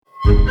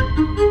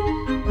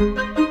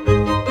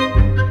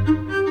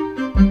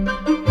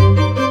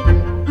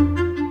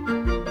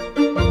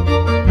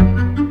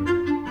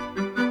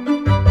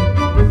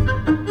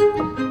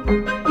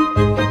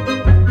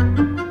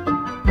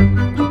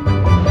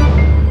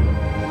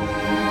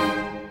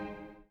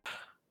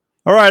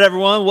All right,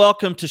 everyone.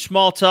 Welcome to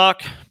Schmall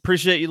Talk.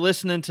 Appreciate you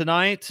listening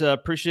tonight.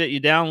 Appreciate you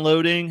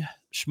downloading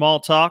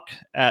Schmall Talk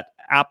at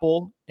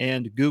Apple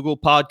and Google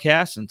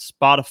Podcasts and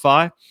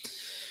Spotify.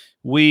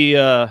 We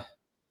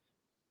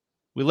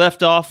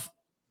left off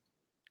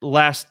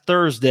last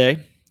Thursday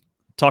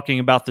talking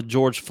about the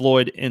George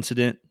Floyd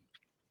incident.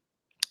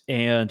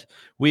 And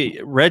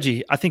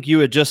Reggie, I think you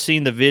had just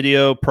seen the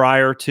video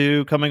prior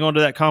to coming onto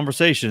that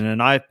conversation.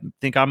 And I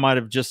think I might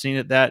have just seen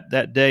it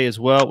that day as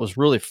well. It was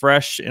really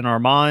fresh in our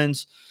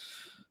minds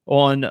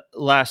on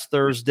last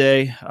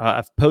Thursday.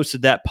 I've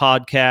posted that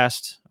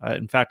podcast.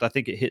 In fact, I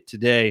think it hit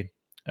today,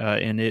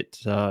 and it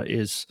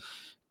is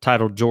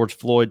titled George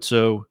Floyd.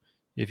 So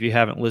if you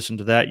haven't listened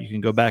to that, you can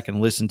go back and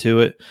listen to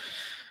it.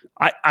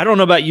 I don't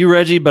know about you,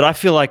 Reggie, but I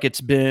feel like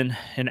it's been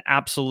an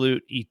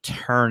absolute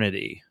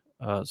eternity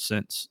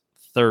since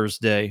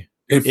Thursday.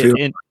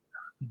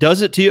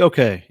 Does it to you?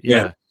 Okay.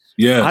 Yeah.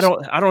 Yes.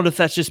 I don't know if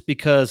that's just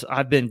because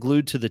I've been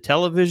glued to the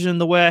television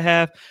the way I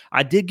have.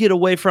 I did get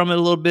away from it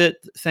a little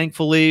bit,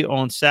 thankfully,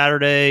 on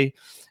Saturday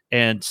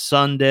and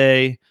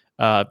Sunday.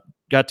 Got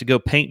to go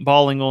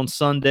paintballing on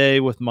Sunday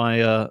with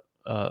my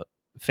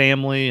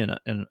family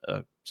and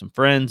some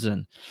friends.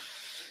 And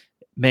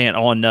man,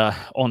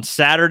 on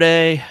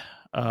Saturday,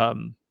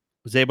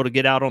 was able to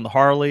get out on the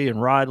Harley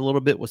and ride a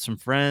little bit with some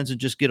friends and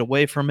just get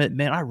away from it.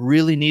 Man, I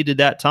really needed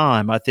that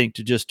time, I think,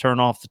 to just turn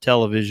off the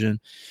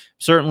television.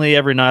 Certainly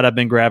every night I've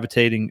been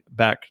gravitating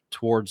back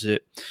towards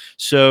it.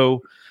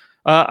 So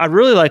I'd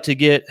really like to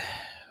get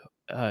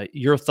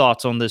your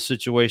thoughts on this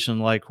situation.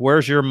 Like,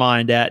 where's your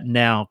mind at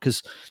now?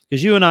 Because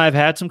you and I have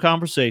had some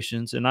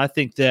conversations, and I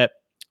think that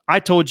I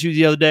told you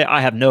the other day,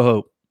 I have no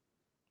hope.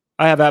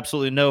 I have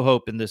absolutely no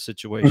hope in this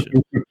situation.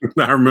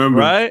 I remember.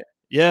 Right?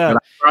 Yeah.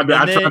 I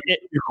tried to give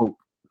you hope.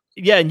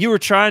 Yeah, and you were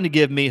trying to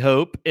give me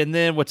hope. And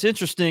then what's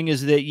interesting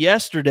is that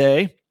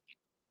yesterday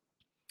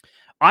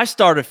I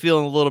started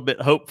feeling a little bit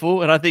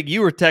hopeful, and I think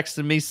you were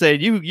texting me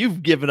saying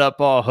you've given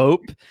up all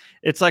hope.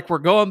 It's like we're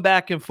going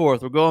back and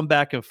forth. We're going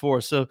back and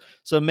forth. So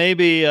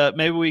maybe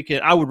we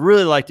can. I would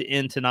really like to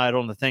end tonight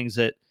on the things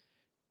that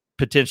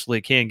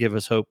potentially can give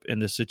us hope in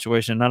this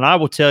situation. And I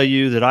will tell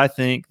you that I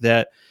think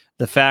that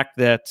the fact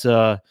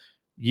that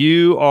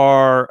you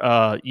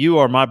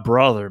are my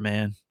brother,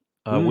 man.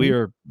 We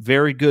are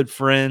very good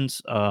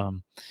friends,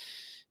 and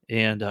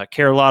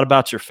care a lot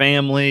about your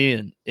family,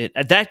 and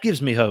that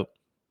gives me hope.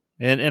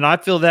 And I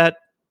feel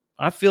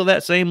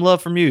that same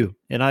love from you,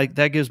 and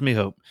that gives me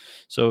hope.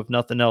 So if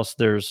nothing else,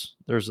 there's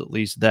at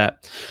least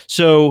that.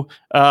 So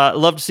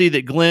love to see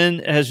that Glenn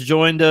has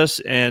joined us,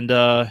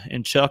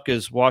 and Chuck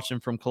is watching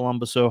from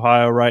Columbus,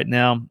 Ohio right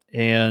now.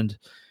 And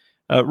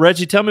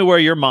Reggie, tell me where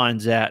your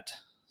mind's at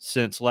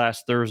since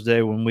last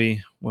Thursday when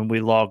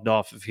we logged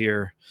off of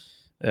here.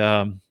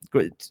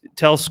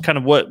 Tell us kind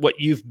of what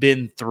you've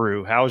been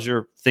through. How's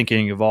your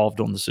thinking evolved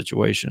on the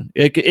situation?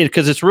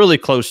 Because it's really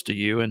close to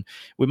you, and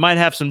we might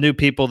have some new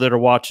people that are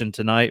watching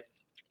tonight.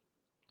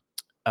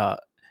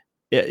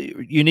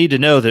 You need to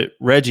know that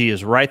Reggie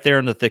is right there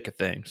in the thick of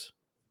things.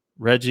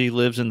 Reggie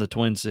lives in the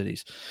Twin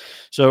Cities.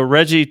 So,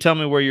 Reggie, tell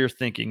me where your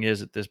thinking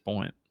is at this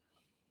point.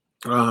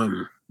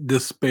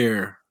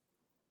 Despair.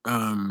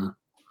 I'm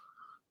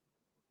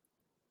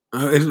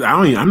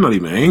not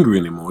even angry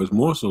anymore. It's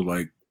more so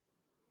like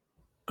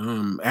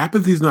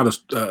apathy is not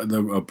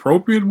the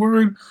appropriate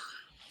word,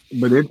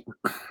 but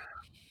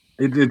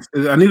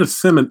I need a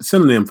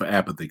synonym for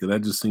apathy because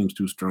that just seems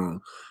too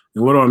strong.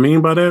 And what do I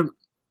mean by that?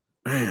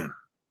 Man,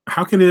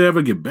 how can it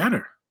ever get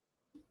better?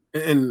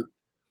 And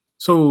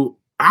so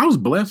I was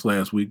blessed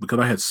last week because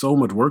I had so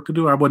much work to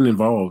do. I wasn't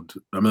involved.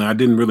 I mean, I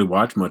didn't really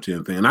watch much of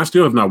anything, and I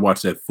still have not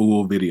watched that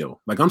full video.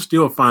 Like, I'm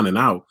still finding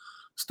out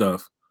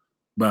stuff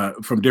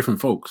from different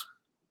folks,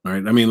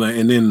 right? I mean, like,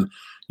 and then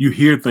you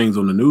hear things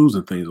on the news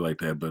and things like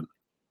that. But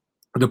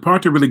the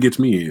part that really gets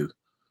me is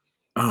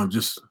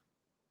just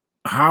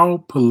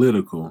how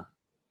political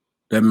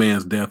that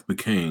man's death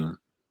became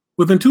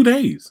within 2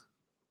 days.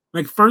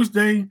 Like, first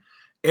day,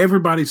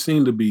 everybody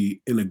seemed to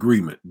be in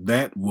agreement.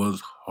 That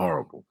was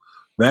horrible.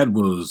 That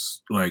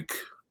was like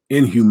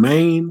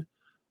inhumane.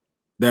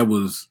 That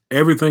was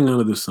everything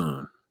under the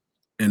sun.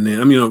 And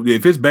then, I mean,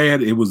 if it's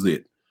bad, it was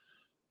it.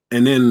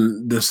 And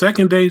then the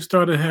second day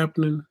started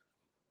happening,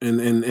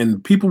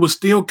 and people were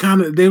still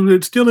they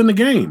were still in the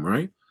game,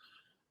 right?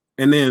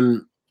 And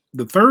then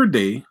the third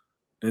day,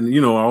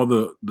 and all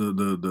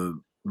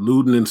the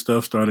looting and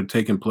stuff started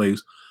taking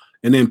place,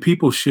 and then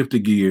people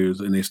shifted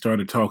gears and they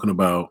started talking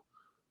about,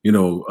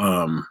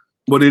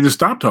 they just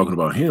stopped talking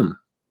about him,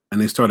 and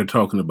they started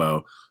talking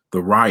about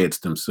the riots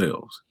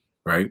themselves,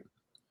 right?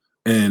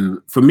 And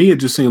for me,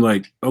 it just seemed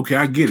like, okay,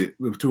 I get it.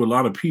 To a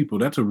lot of people,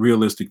 that's a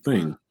realistic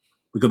thing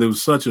because it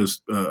was such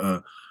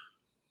it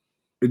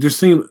just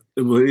seemed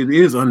it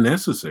is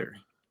unnecessary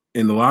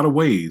in a lot of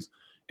ways.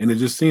 And it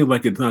just seems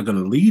like it's not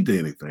going to lead to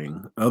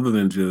anything other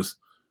than just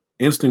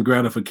instant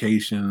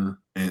gratification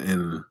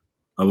and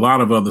a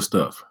lot of other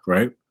stuff,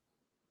 right?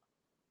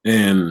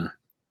 And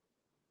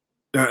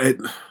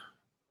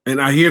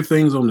I hear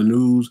things on the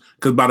news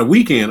because by the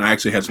weekend I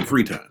actually had some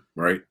free time,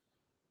 right?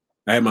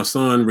 I had my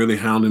son really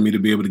hounding me to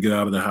be able to get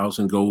out of the house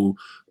and go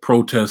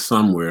protest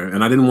somewhere,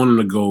 and I didn't want him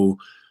to go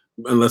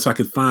unless I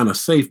could find a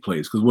safe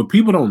place. Because what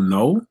people don't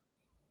know,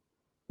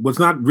 what's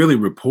not really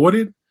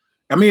reported,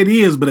 I mean, it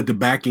is, but at the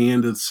back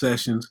end of the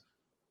sessions,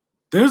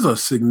 there's a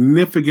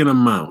significant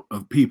amount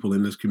of people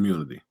in this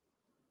community,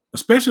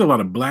 especially a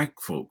lot of black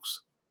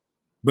folks.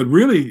 But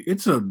really,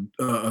 it's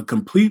a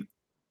complete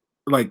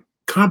like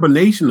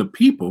combination of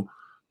people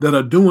that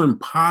are doing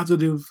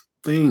positive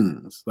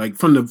things. Like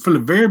from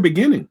the very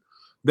beginning,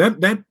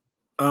 that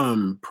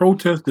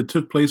protest that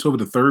took place over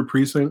the third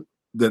precinct,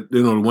 that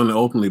the one that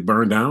ultimately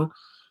burned down,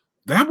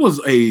 that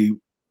was it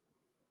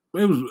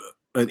was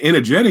an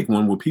energetic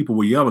one where people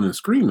were yelling and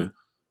screaming,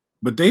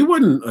 but they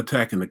wasn't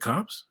attacking the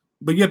cops.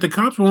 But yet the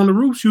cops were on the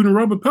roof shooting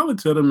rubber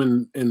pellets at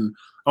them and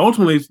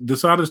ultimately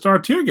decided to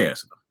start tear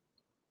gassing them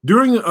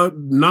during a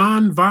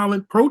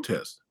non-violent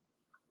protest.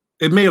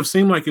 It may have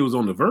seemed like it was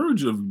on the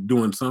verge of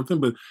doing something,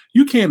 but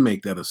you can't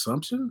make that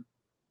assumption.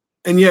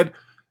 And yet,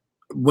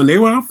 when they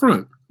were out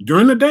front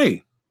during the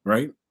day,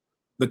 right,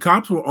 the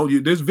cops were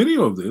there's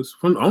video of this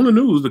on the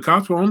news. The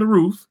cops were on the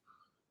roof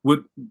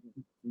with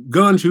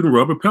guns shooting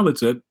rubber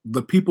pellets at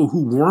the people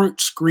who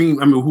weren't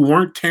who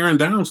weren't tearing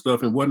down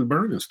stuff and wasn't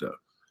burning stuff.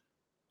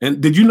 And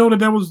did you know that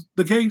that was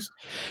the case?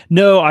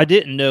 No, I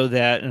didn't know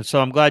that, and so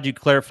I'm glad you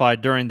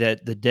clarified during the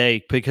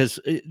day, because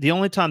the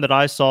only time that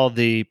I saw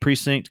the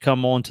precinct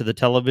come on to the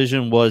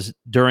television was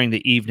during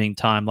the evening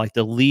time, like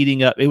the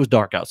leading up. It was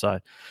dark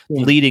outside,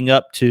 leading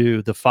up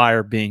to the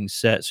fire being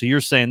set. So you're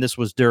saying this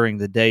was during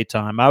the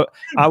daytime.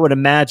 I would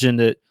imagine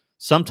that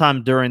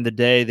sometime during the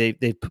day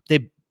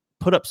they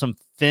put up some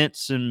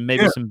fence and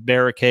maybe some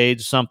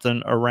barricades,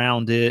 something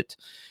around it.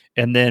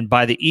 And then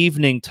by the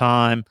evening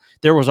time,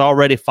 there was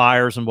already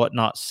fires and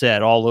whatnot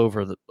set all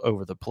over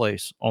the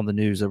place on the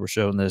news that were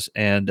showing this.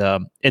 And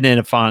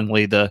then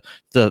finally the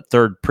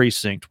third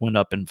precinct went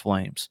up in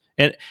flames.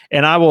 And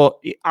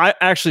I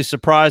actually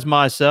surprised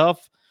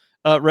myself,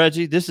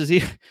 Reggie.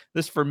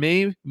 This for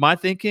me, my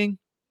thinking.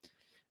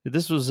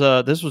 This was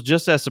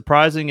just as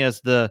surprising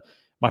as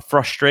my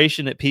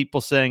frustration at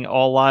people saying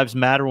all lives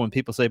matter when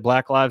people say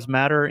Black Lives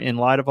Matter in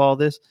light of all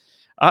this.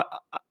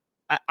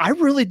 I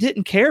really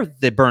didn't care that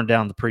they burned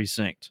down the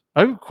precinct.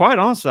 Quite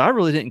honestly, I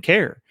really didn't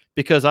care,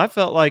 because I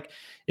felt like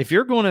if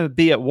you're going to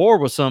be at war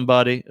with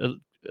somebody,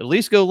 at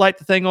least go light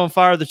the thing on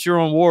fire that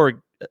you're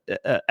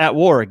at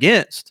war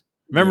against.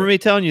 Remember me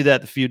telling you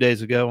that a few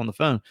days ago on the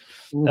phone.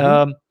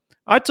 Mm-hmm.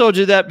 I told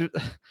you that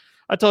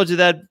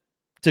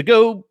to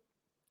go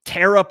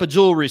tear up a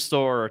jewelry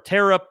store or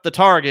tear up the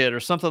Target or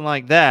something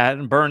like that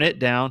and burn it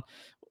down.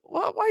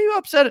 Well, why are you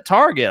upset at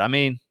Target? I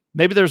mean,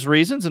 maybe there's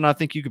reasons, and I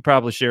think you could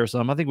probably share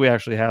some. I think we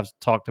actually have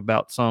talked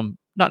about some,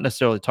 not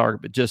necessarily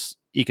Target, but just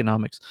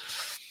economics.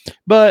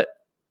 But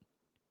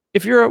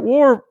if you're at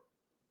war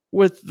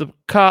with the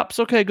cops,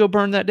 okay, go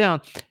burn that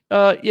down.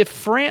 If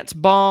France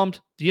bombed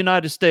the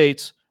United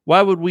States,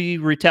 why would we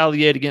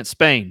retaliate against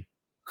Spain?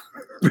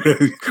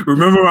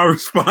 Remember my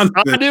response?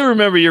 I do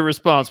remember your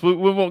response. We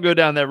won't go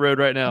down that road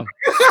right now.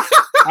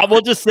 I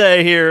will just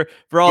say here,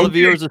 for all the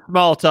viewers of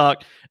Small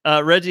Talk,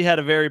 Reggie had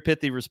a very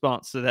pithy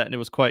response to that, and it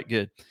was quite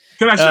good.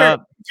 Can I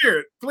share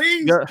it,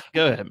 please?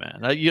 Go ahead, man.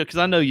 Because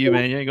I know you,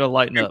 man. You ain't gonna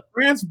lighten up.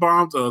 France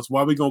bombed us.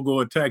 Why we gonna go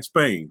attack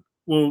Spain?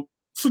 Well,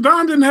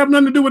 Saddam didn't have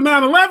nothing to do with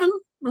 9/11.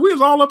 We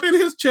was all up in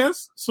his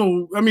chest.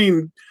 So I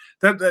mean,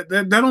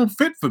 that don't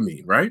fit for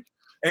me, right?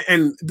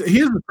 And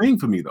here's the thing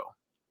for me though.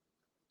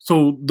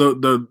 So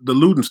the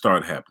looting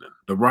started happening,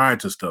 the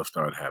riots and stuff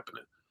started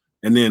happening,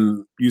 and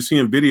then you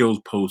seeing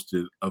videos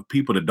posted of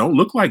people that don't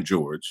look like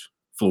George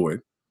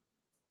Floyd,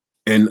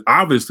 and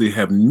obviously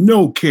have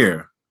no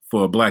care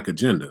for a Black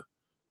agenda.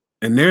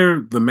 And they're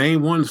the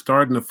main ones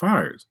starting the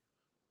fires.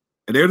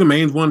 And they're the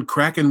main one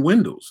cracking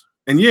windows.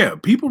 And yeah,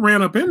 people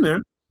ran up in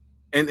there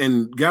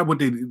and got what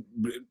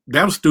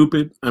that was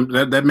stupid.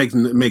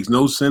 That makes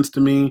no sense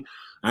to me.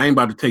 I ain't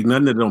about to take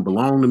nothing that don't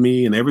belong to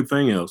me and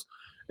everything else.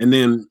 And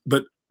then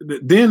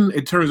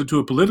it turns into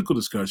a political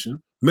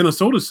discussion.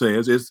 Minnesota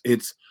says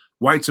it's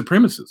white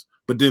supremacists.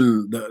 But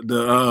then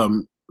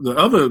the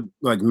other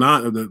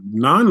the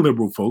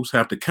non-liberal folks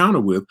have to counter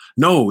with,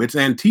 no, it's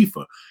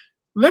Antifa.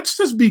 Let's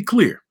just be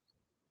clear.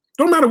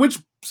 Don't matter which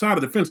side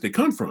of the fence they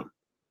come from.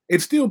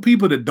 It's still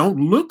people that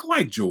don't look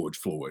like George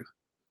Floyd,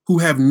 who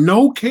have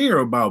no care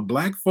about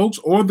Black folks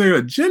or their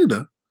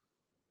agenda,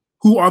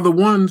 who are the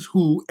ones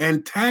who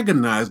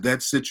antagonize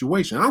that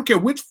situation. I don't care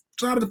which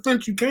side of the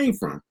fence you came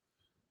from.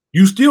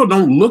 You still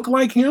don't look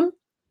like him.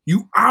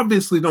 You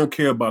obviously don't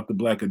care about the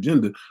Black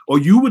agenda, or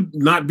you would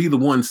not be the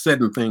one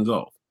setting things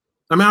off.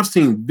 I mean, I've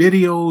seen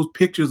videos,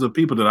 pictures of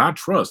people that I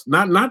trust,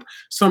 not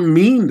some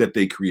meme that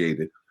they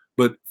created,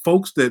 but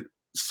folks that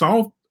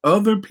saw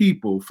other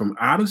people from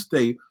out of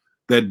state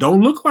that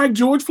don't look like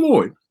George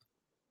Floyd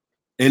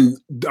and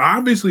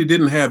obviously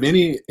didn't have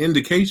any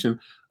indication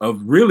of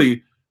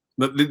really,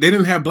 they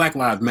didn't have Black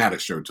Lives Matter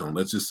shirts on,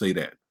 let's just say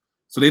that.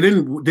 So they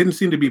didn't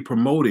seem to be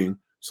promoting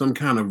some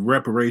kind of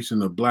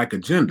reparation of Black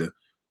agenda.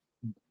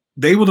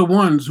 They were the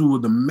ones who were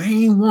the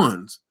main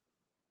ones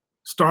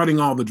starting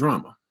all the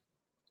drama.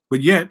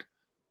 but yet,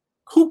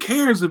 who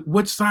cares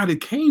which side it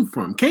came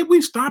from? Can't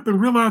we stop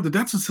and realize that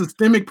that's a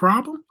systemic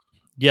problem?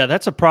 Yeah,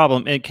 that's a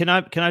problem. And can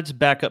I just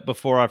back up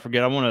before I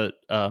forget? I want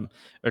to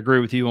agree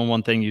with you on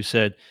one thing you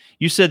said.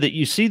 You said that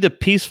you see the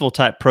peaceful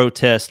type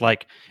protest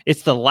like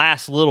it's the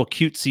last little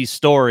cutesy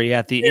story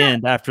at the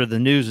end after the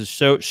news has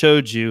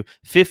showed you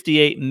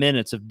 58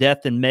 minutes of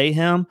death and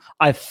mayhem.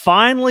 I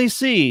finally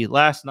see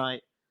last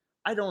night.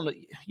 I don't know.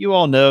 You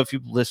all know if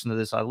you listen to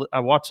this, I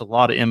watch a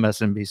lot of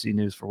MSNBC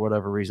news for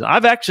whatever reason.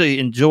 I've actually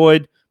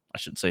enjoyed. I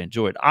shouldn't say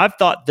enjoyed. I've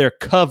thought their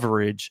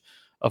coverage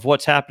of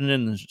what's happening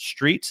in the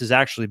streets has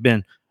actually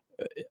been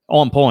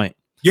on point.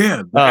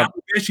 Yeah,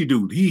 yes, you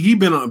do. He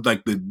been on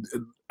like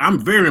I'm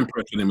very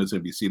impressed with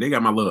MSNBC. They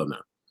got my love now.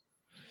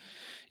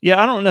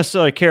 Yeah, I don't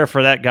necessarily care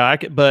for that guy,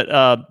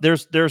 but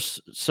there's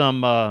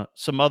some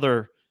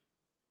other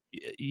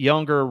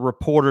younger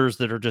reporters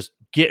that are just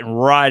getting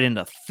right in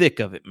the thick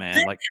of it,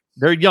 man. Like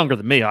they're younger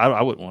than me.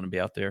 I wouldn't want to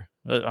be out there.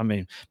 I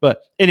mean,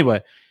 but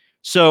anyway,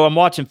 so I'm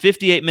watching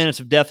 58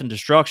 minutes of death and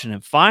destruction,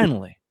 and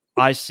finally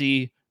I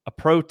see a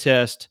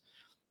protest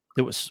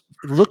that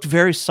looked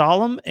very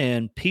solemn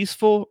and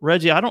peaceful.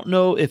 Reggie, I don't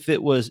know if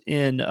it was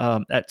in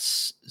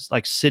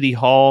like City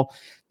Hall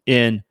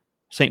in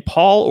St.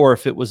 Paul or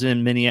if it was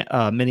in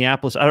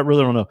Minneapolis. I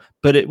really don't know,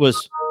 but it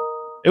was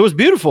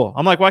beautiful.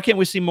 I'm like, why can't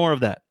we see more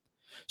of that?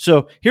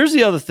 So here's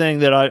the other thing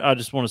that I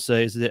just want to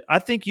say is that I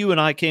think you and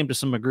I came to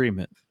some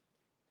agreement.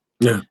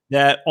 Yeah.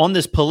 That on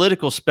this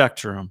political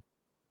spectrum,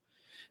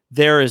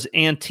 there is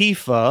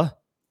Antifa.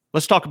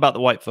 Let's talk about the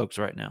white folks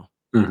right now.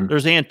 Mm-hmm.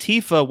 There's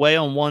Antifa way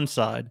on one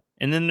side,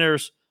 and then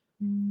there's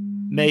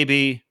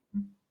maybe,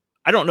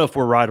 I don't know if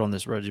we're right on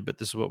this, Reggie, but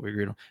this is what we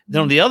agreed on.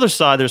 Then on the other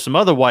side, there's some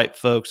other white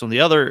folks on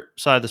the other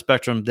side of the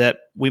spectrum that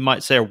we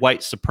might say are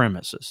white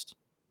supremacists.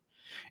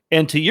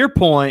 And to your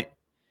point,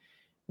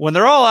 when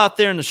they're all out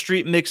there in the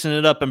street mixing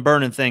it up and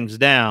burning things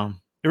down,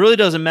 it really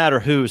doesn't matter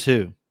who's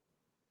who.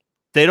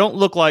 They don't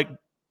look like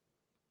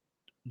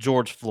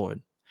George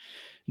Floyd.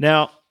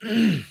 Now,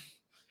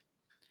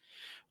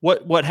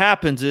 what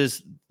happens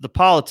is the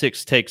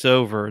politics takes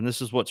over, and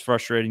this is what's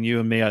frustrating you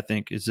and me, I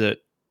think, is that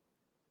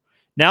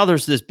now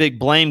there's this big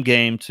blame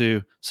game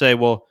to say,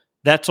 well,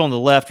 that's on the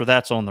left or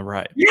that's on the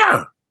right.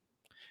 Yeah.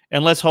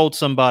 And let's hold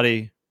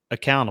somebody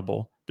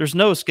accountable. There's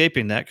no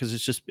escaping that because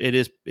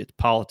it's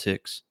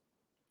politics.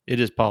 It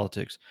is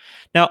politics.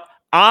 Now,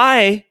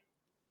 I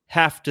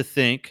have to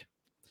think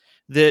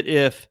that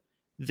if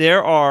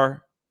there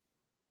are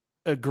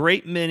a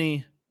great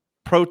many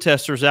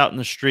protesters out in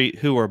the street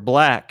who are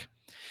black,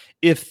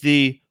 if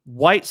the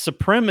white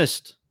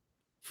supremacist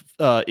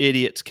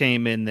idiots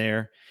came in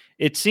there,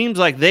 it seems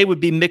like they would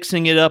be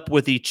mixing it up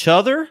with each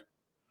other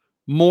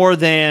more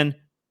than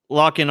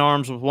locking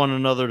arms with one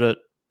another to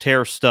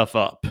tear stuff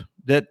up.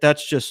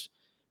 That's just,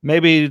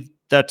 maybe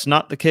that's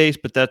not the case,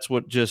 but that's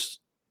what just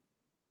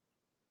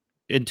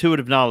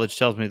intuitive knowledge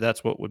tells me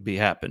that's what would be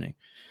happening.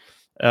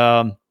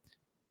 But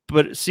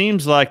it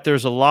seems like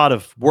there's a lot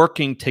of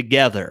working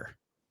together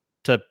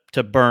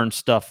to burn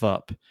stuff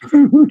up.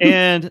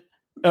 And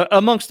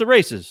amongst the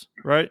races,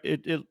 right?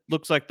 It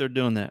looks like they're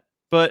doing that.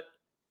 But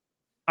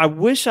I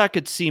wish I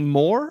could see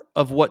more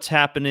of what's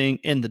happening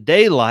in the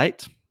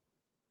daylight,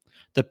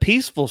 the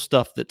peaceful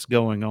stuff that's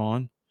going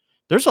on.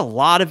 There's a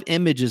lot of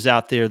images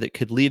out there that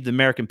could leave the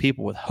American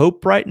people with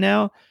hope right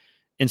now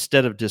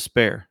instead of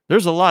despair.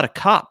 There's a lot of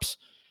cops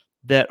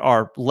that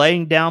are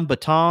laying down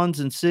batons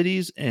in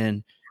cities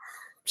and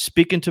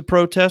speaking to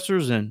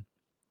protesters and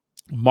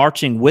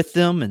marching with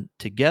them and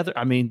together.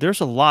 I mean,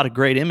 there's a lot of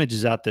great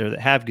images out there that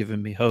have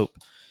given me hope.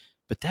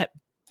 But that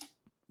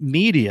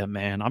media,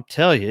 man, I'm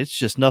telling you, it's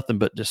just nothing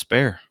but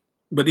despair.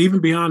 But even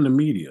beyond the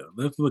media,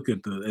 let's look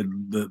at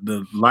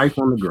the life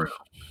on the ground.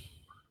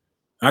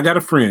 I got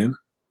a friend.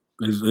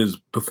 His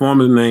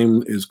performer's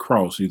name is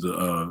Cross. He's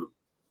a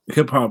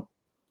hip hop,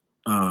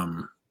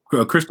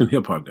 a Christian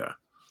hip hop guy.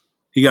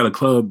 He got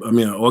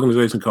an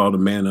organization called the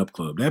Man Up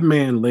Club. That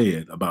man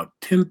led about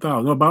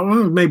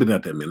 10,000, maybe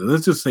not that many.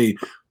 Let's just say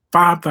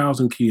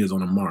 5,000 kids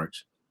on a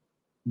march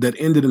that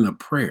ended in a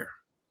prayer.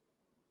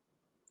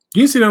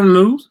 You didn't see that on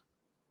the news.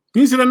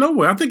 You didn't see that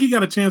nowhere. I think he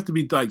got a chance to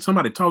be like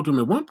somebody talked to him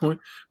at one point,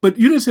 but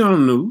you didn't see it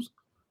on the news.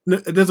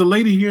 There's a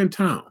lady here in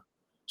town.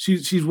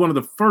 She's one of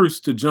the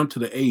first to jump to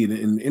the aid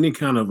in any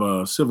kind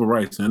of civil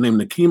rights. Her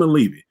name is Nakima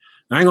Levy.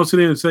 I ain't gonna sit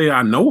there and say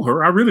I know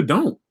her. I really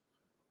don't.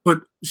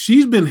 But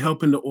she's been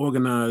helping to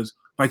organize,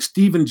 like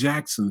Stephen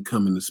Jackson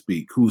coming to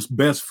speak, who's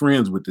best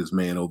friends with this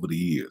man over the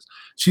years.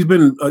 She's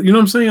been, you know what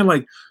I'm saying?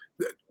 Like,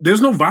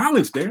 there's no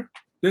violence there.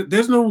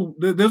 There's no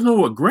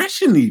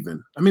aggression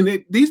even. I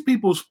mean, these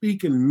people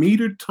speak in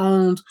metered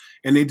tones,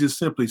 and they just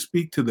simply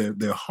speak to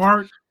their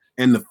heart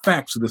and the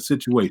facts of the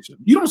situation.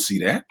 You don't see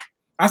that.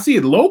 I see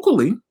it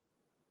locally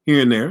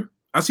here and there.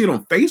 I see it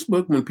on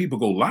Facebook when people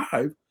go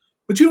live,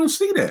 but you don't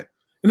see that.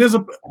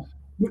 And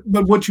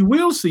but what you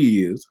will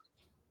see is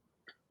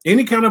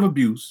any kind of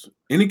abuse,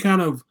 any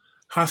kind of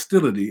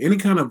hostility, any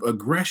kind of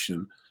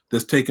aggression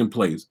that's taking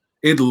place,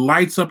 it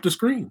lights up the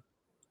screen,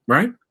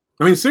 right?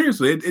 I mean,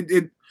 seriously,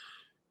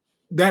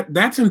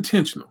 that's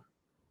intentional.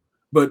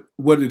 But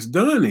what it's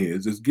done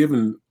is it's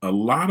given a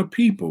lot of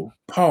people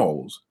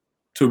pause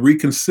to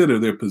reconsider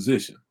their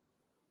position.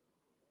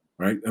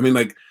 Right? I mean,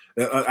 like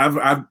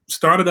I've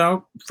started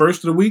out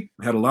first of the week,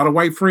 had a lot of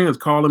white friends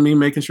calling me,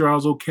 making sure I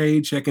was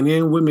okay, checking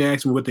in with me,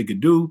 asking me what they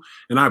could do,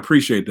 and I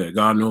appreciate that.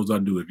 God knows I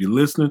do. If you're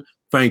listening,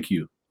 thank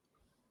you.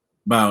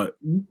 About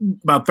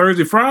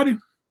Thursday, Friday,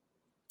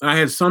 I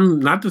had some,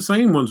 not the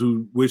same ones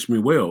who wished me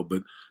well,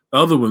 but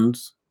other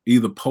ones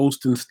either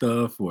posting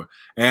stuff or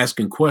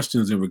asking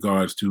questions in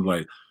regards to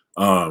like,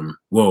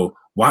 well,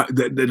 why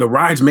the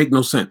rides make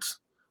no sense.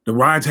 The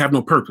rides have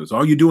no purpose.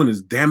 All you're doing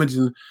is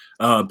damaging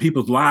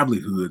people's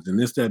livelihoods and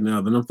this, that, and the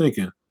other. And I'm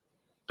thinking,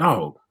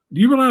 dog,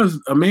 do you realize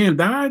a man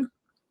died?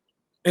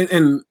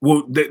 And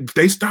well,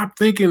 they stopped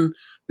thinking,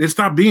 they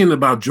stopped being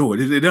about George.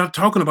 They're not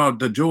talking about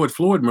the George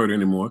Floyd murder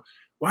anymore.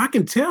 Well, I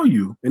can tell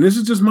you, and this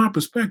is just my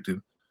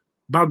perspective,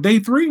 about day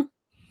 3,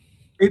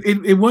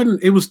 it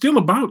wasn't, it was still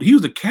about, he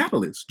was the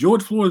catalyst.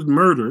 George Floyd's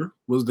murder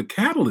was the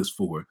catalyst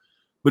for it.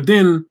 But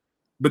then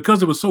because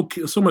there was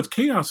so much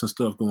chaos and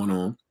stuff going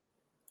on,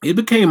 it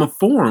became a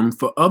forum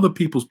for other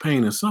people's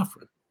pain and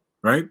suffering,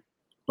 right?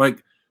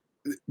 Like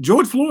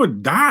George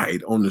Floyd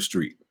died on the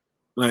street.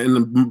 Like in the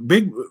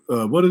big,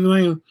 what is the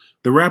name?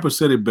 The rapper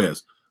said it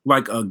best,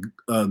 like a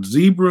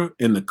zebra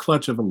in the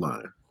clutch of a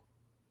lion.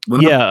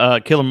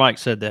 Killer Mike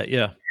said that,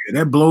 yeah.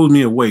 That blows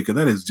me away because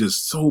that is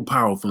just so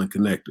powerful and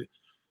connected.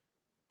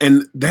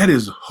 And that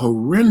is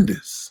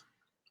horrendous,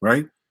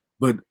 right?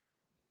 But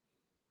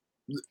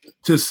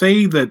to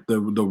say that the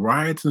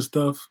riots and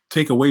stuff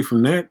take away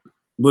from that,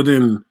 but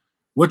then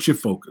what's your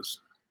focus?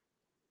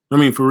 I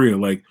mean, for real,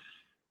 like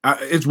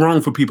it's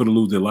wrong for people to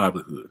lose their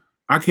livelihood.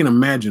 I can't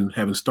imagine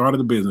having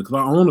started a business, because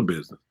I own a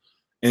business,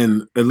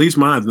 and at least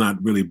mine's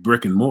not really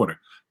brick and mortar,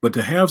 but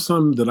to have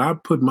something that I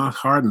put my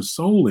heart and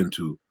soul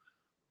into,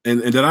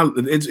 and that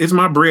it's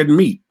my bread and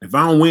meat. If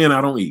I don't win,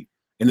 I don't eat.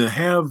 And to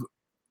have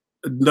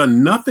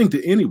done nothing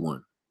to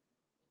anyone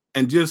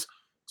and just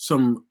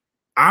some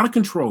out of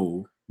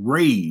control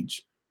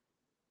rage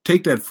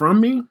take that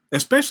from me,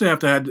 especially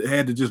after I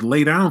had to just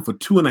lay down for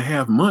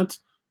 2.5 months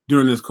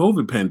during this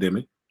COVID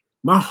pandemic,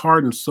 my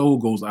heart and soul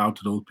goes out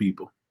to those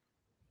people.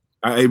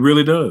 It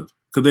really does,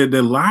 because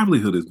their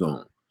livelihood is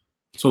gone.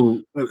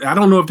 So I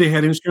don't know if they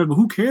had insurance, but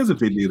who cares if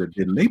they did or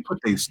didn't? They put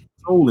their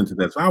soul into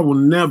that. So I will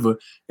never,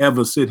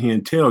 ever sit here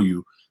and tell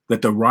you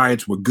that the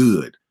riots were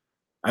good.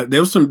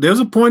 There's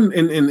a point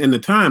in the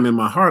time in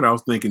my heart, I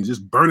was thinking,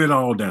 just burn it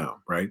all down,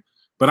 right?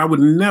 But I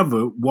would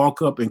never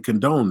walk up and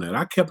condone that.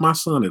 I kept my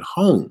son at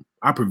home.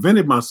 I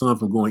prevented my son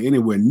from going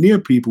anywhere near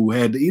people who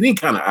had any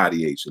kind of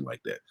ideation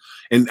like that.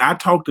 And I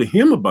talked to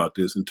him about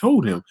this and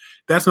told him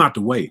that's not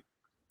the way.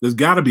 There's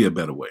got to be a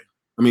better way.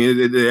 I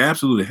mean, they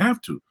absolutely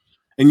have to.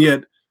 And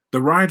yet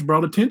the riots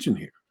brought attention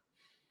here.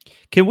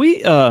 Can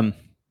we,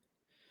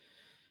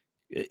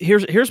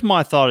 here's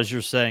my thought as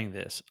you're saying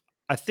this.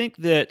 I think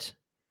that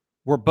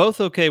we're both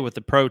okay with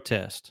the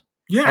protest.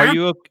 Yeah. Are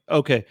you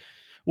okay?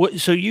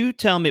 So you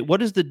tell me,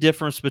 what is the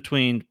difference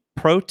between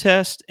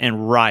protest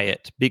and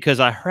riot? Because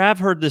I have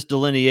heard this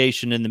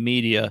delineation in the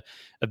media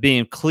of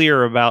being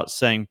clear about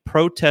saying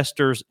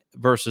protesters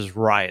versus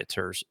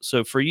rioters.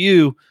 So for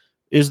you,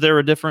 is there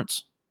a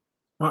difference?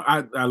 Well,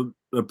 I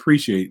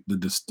appreciate the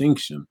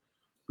distinction,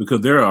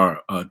 because there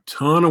are a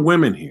ton of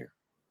women here,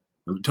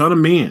 a ton of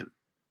men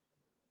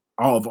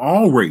of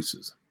all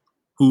races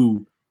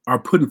who are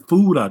putting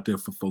food out there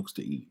for folks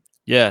to eat.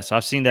 Yes,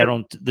 I've seen that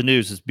on the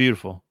news. It's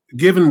beautiful.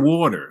 Giving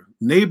water.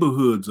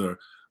 Neighborhoods are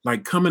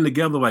like coming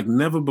together like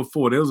never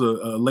before. There was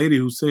a lady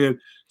who said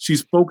she's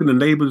spoken to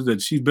neighbors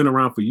that she's been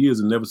around for years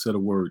and never said a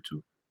word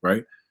to,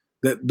 right?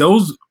 That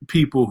those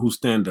people who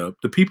stand up,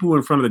 the people who were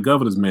in front of the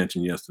governor's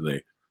mansion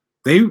yesterday,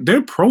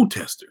 they're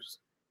protesters.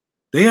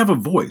 They have a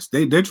voice.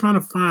 They're trying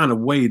to find a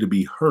way to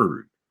be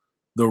heard.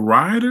 The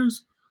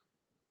rioters,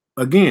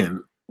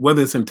 again,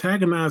 whether it's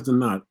antagonized or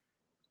not,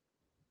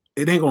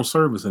 it ain't gonna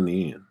serve us in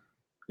the end.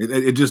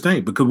 It just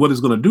ain't, because what it's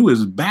gonna do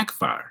is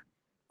backfire,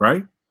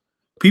 right?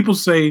 People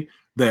say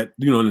that,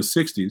 in the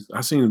 60s,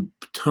 I seen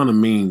a ton of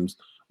memes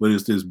where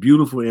it's this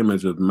beautiful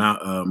image of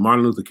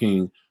Martin Luther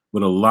King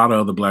with a lot of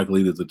other black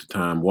leaders at the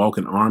time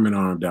walking arm in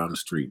arm down the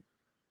street.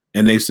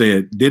 And they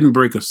said, didn't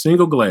break a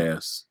single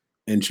glass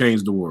and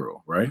change the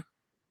world, right?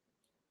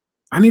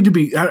 I need to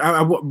be,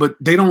 but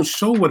they don't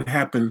show what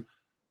happened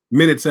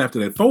minutes after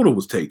that photo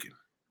was taken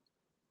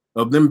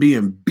of them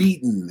being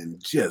beaten and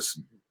just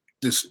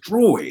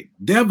destroyed,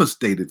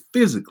 devastated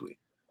physically.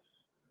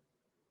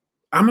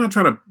 I'm not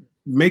trying to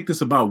make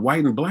this about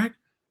white and black,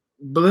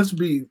 but let's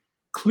be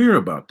clear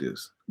about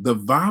this. The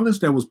violence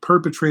that was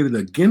perpetrated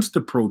against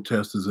the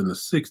protesters in the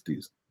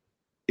 60s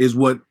is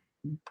what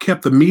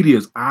kept the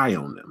media's eye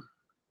on them.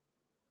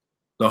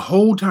 The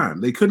whole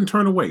time. They couldn't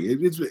turn away.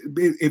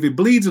 If it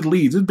bleeds, it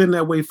leads. It's been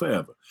that way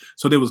forever.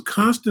 So there was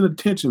constant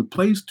attention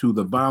placed to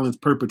the violence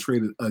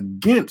perpetrated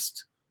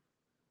against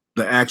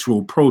the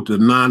actual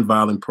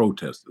nonviolent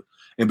protesters.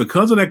 And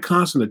because of that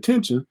constant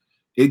attention,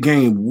 it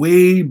gained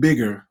way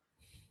bigger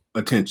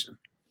attention.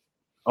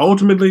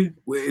 Ultimately,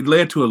 it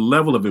led to a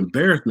level of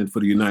embarrassment for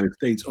the United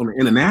States on the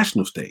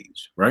international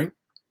stage, right?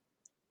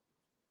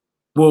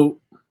 Well,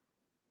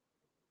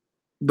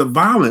 the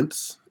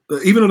violence,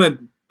 even though that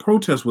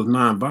protest was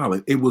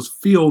nonviolent, it was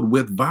filled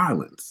with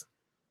violence.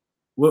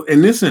 Well,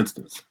 in this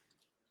instance,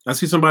 I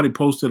see somebody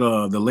posted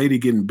the lady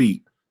getting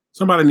beat.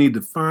 Somebody need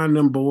to find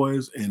them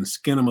boys and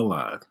skin them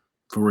alive,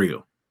 for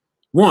real.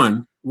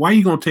 One, why are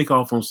you gonna take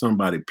off on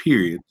somebody,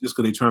 period, just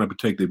because they're trying to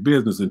protect their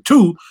business? And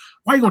two,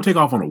 why are you gonna take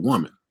off on a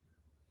woman?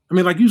 I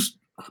mean, like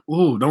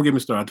don't get me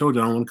started. I told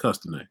you I don't want to cuss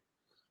tonight.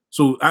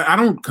 So I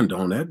don't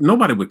condone that.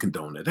 Nobody would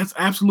condone that.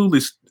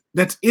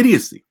 That's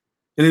idiocy.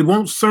 And it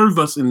won't serve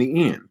us in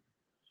the end.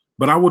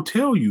 But I will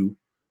tell you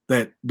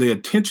that the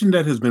attention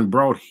that has been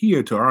brought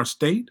here to our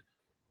state,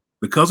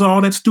 because of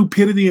all that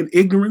stupidity and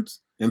ignorance,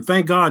 and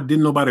thank God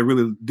didn't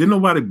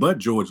nobody but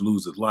George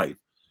lose his life.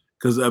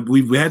 Because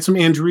we've had some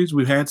injuries,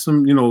 we've had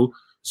some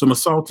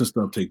assaults and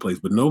stuff take place,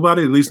 but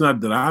nobody, at least not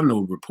that I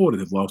know, reported,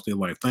 has lost their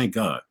life. Thank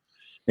God.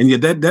 And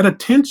yet that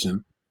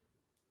attention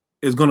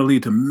is going to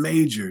lead to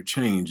major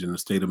change in the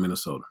state of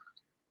Minnesota.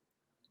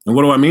 And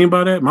what do I mean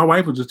by that? My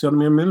wife was just telling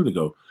me a minute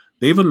ago.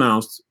 They've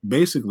announced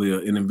basically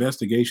an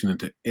investigation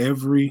into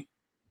every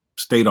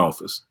state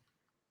office,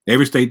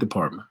 every state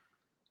department,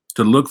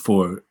 to look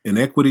for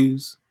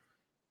inequities,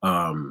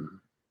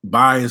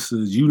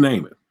 biases, you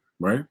name it,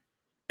 right?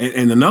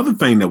 And another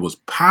thing that was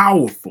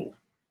powerful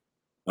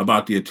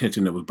about the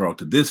attention that was brought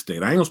to this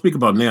state, I ain't gonna speak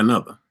about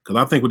another, because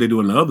I think what they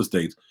do in the other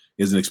states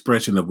is an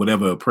expression of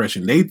whatever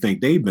oppression they think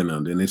they've been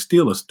under, and it's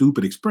still a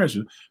stupid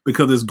expression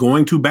because it's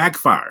going to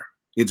backfire.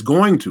 It's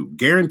going to,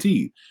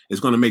 guaranteed. It's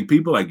going to make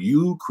people like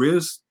you,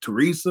 Chris,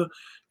 Teresa,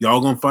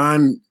 you're gonna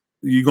find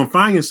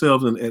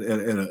yourselves at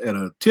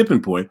a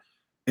tipping point,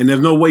 and there's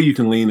no way you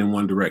can lean in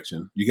one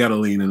direction. You got to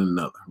lean in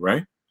another,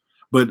 right?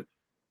 But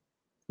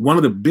one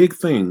of the big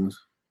things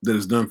that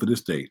is done for this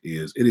state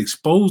is it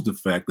exposed the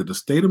fact that the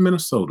state of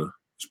Minnesota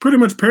is pretty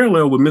much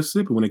parallel with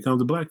Mississippi when it comes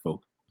to black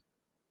folk.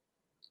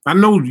 I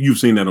know you've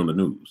seen that on the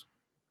news.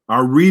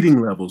 Our reading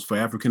levels for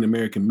African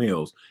American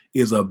males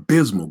is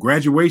abysmal.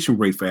 Graduation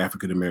rate for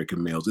African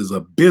American males is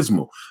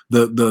abysmal.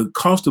 The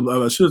cost of,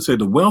 I should say,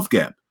 the wealth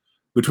gap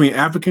between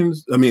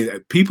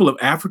people of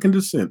African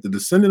descent, the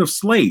descendant of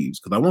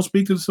slaves, because I won't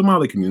speak to the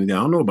Somali community, I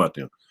don't know about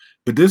them,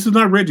 but this is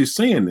not Reggie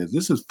saying this.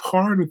 This is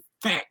part of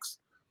facts,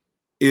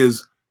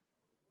 is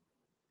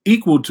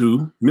equal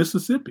to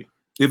Mississippi,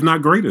 if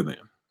not greater than.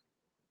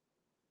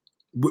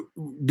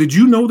 Did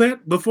you know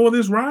that before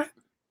this riot?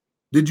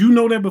 Did you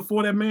know that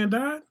before that man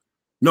died?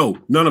 No,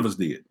 none of us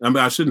did. I mean,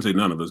 I shouldn't say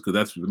none of us, because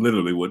that's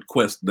literally what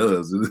Quest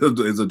does,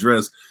 is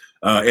address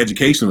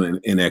educational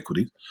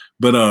inequities.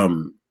 But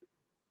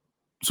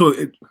so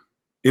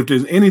if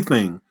there's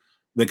anything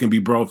that can be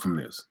brought from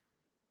this,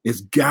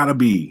 it's got to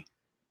be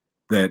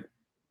that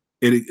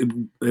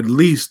at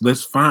least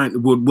let's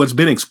find what's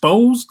been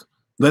exposed.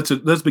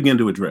 Let's begin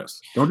to address.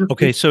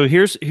 Okay, so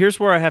here's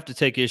where I have to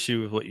take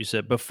issue with what you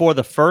said. Before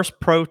the first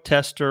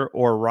protester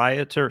or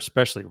rioter,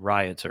 especially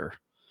rioter,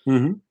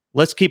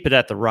 let's keep it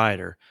at the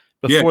rioter.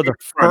 Before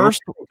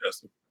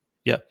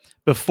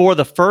before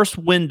the first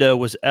window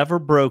was ever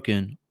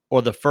broken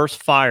or the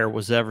first fire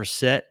was ever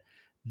set,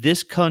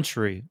 this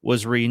country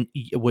was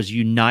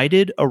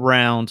united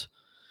around,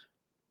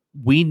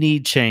 we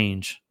need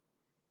change.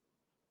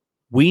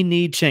 We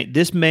need change.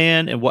 This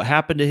man and what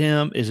happened to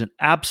him is an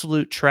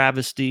absolute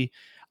travesty.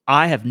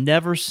 I have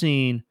never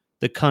seen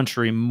the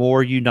country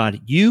more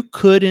united. You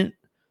couldn't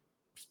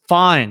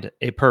find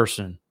a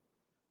person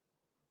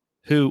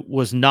who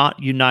was not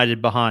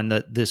united behind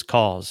this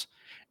cause.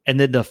 And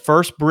then the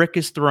first brick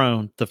is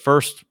thrown, the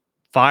first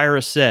fire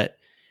is set.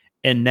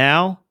 And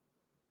now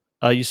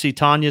you see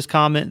Tanya's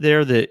comment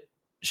there that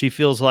she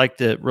feels like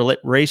the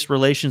race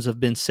relations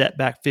have been set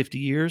back 50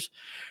 years.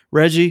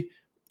 Reggie,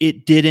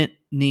 it didn't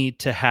need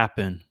to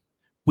happen.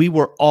 We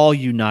were all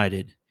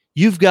united.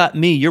 You've got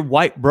me, your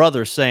white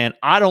brother, saying,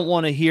 I don't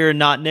want to hear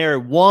not nary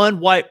one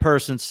white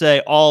person say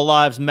all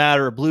lives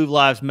matter or blue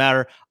lives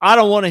matter. I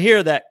don't want to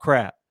hear that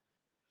crap.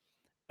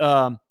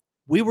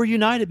 We were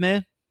united,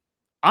 man.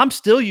 I'm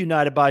still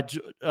united by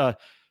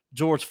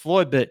George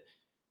Floyd, but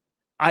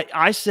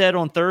I said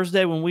on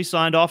Thursday when we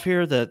signed off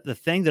here that the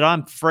thing that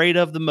I'm afraid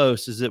of the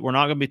most is that we're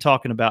not going to be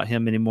talking about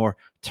him anymore.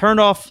 Turn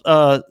off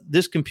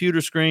this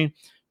computer screen,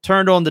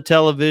 turned on the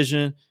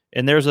television,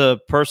 and there's a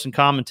person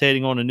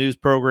commentating on a news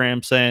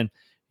program saying,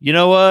 you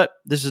know what?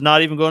 This is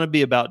not even going to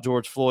be about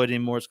George Floyd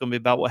anymore. It's going to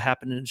be about what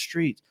happened in the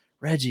streets.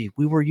 Reggie,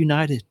 we were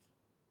united.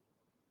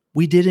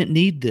 We didn't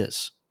need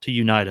this to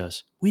unite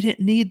us. We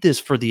didn't need this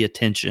for the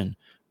attention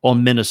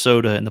on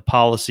Minnesota and the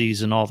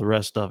policies and all the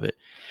rest of it.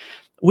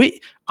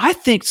 I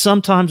think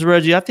sometimes,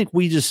 Reggie,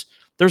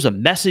 there's a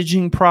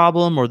messaging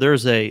problem, or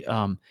there's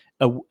an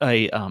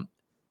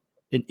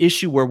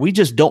issue where we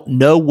just don't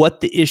know what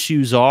the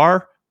issues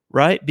are,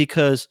 right?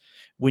 Because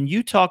when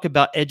you talk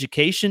about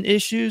education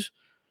issues,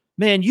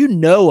 man, you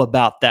know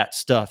about that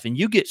stuff, and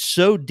you get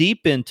so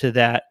deep into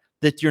that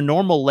your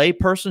normal lay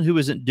person who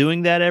isn't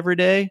doing that every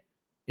day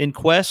in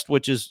Quest,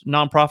 which is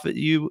nonprofit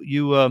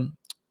you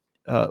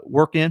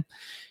work in.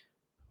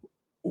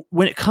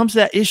 When it comes to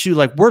that issue,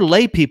 like we're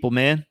lay people,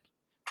 man.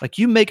 Like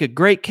you make a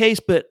great case,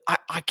 but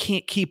I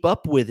can't keep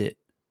up with it.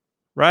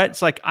 Right?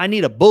 It's like I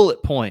need a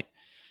bullet point.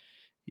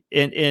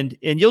 And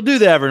you'll do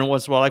that every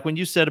once in a while. Like when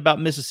you said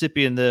about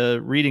Mississippi and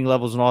the reading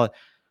levels and all that.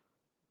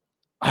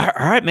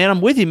 All right, man,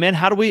 I'm with you, man.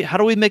 How do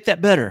we make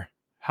that better?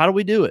 How do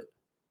we do it?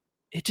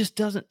 It just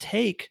doesn't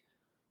take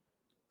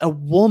a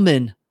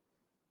woman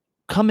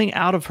coming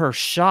out of her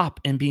shop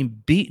and being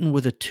beaten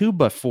with a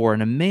 2x4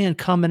 and a man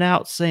coming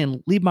out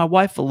saying, leave my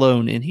wife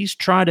alone. And he's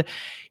trying to,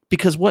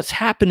 because what's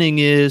happening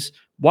is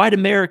white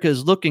America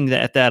is looking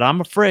at that. I'm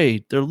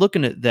afraid they're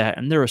looking at that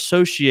and they're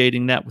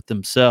associating that with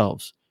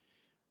themselves.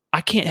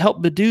 I can't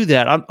help but do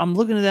that. I'm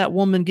looking at that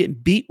woman getting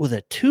beat with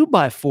a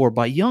 2x4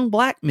 by young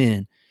black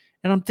men.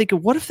 And I'm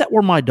thinking, what if that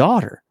were my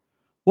daughter?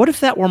 What if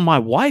that were my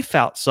wife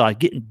outside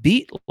getting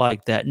beat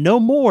like that? No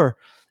more.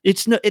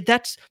 That's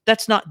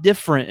not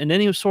different in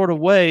any sort of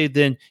way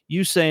than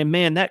you saying,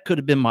 man, that could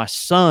have been my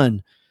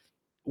son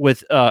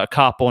with a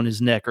cop on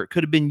his neck, or it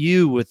could have been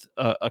you with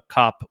a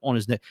cop on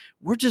his neck.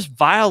 We're just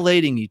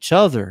violating each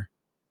other.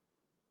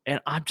 And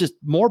I'm just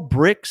more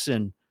bricks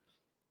and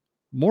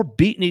more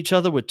beating each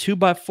other with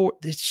 2x4.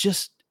 It's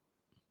just,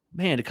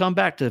 man, to come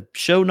back to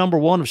show number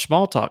 1 of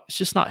Small Talk, it's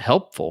just not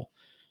helpful.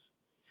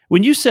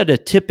 When you said a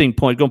tipping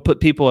point, going to put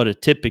people at a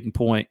tipping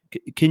point,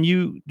 can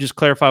you just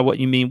clarify what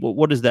you mean?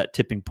 What is that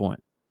tipping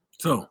point?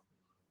 So,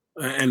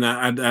 and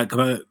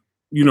I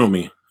you know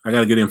me, I got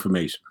to get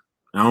information.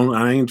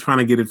 I ain't trying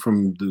to get it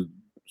from the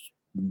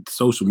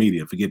social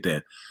media. Forget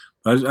that.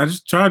 I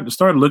just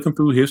started looking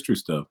through history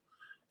stuff.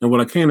 And what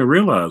I came to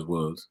realize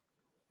was,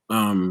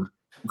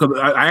 because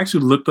I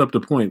actually looked up the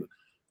point,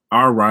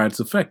 are riots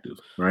effective,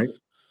 right?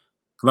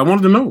 Because I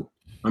wanted to know.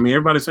 I mean,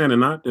 everybody's saying they're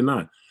not. They're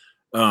not.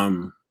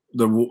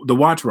 The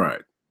watch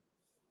riot,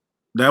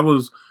 that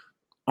was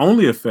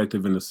only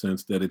effective in the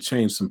sense that it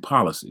changed some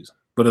policies,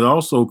 but it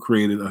also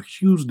created a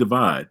huge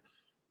divide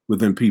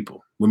within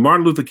people. When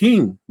Martin Luther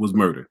King was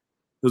murdered,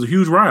 there was a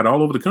huge riot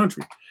all over the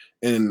country.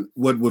 And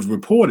what was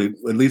reported,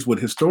 at least what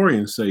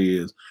historians say,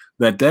 is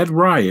that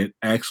riot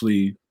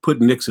actually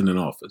put Nixon in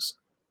office,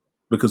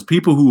 because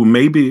people who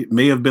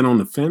may have been on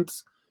the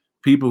fence,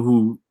 people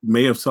who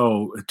may have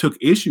took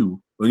issue,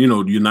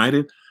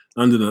 united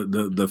under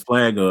the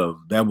flag of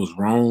that was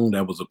wrong,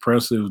 that was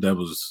oppressive, that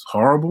was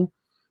horrible.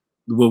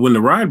 Well, when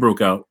the riot broke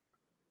out,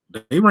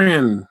 they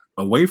ran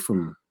away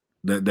from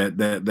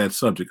that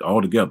subject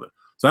altogether.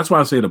 So that's why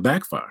I say the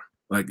backfire.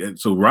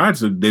 So riots,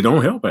 they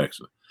don't help,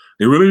 actually.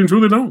 They really and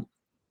truly don't.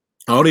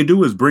 All they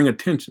do is bring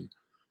attention.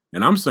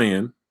 And I'm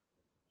saying,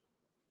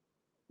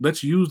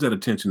 let's use that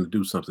attention to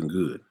do something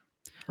good.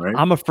 Right?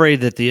 I'm afraid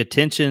that the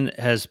attention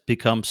has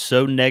become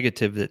so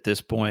negative at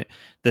this point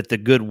that the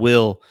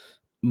goodwill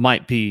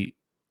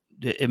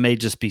it may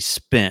just be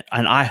spent.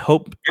 And I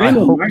hope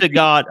to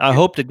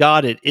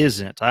God it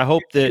isn't. I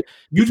hope that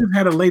you just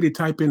had a lady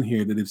type in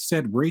here that it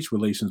set race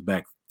relations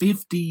back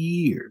 50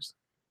 years.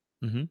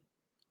 Mm-hmm.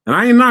 And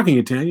I ain't knocking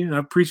you, Tanya. I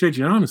appreciate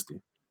your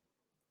honesty.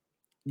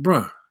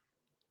 Bruh.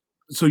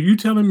 So you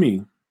telling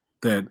me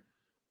that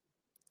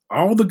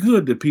all the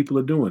good that people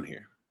are doing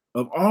here,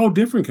 of all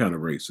different kind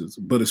of races,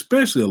 but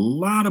especially a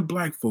lot of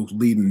black folks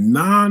leading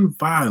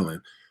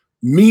nonviolent,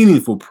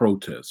 meaningful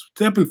protests,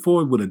 stepping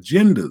forward with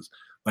agendas,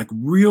 like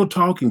real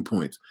talking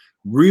points,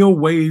 real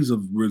ways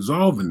of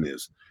resolving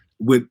this,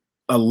 with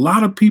a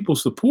lot of people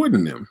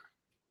supporting them.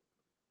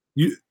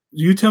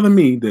 You telling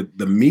me that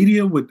the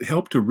media would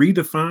help to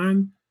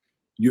redefine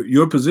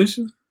your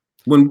position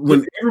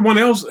when everyone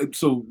else?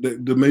 So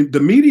the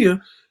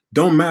media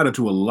don't matter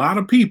to a lot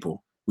of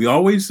people. We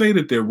always say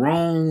that they're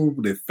wrong,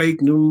 they're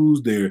fake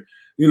news,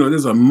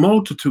 there's a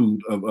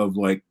multitude of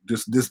like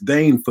just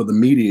disdain for the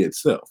media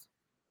itself.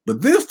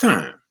 But this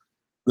time,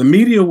 the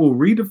media will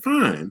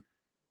redefine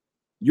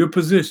your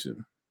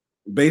position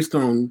based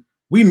on,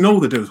 we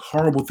know that there's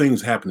horrible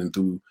things happening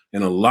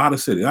in a lot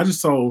of cities. I just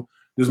saw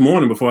this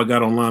morning before I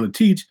got online to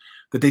teach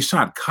that they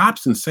shot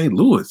cops in St.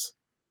 Louis.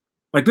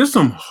 Like there's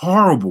some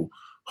horrible,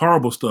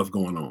 horrible stuff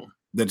going on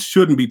that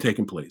shouldn't be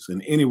taking place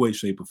in any way,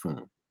 shape, or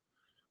form.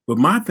 But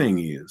my thing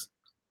is,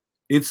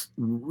 it's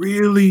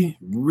really,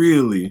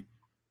 really,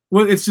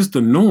 well, it's just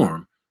the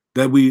norm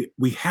that we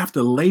have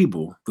to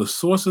label the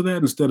source of that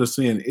instead of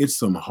saying it's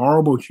some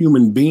horrible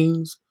human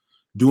beings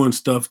doing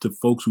stuff to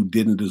folks who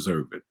didn't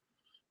deserve it.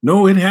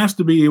 No, it has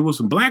to be, it was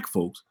some black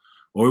folks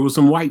or it was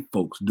some white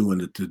folks doing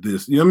it to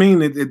this. You know what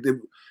I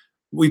mean?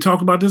 We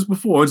talked about this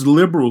before. It's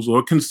liberals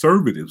or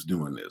conservatives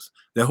doing this.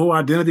 That whole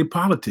identity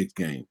politics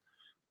game.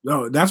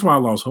 No, that's why I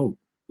lost hope.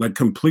 Like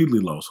completely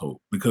lost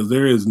hope, because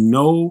there is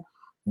no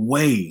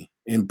way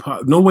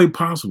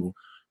possible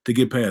to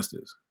get past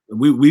this.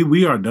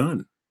 We are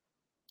done.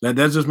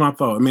 That's just my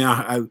thought. I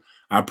mean,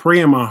 I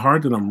pray in my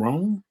heart that I'm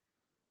wrong,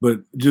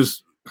 but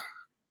just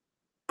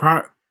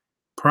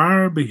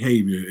prior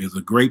behavior is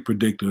a great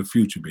predictor of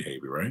future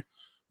behavior, right?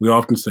 We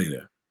often say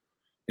that.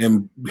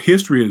 And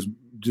history has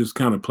just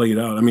kind of played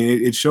out. I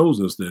mean, it shows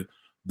us that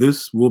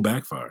this will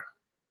backfire.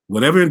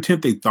 Whatever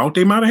intent they thought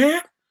they might have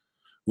had,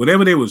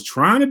 whatever they was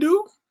trying to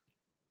do,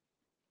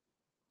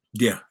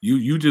 Yeah,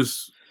 you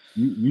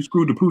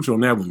screwed the pooch on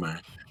that one,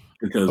 man.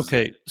 Because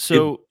Okay,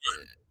 so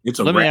it's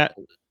a let me wrap.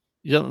 a-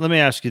 yeah, let me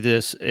ask you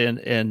this,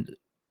 and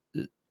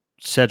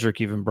Cedric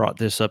even brought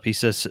this up. He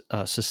says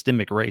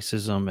systemic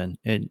racism,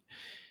 and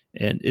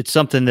it's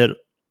something that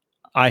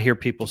I hear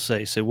people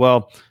say,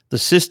 well, the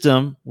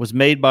system was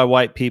made by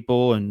white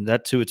people, and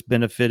that's who it's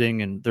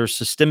benefiting, and there's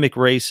systemic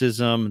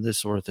racism and this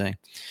sort of thing.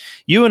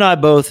 You and I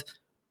both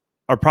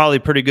are probably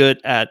pretty good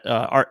at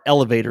our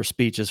elevator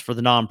speeches for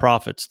the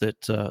nonprofits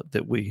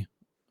that we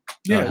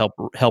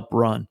help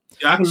run.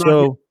 Yeah, I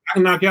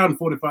can knock you out in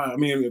 45. I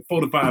mean,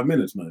 45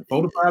 minutes, man.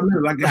 45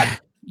 minutes, I got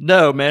it.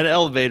 No, man,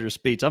 elevator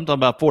speech. I'm talking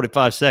about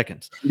 45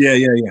 seconds. Yeah.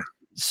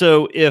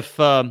 So if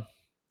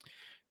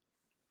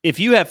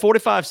you have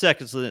 45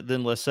 seconds,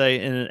 then let's say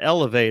in an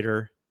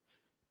elevator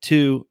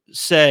to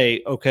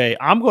say, okay,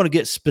 I'm going to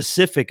get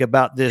specific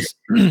about this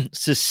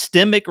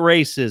systemic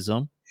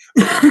racism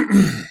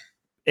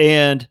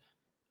and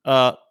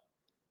the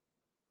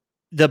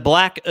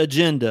black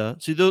agenda.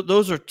 See,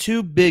 those are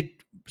two big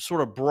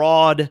sort of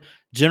broad,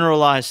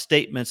 generalized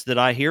statements that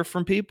I hear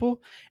from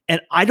people, and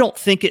I don't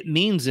think it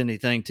means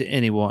anything to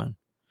anyone.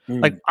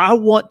 Like, I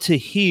want to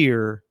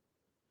hear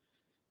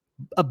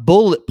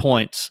bullet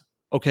points.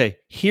 Okay,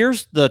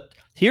 here's the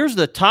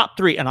top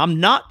 3, and I'm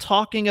not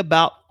talking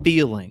about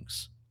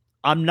feelings.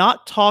 I'm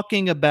not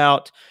talking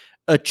about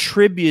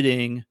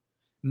attributing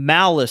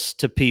malice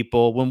to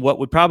people when what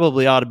we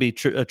probably ought to be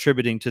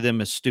attributing to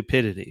them is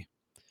stupidity.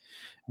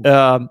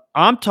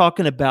 I'm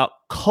talking about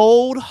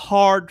cold,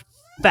 hard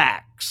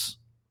facts.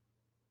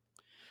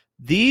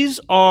 These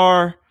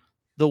are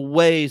the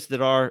ways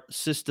that our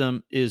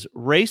system is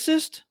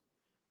racist,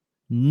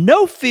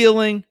 no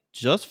feeling,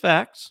 just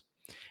facts.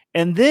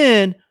 And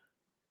then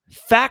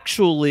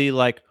factually,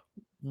 like,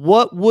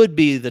 what would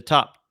be the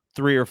top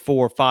 3 or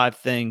 4 or 5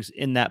 things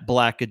in that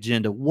black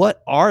agenda?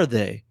 What are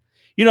they?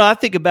 You know, I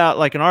think about,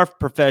 like, in our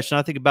profession,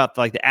 I think about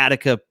like the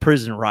Attica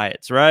prison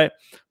riots, right?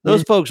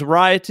 Those folks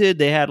rioted.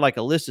 They had like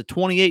a list of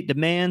 28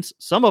 demands.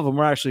 Some of them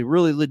were actually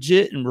really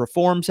legit and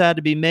reforms had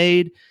to be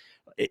made.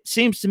 It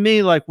seems to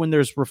me like when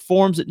there's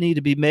reforms that need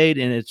to be made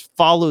and it's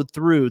followed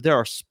through, there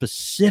are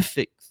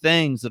specific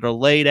things that are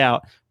laid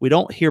out. We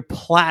don't hear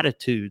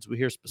platitudes. We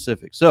hear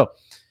specifics. So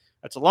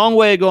that's a long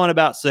way of going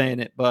about saying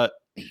it, but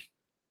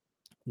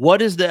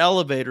what is the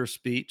elevator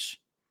speech?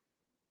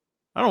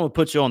 I don't want to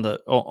put you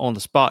on the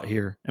spot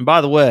here. And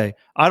by the way,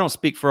 I don't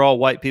speak for all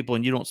white people,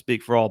 and you don't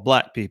speak for all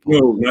black people.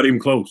 No, not even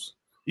close.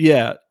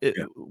 Yeah,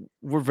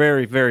 we're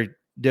very, very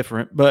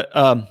different. But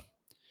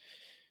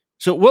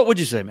so what would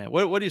you say, man?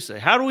 What do you say?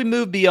 How do we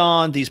move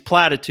beyond these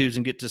platitudes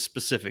and get to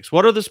specifics?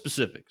 What are the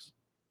specifics?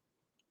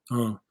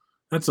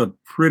 That's a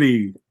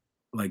pretty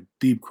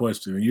deep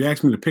question. You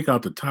asked me to pick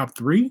out the top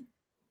 3.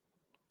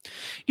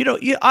 You know,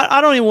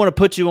 I don't even want to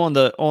put you on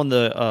the.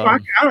 I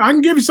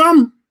can give you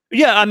some.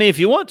 Yeah, I mean, if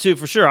you want to,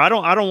 for sure. I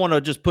don't want to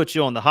just put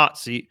you on the hot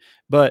seat,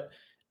 but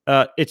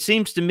it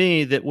seems to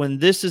me that when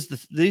these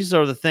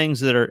are the things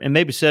that are, and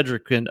maybe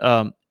Cedric can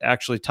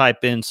actually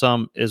type in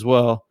some as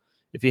well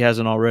if he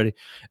hasn't already.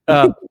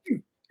 Don't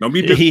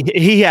be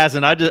he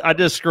hasn't. I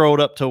just scrolled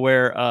up to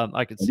where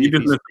I could see.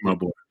 My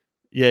boy.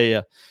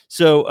 Yeah.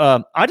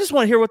 So I just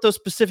want to hear what those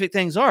specific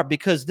things are,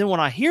 because then when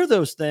I hear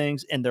those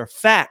things and they're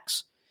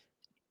facts,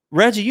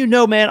 Reggie, you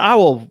know, man, I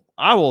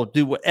will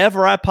do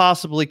whatever I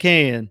possibly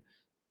can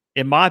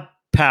in my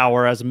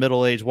power as a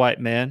middle-aged white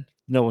man,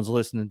 no one's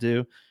listening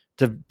to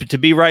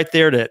be right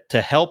there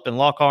to help and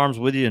lock arms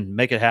with you and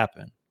make it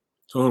happen.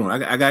 So hold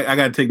on, I got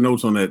to take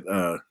notes on that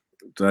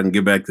so I can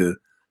get back to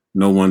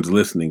no one's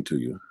listening to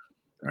you.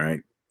 All right,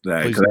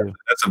 that's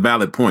a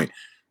valid point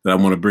that I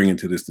want to bring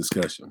into this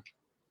discussion.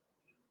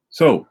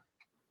 So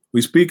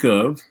we speak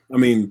of, I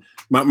mean,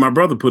 my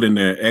brother put in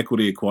there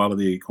equity,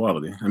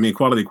 equality. I mean,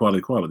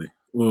 equality.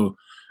 Well,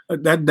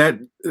 that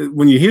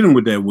when you hit him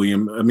with that,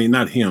 William, I mean,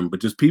 not him,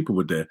 but just people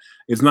with that,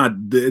 it's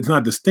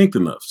not distinct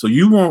enough. So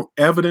you want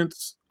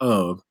evidence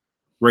of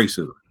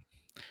racism?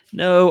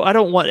 No, I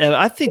don't want.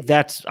 I think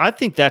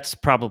that's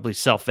probably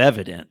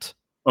self-evident.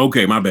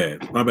 Okay, my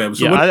bad.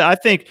 So yeah, I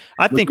think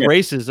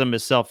racism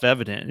is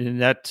self-evident,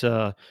 and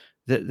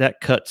that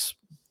cuts.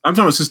 I'm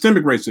talking about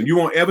systemic racism. You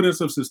want evidence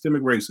of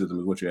systemic racism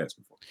is what you're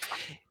asking for.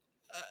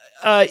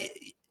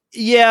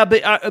 Yeah,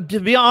 but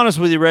to be honest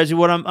with you, Reggie,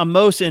 what I'm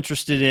most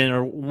interested in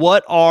are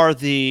what are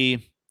the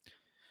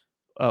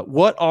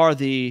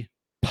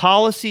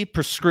policy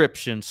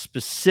prescriptions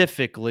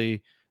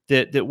specifically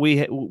that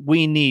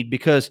we need,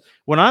 because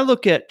when I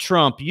look at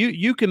Trump,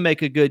 you can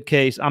make a good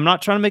case. I'm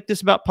not trying to make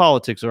this about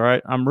politics, all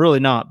right? I'm really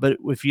not. But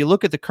if you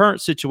look at the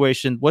current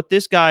situation, what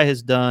this guy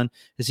has done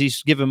is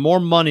he's given more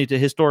money to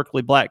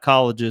historically black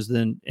colleges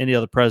than any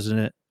other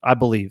president, I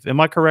believe. Am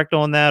I correct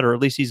on that? Or at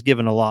least he's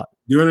given a lot.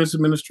 During his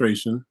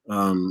administration,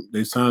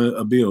 they signed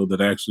a bill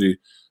that actually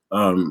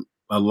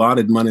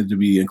allotted money to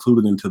be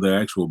included into the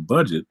actual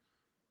budget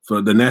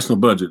for the national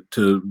budget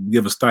to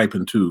give a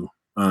stipend to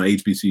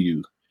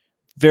HBCUs.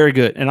 Very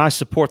good. And I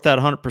support that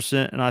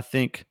 100%. And I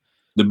think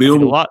the bill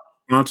was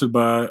sponsored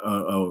by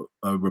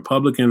a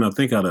Republican, I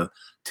think out of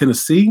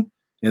Tennessee,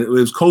 and it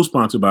was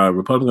co-sponsored by a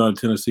Republican out of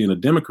Tennessee and a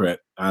Democrat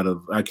out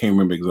of, I can't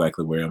remember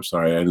exactly where. I'm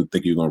sorry, I didn't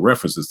think you were going to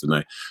reference this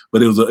tonight,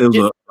 but it was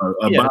a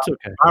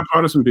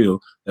bipartisan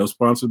bill that was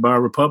sponsored by a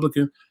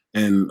Republican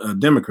and a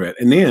Democrat,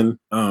 and then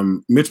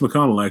Mitch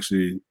McConnell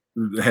actually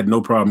had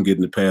no problem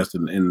getting it passed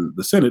in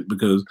the Senate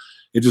because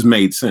it just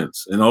made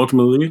sense. And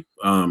ultimately,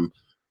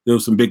 there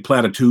was some big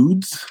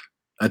platitudes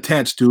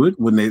attached to it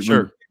when the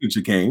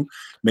signature came.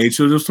 Made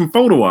sure there's some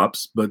photo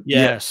ops, but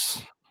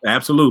yes, yeah,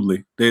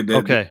 absolutely.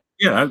 Okay.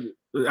 Yeah.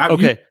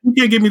 Okay. You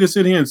can't get me to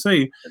sit here and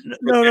say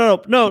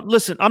no.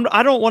 Listen,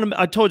 I don't want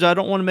to. I told you I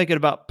don't want to make it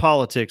about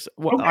politics.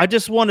 Okay. I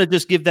just want to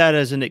just give that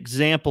as an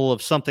example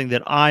of something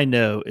that I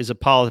know is a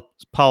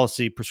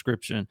policy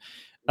prescription,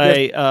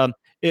 yes.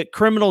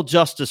 Criminal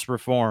justice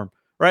reform.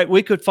 Right?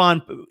 We could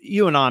find,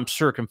 you and I, I'm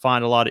sure, can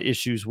find a lot of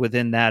issues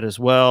within that as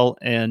well.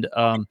 And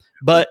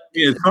but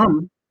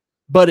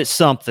it's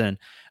something.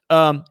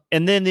 And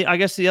then I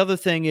guess the other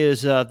thing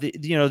is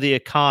the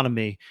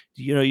economy.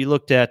 You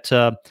looked at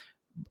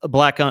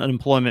black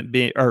unemployment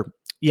being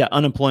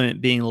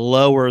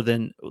lower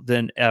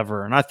than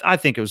ever, and I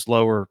think it was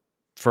lower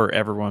for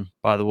everyone,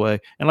 by the way.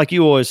 And like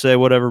you always say,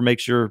 whatever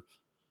makes your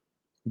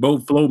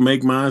boat float,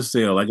 make mine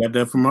sail. I got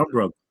that from my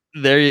brother.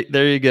 There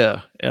you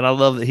go. And I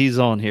love that he's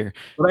on here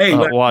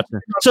watching.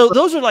 So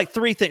those are like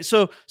three things.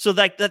 So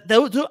like that,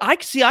 those I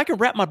can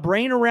wrap my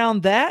brain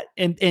around that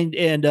and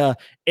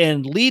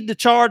lead the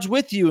charge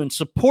with you and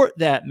support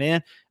that,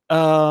 man.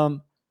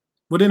 Well,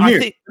 then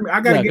here,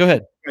 I gotta go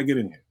ahead. I get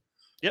in here.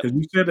 Yep. Because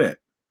you said that.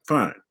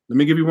 Fine. Let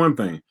me give you one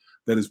thing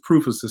that is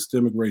proof of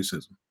systemic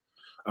racism.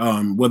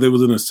 Whether it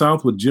was in the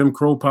South with Jim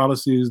Crow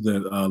policies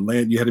that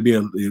land, you had to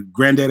be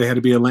granddaddy had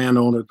to be a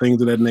landowner,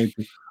 things of that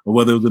nature, or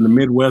whether it was in the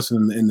Midwest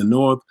and in the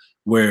North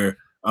where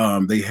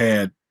they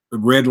had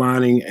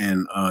redlining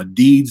and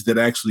deeds that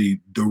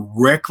actually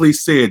directly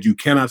said you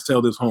cannot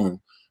sell this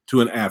home to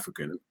an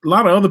African. A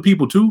lot of other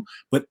people too,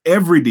 but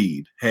every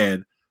deed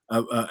had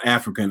a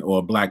African or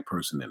a black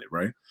person in it,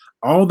 right?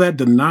 All that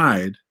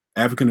denied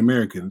African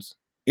Americans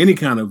any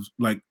kind of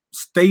like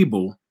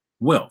stable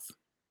wealth.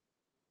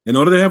 In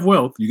order to have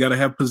wealth, you got to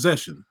have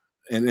possession,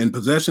 and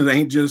possession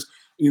ain't just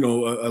a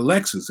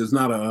Lexus. It's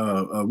not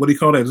a what do you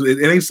call that?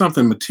 It ain't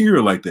something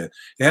material like that.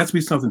 It has to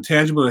be something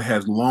tangible that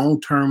has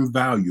long-term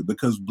value,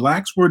 because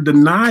blacks were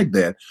denied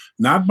that,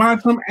 not by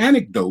some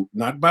anecdote,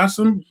 not by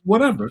some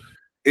whatever.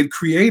 It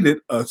created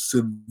a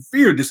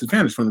severe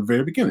disadvantage from the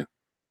very beginning.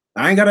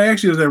 I ain't got to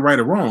ask you is that right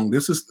or wrong.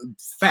 This is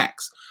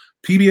facts.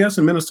 PBS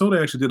in Minnesota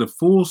actually did a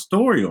full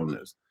story on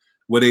this,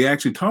 where they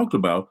actually talked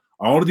about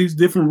all of these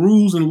different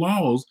rules and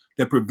laws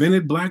that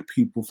prevented black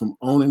people from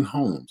owning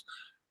homes,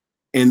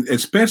 and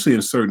especially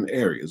in certain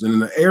areas. And in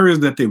the areas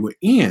that they were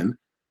in,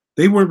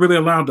 they weren't really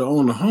allowed to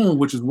own a home,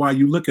 which is why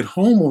you look at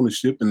home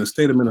ownership in the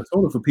state of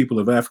Minnesota for people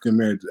of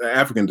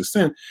African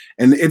descent,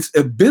 and it's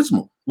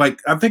abysmal. Like,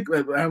 I think,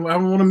 I don't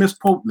want to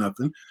misquote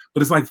nothing,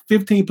 but it's like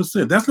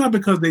 15%. That's not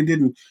because they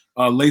didn't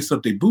lace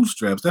up their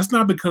bootstraps. That's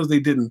not because they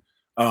didn't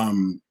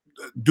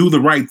do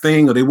the right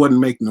thing or they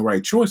wasn't making the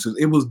right choices.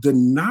 It was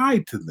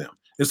denied to them.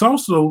 It's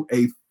also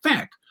a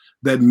fact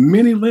that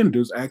many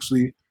lenders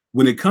actually,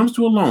 when it comes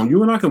to a loan,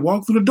 you and I can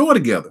walk through the door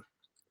together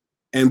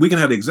and we can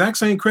have the exact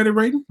same credit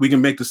rating. We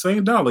can make the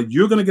same dollar.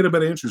 You're going to get a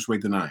better interest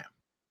rate than I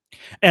am.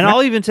 And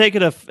I'll even take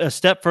it a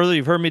step further.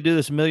 You've heard me do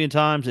this a million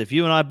times. If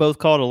you and I both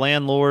called a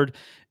landlord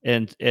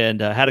and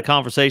had a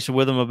conversation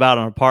with them about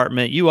an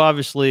apartment, you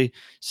obviously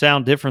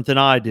sound different than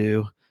I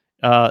do.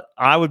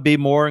 I would be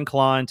more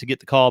inclined to get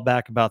the call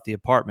back about the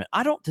apartment.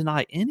 I don't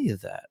deny any of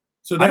that.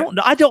 So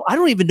I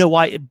don't even know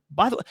why.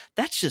 By the way,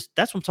 that's what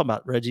I'm talking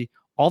about, Reggie.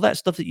 All that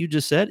stuff that you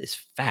just said is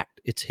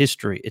fact. It's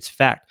history. It's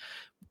fact.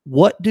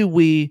 What do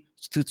we?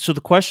 So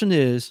the question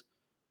is,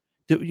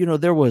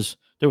 there was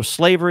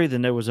slavery,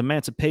 then there was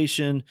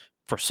emancipation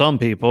for some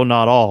people,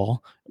 not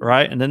all,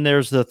 right? And then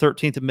there's the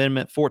 13th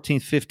Amendment,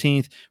 14th,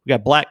 15th. We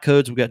got black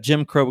codes. We got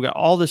Jim Crow. We got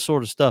all this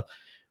sort of stuff.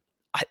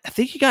 I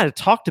think you got to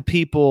talk to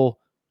people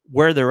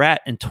where they're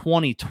at in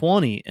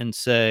 2020 and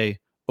say,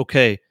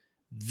 okay,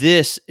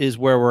 this is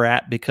where we're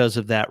at because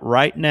of that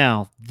right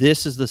now.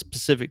 This is the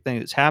specific thing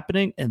that's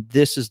happening, and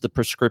this is the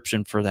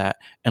prescription for that,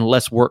 and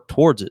let's work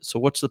towards it. So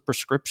what's the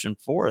prescription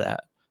for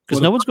that?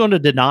 Because no one's going to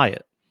deny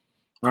it.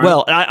 Right.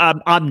 Well,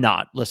 I'm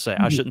not. Let's say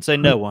I shouldn't say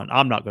no one.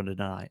 I'm not going to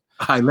deny it.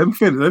 All right, let me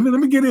finish. Let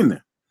me get in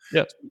there.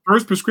 Yeah.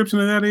 First prescription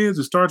of that is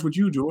it starts with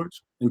you,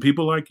 George, and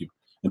people like you,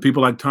 and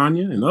people like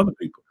Tanya and other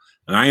people.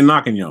 And I ain't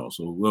knocking y'all,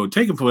 so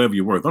take it for whatever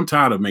you're worth. I'm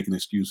tired of making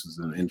excuses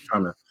and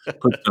trying to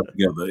put stuff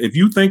together. If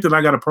you think that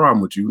I got a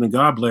problem with you, then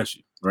God bless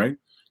you, right?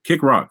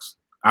 Kick rocks.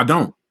 I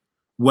don't.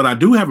 What I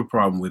do have a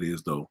problem with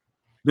is, though,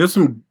 there's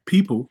some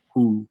people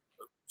who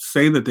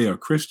say that they are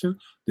Christian,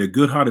 they're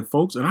good-hearted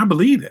folks, and I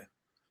believe that.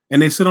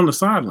 And they sit on the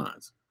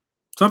sidelines.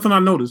 Something I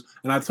noticed,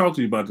 and I talked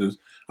to you about this,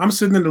 I'm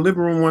sitting in the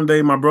living room one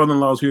day, my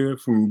brother-in-law's here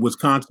from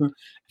Wisconsin,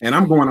 and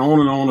I'm going on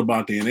and on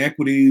about the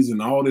inequities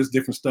and all this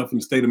different stuff in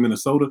the state of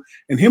Minnesota.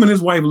 And him and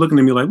his wife looking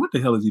at me like, what the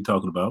hell is he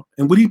talking about?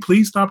 And would he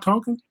please stop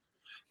talking?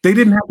 They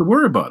didn't have to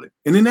worry about it.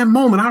 And in that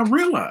moment, I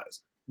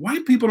realized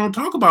white people don't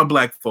talk about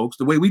black folks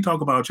the way we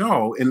talk about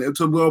y'all. And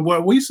so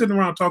while we sitting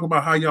around talking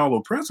about how y'all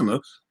oppressing us,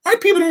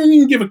 white people don't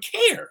even give a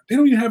care. They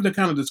don't even have that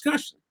kind of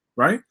discussion,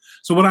 right?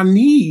 So what I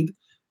need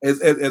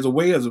as a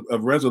way of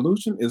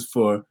resolution is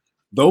for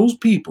those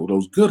people,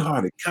 those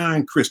good-hearted,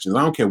 kind Christians,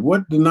 I don't care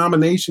what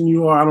denomination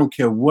you are, I don't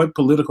care what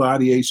political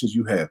ideations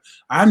you have,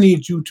 I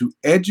need you to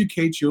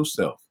educate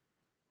yourself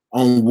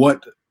on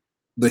what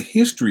the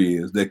history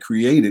is that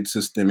created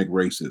systemic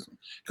racism.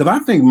 Because I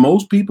think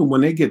most people, when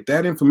they get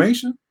that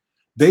information,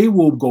 they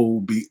will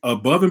go be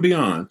above and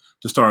beyond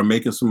to start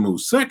making some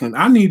moves. Second,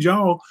 I need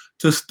y'all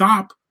to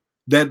stop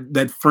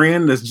that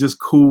friend that's just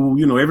cool,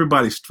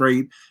 everybody's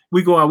straight.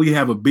 We go out, we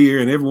have a beer,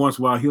 and every once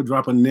in a while he'll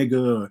drop a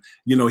nigga,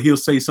 or, he'll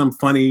say some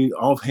funny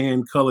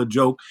offhand color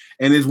joke.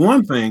 And it's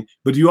one thing,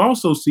 but you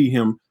also see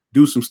him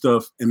do some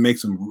stuff and make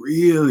some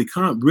really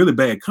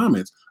bad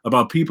comments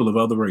about people of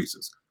other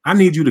races. I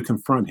need you to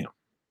confront him.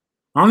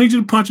 I don't need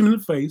you to punch him in the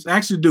face.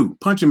 Actually do,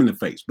 punch him in the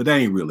face, but that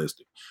ain't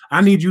realistic.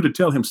 I need you to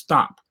tell him,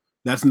 stop.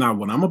 That's not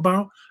what I'm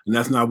about, and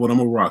that's not what I'm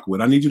gonna rock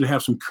with. I need you to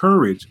have some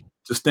courage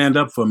to stand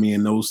up for me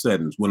in those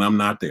settings when I'm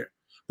not there.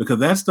 Because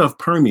that stuff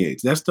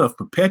permeates, that stuff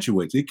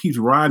perpetuates, it keeps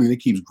riding, it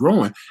keeps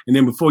growing, and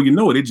then before you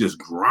know it, it just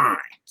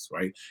grinds,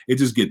 right? It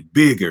just gets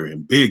bigger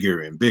and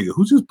bigger and bigger.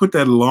 Who just put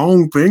that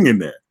long thing in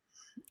there?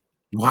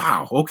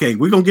 Wow. Okay,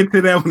 we're gonna get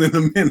to that one in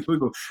a minute.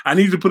 I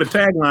need you to put a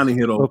tagline in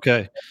here though.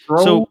 Okay.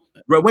 Scroll,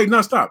 wait,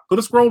 no, stop. Put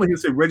a scroll in here.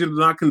 Say Reggie does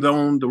not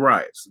condone the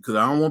riots, because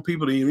I don't want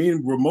people to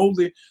even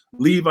remotely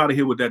leave out of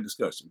here with that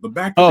discussion. But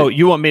back to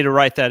you want me to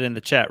write that in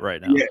the chat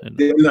right now? Yeah, in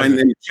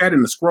the chat,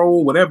 in the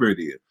scroll, whatever it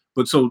is.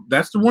 But so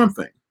that's the one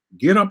thing.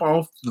 Get up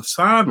off the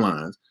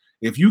sidelines.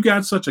 If you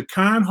got such a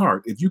kind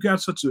heart, if you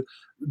got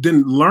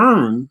then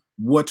learn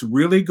what's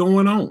really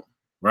going on,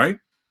 right?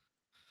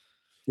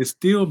 It's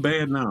still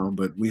bad now,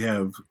 but we've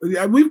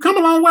come a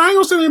long way. I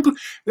ain't gonna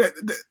say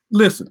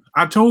listen,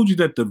 I told you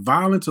that the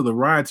violence of the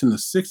riots in the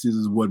 60s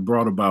is what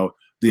brought about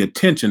the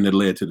attention that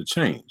led to the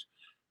change.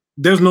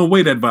 There's no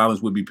way that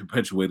violence would be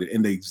perpetuated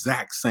in the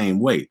exact same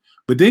way.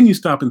 But then you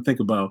stop and think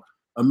about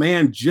a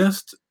man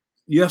just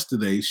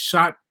yesterday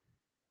shot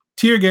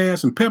tear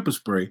gas and pepper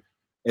spray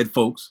at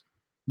folks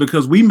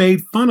because we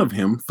made fun of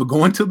him for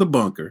going to the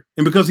bunker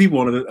and because he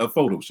wanted a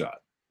photo shot,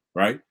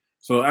 right?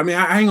 So, I mean,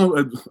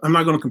 I'm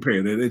not going to compare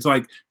it. It's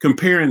like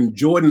comparing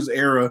Jordan's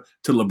era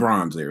to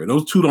LeBron's era.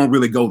 Those two don't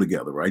really go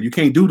together, right? You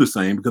can't do the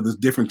same because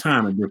it's different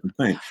time and different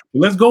thing.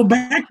 But let's go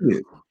back to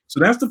it. So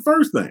that's the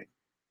first thing.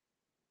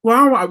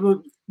 Well, I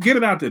will get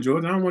it out there,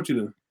 Jordan. I don't want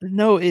you to.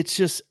 No, it's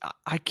just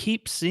I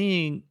keep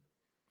seeing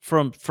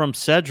from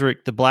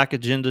Cedric, the black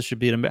agenda should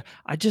be an America.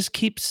 I just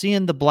keep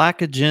seeing the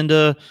black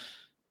agenda,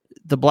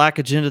 but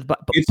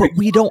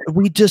we don't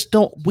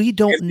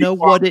know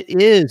what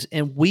it is,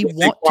 and we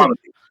want to.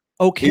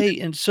 Okay,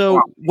 and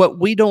so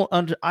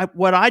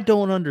what I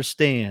don't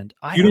understand,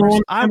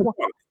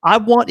 I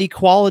want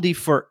equality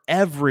for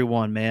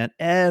everyone, man.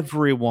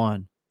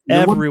 Everyone.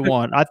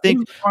 I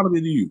think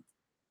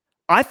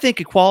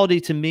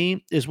equality to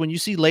me is when you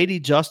see Lady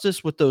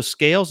Justice with those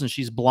scales and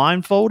she's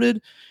blindfolded,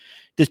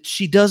 that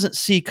she doesn't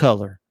see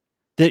color,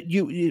 that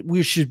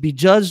we should be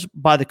judged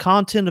by the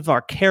content of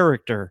our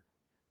character,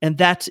 and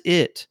that's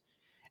it.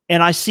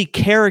 And I see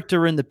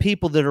character in the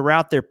people that are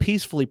out there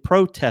peacefully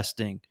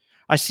protesting.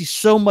 I see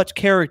so much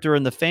character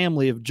in the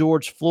family of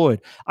George Floyd.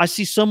 I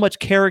see so much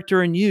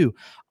character in you.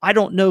 I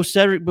don't know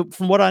Cedric, but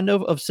from what I know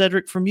of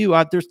Cedric from you,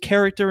 there's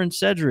character in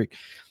Cedric.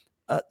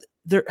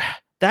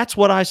 That's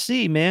what I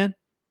see, man.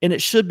 And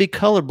it should be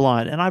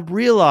colorblind. And I've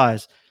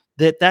realized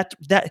that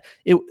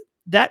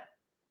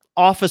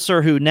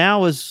officer who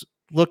now is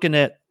looking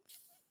at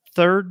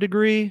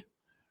third-degree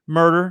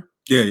murder.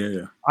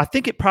 Yeah. I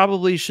think it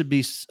probably should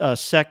be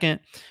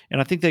second,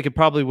 and I think they could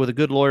probably, with a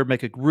good lawyer,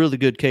 make a really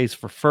good case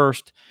for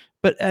first.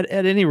 But at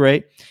any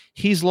rate,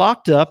 he's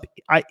locked up.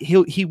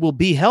 He will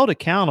be held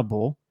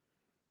accountable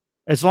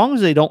as long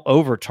as they don't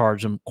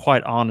overcharge him,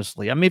 quite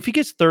honestly. I mean, if he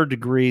gets third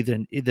degree,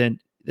 then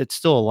it's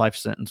still a life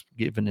sentence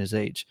given his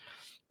age.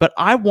 But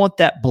I want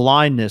that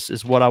blindness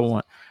is what I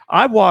want.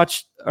 I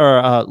watched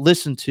or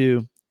listened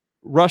to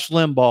Rush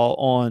Limbaugh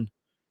on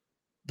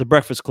The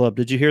Breakfast Club.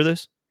 Did you hear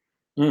this?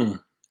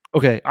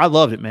 Okay, I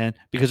loved it, man,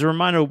 because it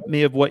reminded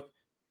me of what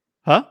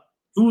 – huh?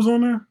 Who was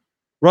on there?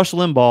 Rush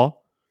Limbaugh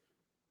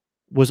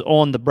was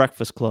on The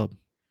Breakfast Club.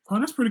 Oh,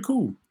 that's pretty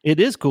cool. It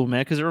is cool,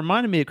 man, because it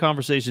reminded me of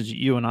conversations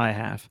you and I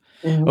have.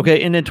 Mm-hmm.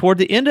 Okay, and then toward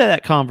the end of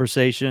that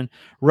conversation,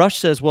 Rush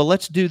says, well,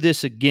 let's do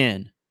this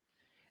again.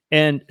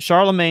 And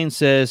Charlemagne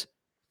says,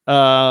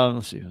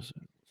 let's see.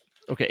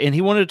 Okay, and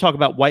he wanted to talk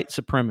about white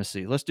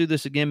supremacy. Let's do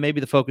this again,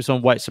 maybe the focus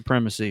on white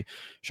supremacy.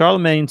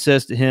 Charlemagne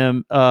says to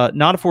him,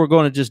 not if we're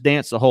going to just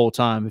dance the whole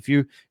time. If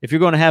you're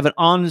going to have an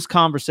honest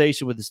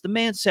conversation with us. The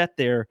man sat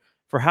there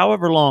for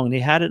however long, and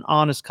he had an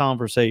honest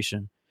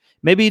conversation.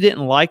 Maybe he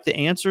didn't like the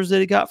answers that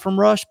he got from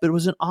Rush, but it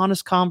was an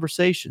honest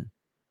conversation.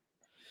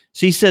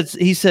 So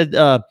he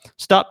said,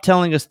 stop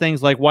telling us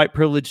things like white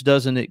privilege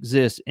doesn't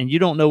exist, and you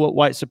don't know what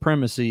white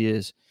supremacy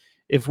is.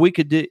 If we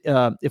could do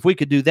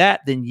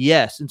that, then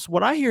yes. And so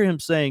what I hear him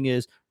saying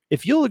is,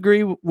 if you'll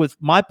agree with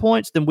my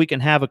points, then we can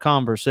have a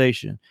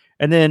conversation.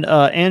 And then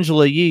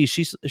Angela Yee,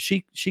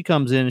 she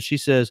comes in and she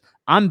says,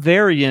 I'm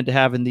very into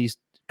having these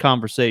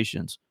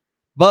conversations,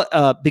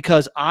 but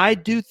because I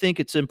do think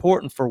it's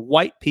important for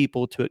white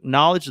people to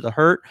acknowledge the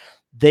hurt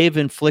they've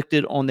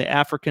inflicted on the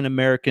African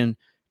American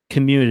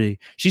community.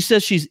 She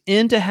says she's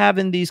into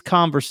having these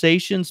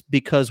conversations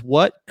because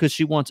what? Because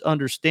she wants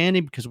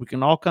understanding, because we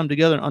can all come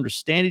together and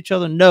understand each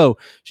other. No,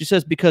 she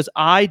says, because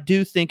I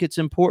do think it's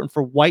important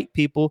for white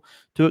people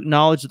to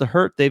acknowledge the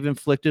hurt they've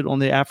inflicted on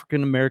the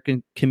African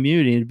American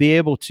community and be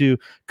able to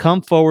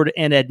come forward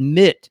and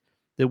admit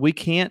that we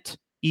can't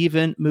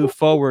even move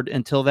forward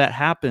until that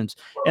happens.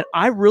 And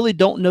I really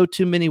don't know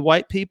too many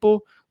white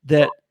people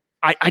that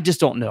I just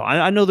don't know.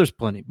 I know there's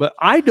plenty, but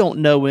I don't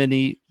know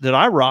any that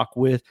I rock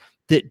with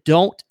that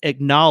don't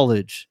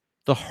acknowledge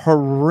the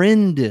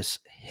horrendous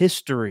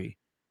history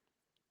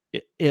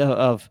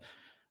of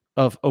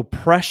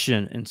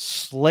oppression and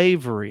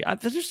slavery.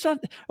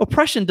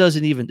 Oppression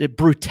doesn't even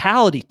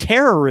brutality,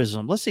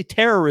 terrorism. Let's say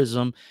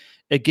terrorism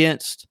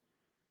against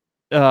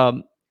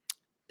the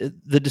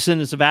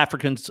descendants of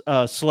African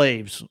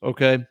slaves.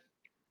 Okay,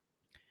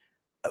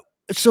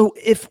 so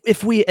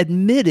if we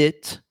admit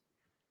it,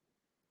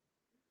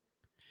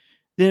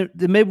 then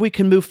maybe we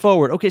can move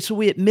forward. Okay, so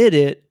we admit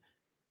it.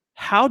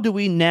 How do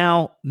we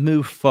now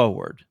move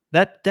forward?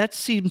 That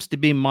seems to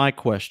be my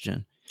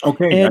question.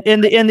 Okay.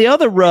 And the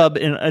other rub,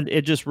 and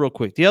just real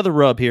quick, the other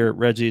rub here,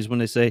 Reggie, is when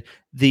they say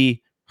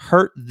the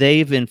hurt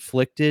they've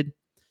inflicted.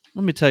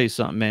 Let me tell you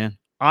something, man.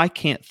 I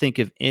can't think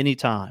of any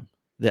time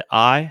that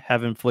I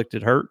have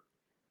inflicted hurt.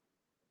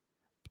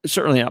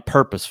 Certainly not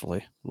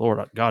purposefully. Lord,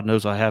 God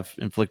knows I have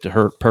inflicted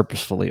hurt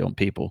purposefully on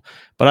people,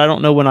 but I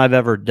don't know when I've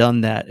ever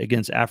done that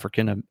against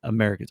African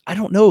Americans. I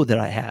don't know that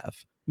I have.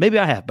 Maybe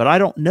I have, but I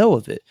don't know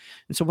of it.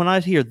 And so when I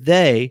hear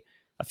they,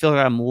 I feel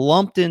like I'm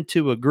lumped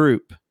into a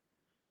group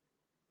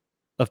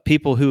of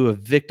people who have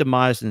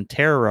victimized and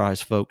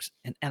terrorized folks.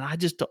 And I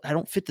just I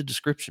don't fit the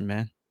description,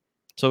 man.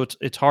 So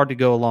it's hard to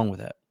go along with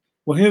that.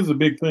 Well, here's the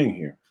big thing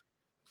here.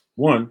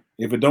 One,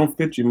 if it don't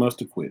fit, you must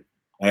have quit.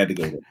 I had to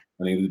go there.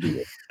 I needed to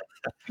do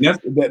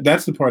that.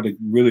 That's the part that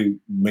really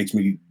makes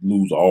me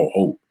lose all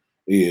hope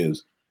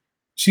is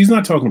she's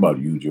not talking about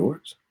you,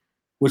 George.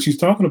 What she's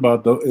talking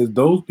about, though, is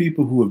those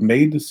people who have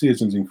made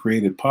decisions and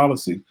created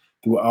policy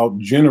throughout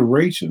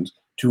generations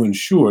to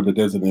ensure that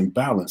there's an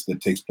imbalance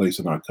that takes place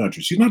in our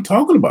country. She's not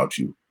talking about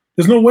you.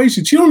 There's no way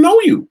she don't know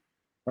you,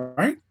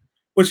 right?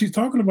 What she's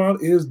talking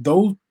about is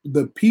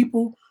the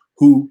people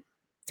who,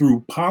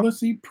 through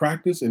policy,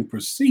 practice, and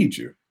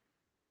procedure,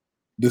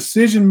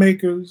 decision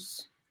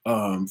makers,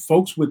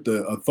 folks with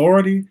the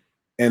authority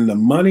and the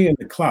money and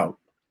the clout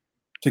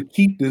to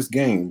keep this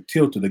game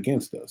tilted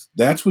against us.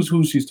 That's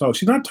who she's talking.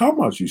 She's not talking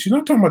about you. She's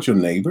not talking about your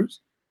neighbors,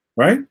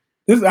 right?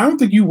 I don't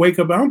think you wake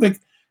up. I don't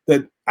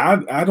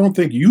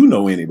think you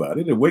know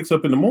anybody that wakes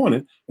up in the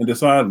morning and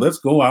decide, let's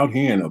go out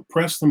here and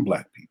oppress some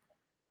black people.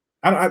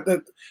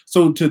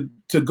 So to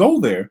go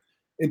there,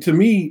 it to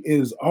me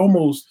is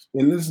almost,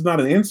 and this is not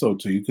an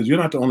insult to you because you're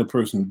not the only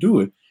person to do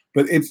it,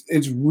 but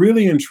it's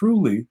really and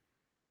truly,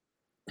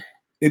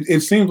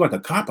 it seems like a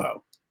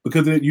cop-out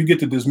because you get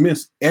to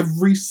dismiss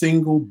every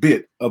single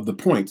bit of the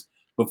points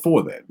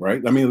before that,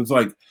 right? I mean, it's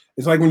like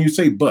when you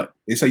say but,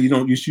 they say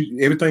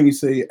everything you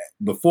say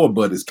before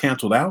but is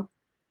canceled out.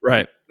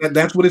 Right.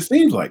 That's what it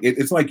seems like.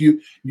 It's like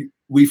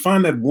we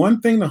find that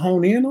one thing to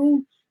hone in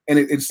on, and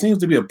it seems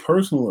to be a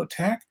personal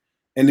attack,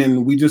 and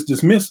then we just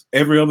dismiss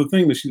every other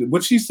thing that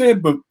what she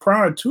said, but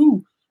prior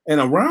to and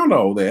around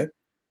all that,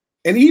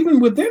 and even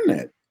within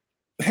that,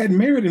 had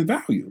merit and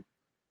value.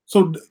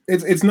 So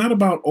it's not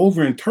about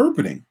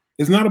over-interpreting.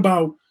 It's not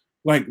about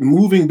like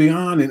moving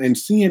beyond and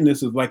seeing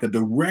this as like a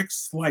direct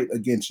slight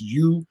against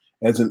you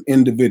as an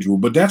individual.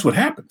 But that's what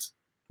happens,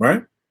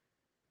 right?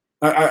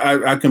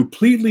 I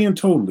completely and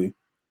totally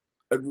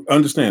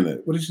understand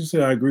that. What did you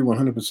say? I agree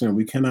 100%.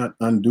 We cannot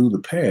undo the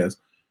past,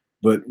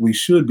 but we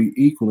should be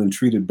equal and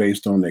treated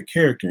based on their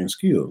character and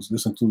skills.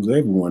 This includes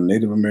everyone,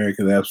 Native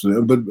Americans,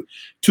 absolutely. But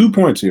 2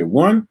 points here.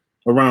 One,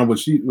 around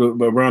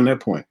that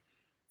point.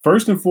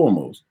 First and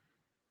foremost,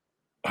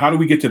 how do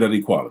we get to that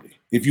equality?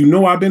 If you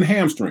know I've been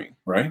hamstringed,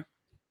 right?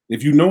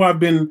 If you know I've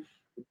been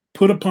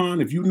put upon,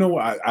 if you know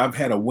I've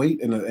had a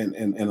weight and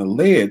a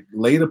lead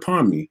laid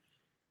upon me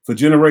for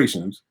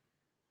generations,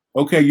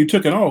 okay, you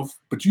took it off,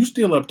 but you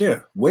still up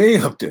there, way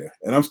up there,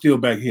 and I'm still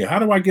back here. How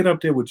do I get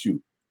up there with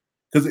you?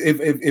 Because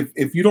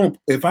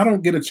if I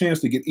don't get a chance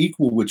to get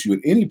equal with you at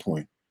any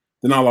point,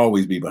 then I'll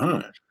always be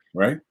behind,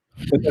 right?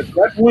 But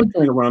that's one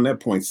thing around that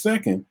point.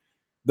 Second,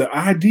 the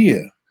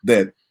idea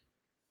that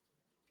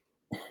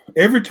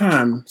every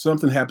time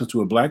something happens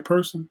to a black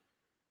person,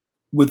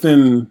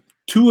 within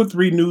 2 or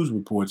 3 news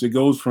reports, it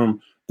goes from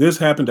this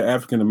happened to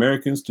African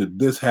Americans to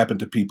this happened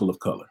to people of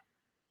color.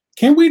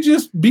 Can we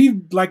just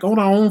be like on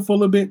our own for a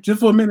little bit, just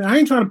for a minute? I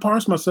ain't trying to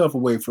parse myself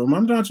away from them.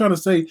 I'm not trying to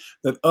say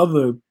that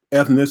other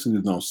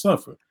ethnicities don't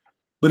suffer.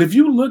 But if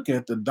you look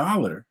at the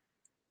dollar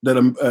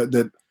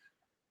that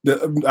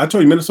I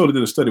told you Minnesota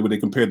did a study where they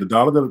compared the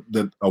dollar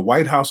that a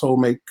white household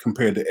make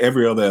compared to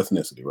every other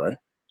ethnicity, right?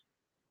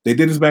 They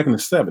did this back in the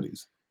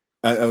 70s.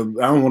 I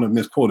don't want to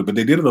misquote it, but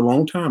they did it a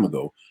long time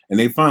ago. And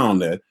they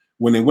found that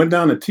when they went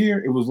down a tier,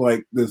 it was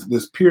like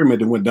this pyramid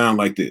that went down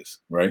like this,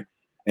 right?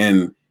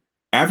 And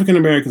African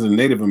Americans and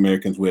Native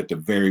Americans were at the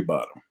very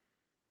bottom.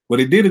 Well,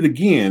 they did it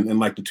again in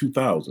like the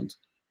 2000s,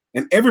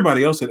 and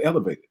everybody else had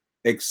elevated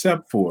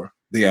except for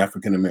the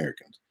African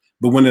Americans.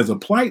 But when there's a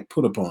plight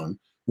put upon,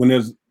 when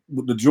there's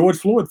the George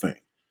Floyd thing,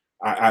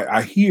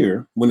 I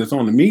hear when it's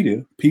on the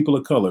media, people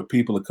of color.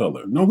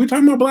 No, we're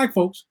talking about black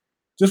folks.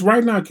 Just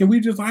right now, can we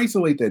just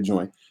isolate that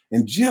joint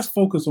and just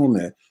focus on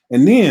that?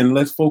 And then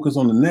let's focus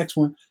on the next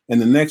one and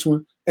the next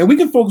one. And we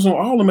can focus on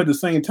all of them at the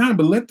same time,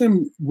 but let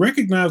them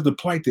recognize the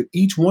plight that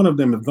each one of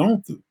them have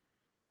gone through.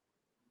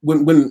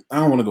 When I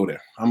don't want to go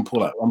there, I'm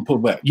pull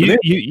back.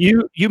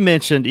 You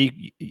mentioned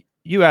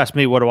you asked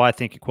me what do I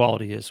think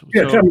equality is.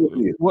 Yeah, so, tell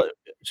me what it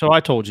is. So I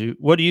told you.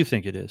 What do you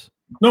think it is?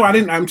 No, I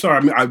didn't. I'm sorry.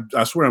 I mean,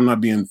 I swear I'm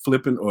not being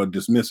flippant or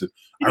dismissive.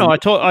 I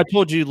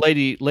told you,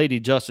 Lady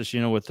Justice.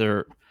 With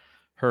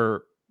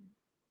her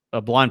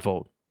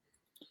blindfold.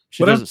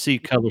 She doesn't see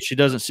color. She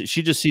doesn't see.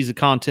 She just sees the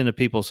content of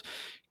people's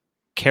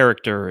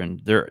character and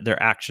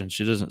their actions.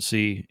 She doesn't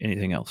see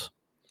anything else.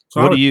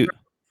 So what do you?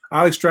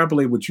 I'll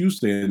extrapolate what you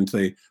said and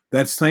say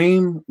that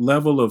same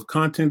level of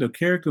content of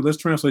character. Let's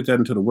translate that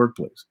into the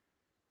workplace.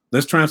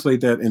 Let's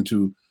translate that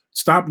into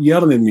stop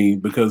yelling at me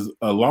because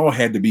a law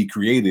had to be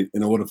created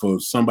in order for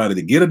somebody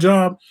to get a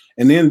job,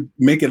 and then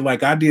make it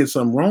like I did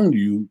something wrong to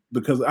you.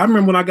 Because I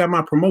remember when I got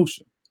my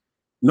promotion.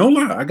 No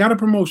lie, I got a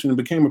promotion and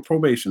became a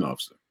probation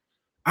officer.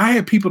 I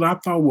had people that I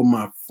thought were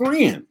my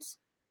friends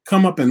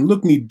come up and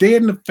look me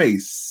dead in the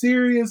face,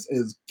 serious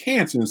as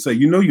cancer, and say,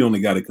 you only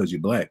got it because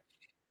you're black.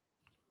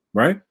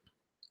 Right?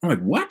 I'm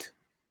like, what?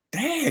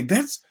 Dang,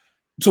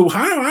 so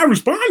how do I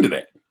respond to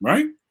that?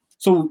 Right?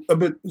 So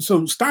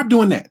stop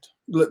doing that.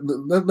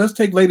 Let's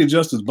take Lady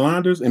Justice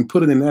blinders and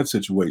put it in that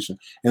situation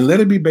and let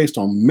it be based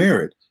on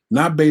merit,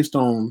 not based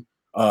on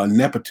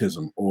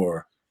nepotism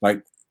or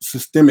like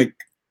systemic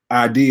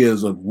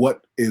ideas of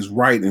what is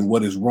right and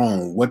what is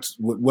wrong,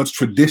 what's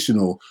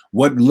traditional,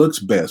 what looks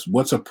best,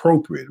 what's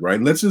appropriate,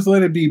 right? Let's just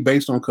let it be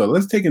based on color.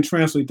 Let's take and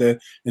translate that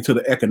into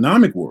the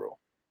economic world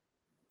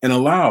and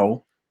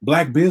allow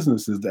Black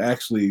businesses to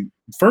actually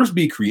first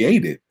be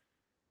created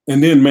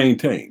and then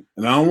maintain.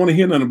 And I don't want to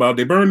hear nothing about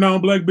they burned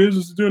down Black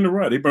businesses during the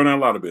riot. They burned down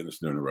a lot of businesses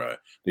during the riot.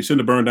 They shouldn't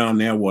have burned down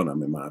now one of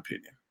them, in my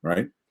opinion,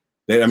 right?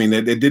 They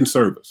didn't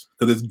serve us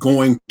because it's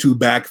going to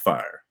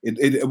backfire.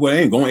 It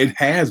ain't going. It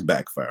has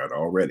backfired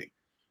already.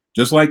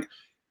 Just like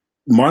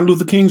Martin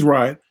Luther King's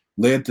riot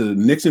led to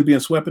Nixon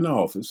being swept into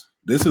office,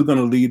 this is going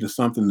to lead to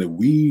something that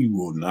we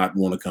will not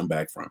want to come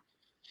back from,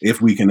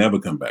 if we can ever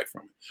come back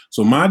from it.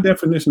 So my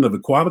definition of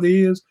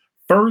equality is,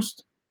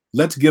 first,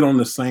 let's get on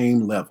the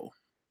same level.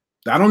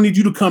 I don't need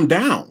you to come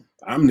down.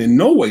 In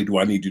no way do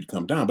I need you to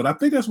come down. But I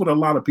think that's what a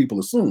lot of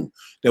people assume,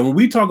 that when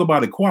we talk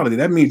about equality,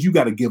 that means you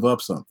got to give up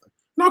something.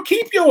 Now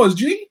keep yours,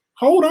 G.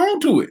 Hold on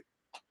to it.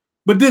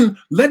 But then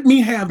let me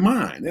have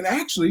mine. And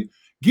actually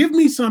give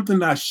me something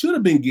that I should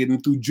have been getting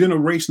through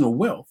generational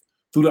wealth,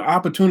 through the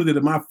opportunity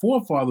that my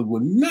forefathers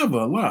would never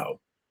allow.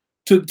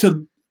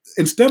 To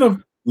instead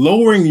of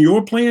lowering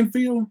your playing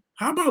field,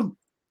 how about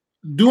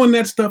doing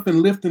that stuff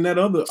and lifting that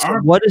other? So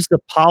what is the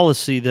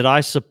policy that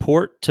I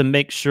support to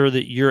make sure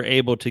that you're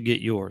able to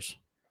get yours?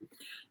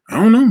 I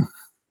don't know.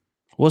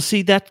 Well,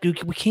 see, that we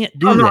can't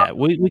do that.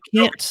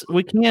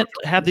 We can't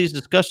have these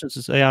discussions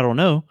and say I don't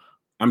know.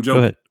 I'm joking.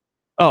 Go ahead.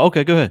 Oh,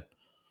 okay, go ahead.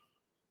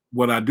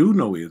 What I do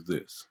know is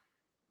this: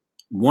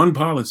 one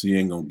policy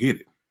ain't gonna get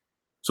it.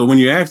 So when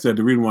you ask that,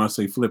 the reason why I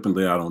say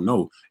flippantly I don't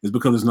know is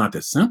because it's not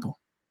that simple,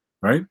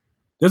 right?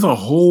 There's a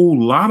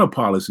whole lot of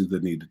policies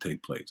that need to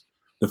take place.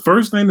 The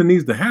first thing that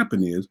needs to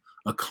happen is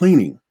a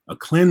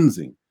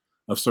cleansing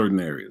of certain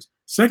areas.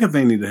 Second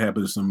thing that needs to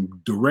happen is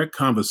some direct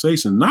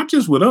conversation, not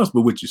just with us,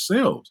 but with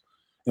yourselves.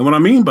 And what I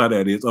mean by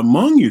that is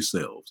among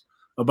yourselves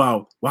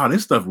about, wow,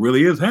 this stuff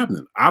really is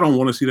happening. I don't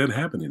want to see that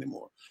happen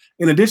anymore.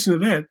 In addition to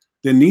that,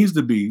 there needs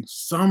to be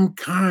some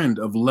kind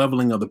of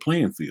leveling of the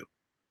playing field.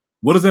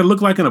 What does that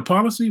look like in a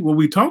policy? Well,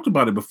 we talked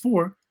about it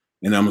before,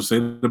 and I'm going to say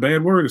the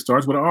bad word. It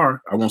starts with an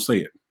R. I won't say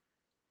it.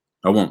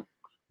 I won't.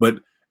 But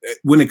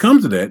when it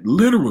comes to that,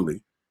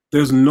 literally,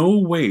 there's no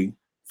way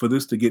for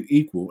this to get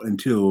equal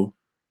until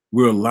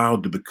we're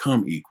allowed to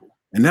become equal.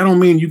 And that don't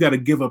mean you got to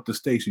give up the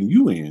station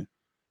you in.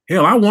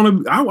 Hell, I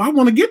want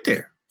to get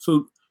there.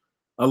 So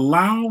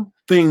allow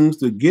things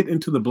to get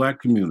into the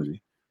Black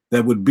community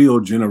that would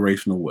build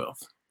generational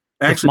wealth.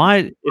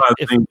 Actually,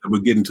 things that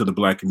would get into the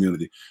Black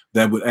community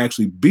that would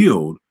actually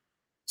build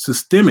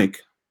systemic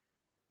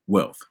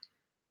wealth.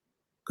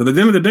 Because at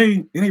the end of the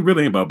day, it ain't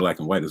really about black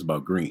and white. It's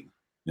about green.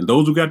 And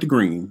those who got the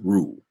green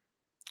rule.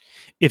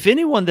 If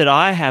anyone that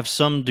I have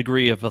some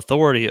degree of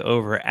authority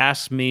over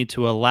asks me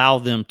to allow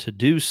them to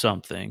do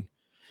something,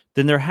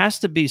 then there has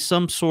to be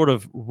some sort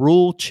of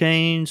rule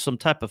change, some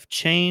type of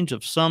change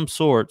of some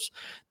sorts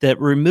that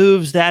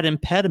removes that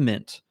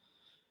impediment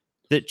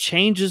that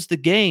changes the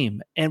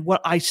game. And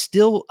what I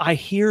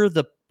hear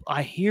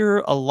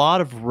a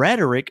lot of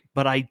rhetoric,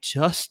 but I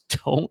just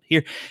don't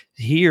hear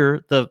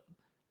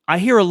I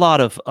hear a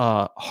lot of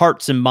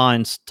hearts and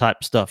minds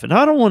type stuff, and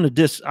I don't want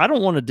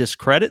to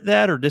discredit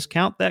that or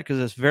discount that, because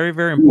it's very,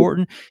 very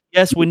important.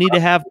 Yes, we need to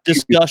have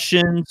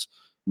discussions.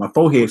 My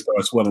forehead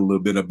starts swelling a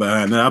little bit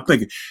behind that. I'm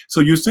thinking,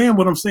 so you're saying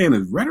what I'm saying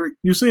is rhetoric?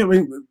 You're saying, I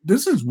mean,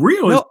 this is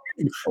real. No,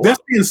 that's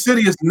the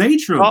insidious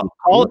nature of it.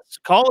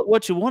 Call it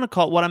what you want to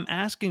call it. What I'm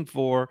asking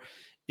for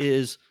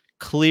is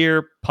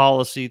clear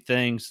policy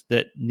things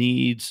that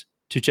needs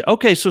to change.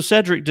 Okay, so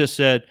Cedric just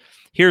said,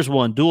 here's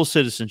one: dual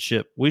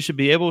citizenship. We should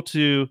be able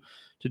to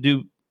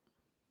do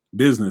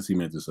business. He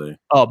meant to say,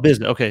 oh,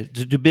 business. Okay,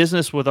 to do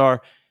business with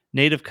our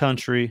native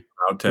country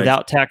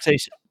without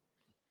taxation.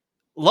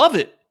 Love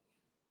it.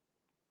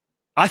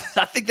 I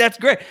think that's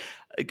great,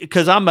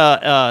 because I'm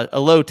a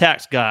low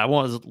tax guy. I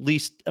want the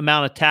least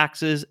amount of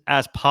taxes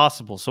as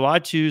possible, so I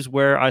choose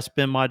where I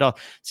spend my dollar.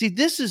 See,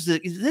 this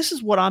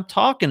is what I'm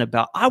talking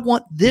about. I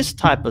want this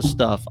type of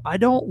stuff. I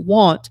don't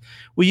want,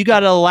 well, you got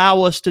to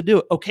allow us to do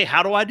it. Okay,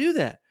 how do I do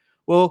that?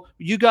 Well,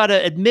 you got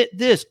to admit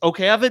this.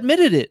 Okay, I've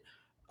admitted it.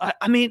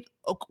 I mean,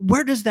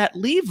 where does that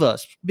leave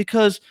us?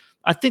 Because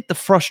I think the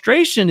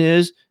frustration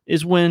is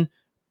when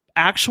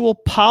actual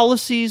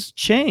policies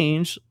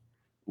change,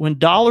 when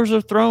dollars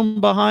are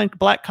thrown behind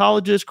black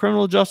colleges,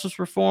 criminal justice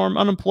reform,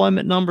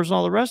 unemployment numbers, and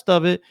all the rest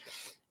of it.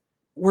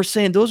 We're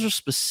saying those are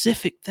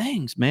specific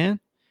things,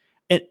 man.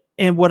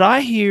 And what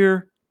I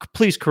hear,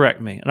 please correct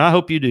me, and I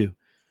hope you do.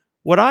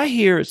 What I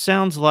hear, it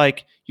sounds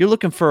like you're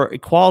looking for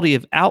equality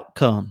of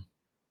outcome.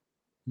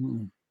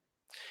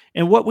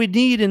 And what we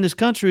need in this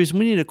country is we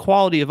need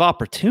equality of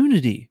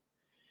opportunity.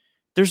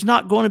 There's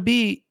not going to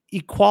be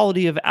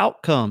equality of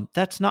outcome.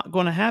 That's not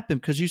going to happen,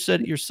 because you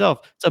said it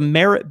yourself. It's a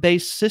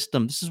merit-based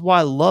system. This is why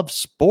I love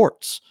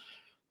sports.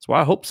 That's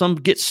why I hope some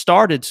get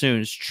started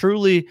soon. It's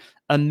truly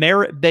a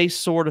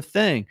merit-based sort of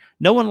thing.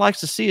 No one likes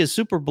to see a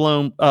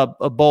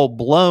Bowl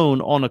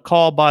blown on a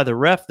call by the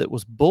ref that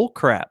was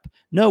bullcrap.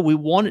 No, we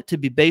want it to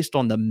be based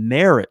on the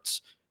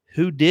merits.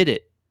 Who did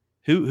it?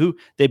 Who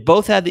they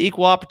both had the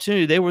equal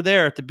opportunity. They were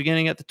there at the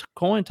beginning at the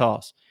coin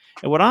toss.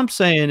 And what I'm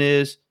saying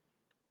is,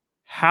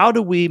 how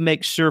do we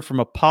make sure from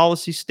a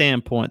policy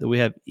standpoint that we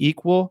have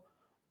equal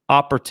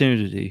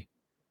opportunity,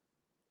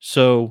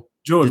 so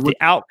George, that the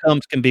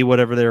outcomes can be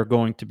whatever they're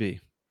going to be?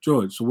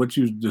 George, so what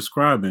you're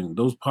describing,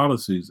 those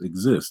policies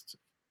exist.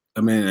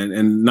 I mean,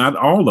 and not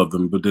all of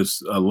them, but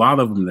there's a lot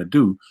of them that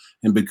do.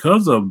 And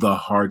because of the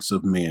hearts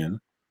of men,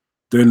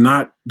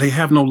 they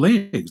have no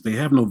legs. They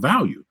have no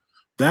value.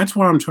 That's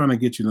why I'm trying to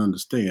get you to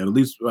understand. At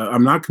least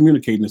I'm not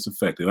communicating this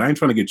effective. I ain't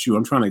trying to get you.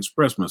 I'm trying to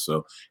express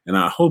myself. And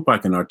I hope I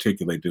can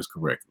articulate this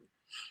correctly.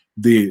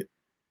 The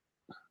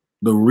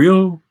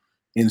real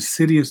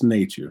insidious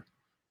nature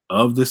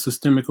of this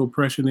systemic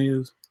oppression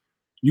is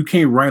you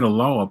can't write a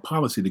law or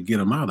policy to get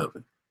them out of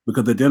it.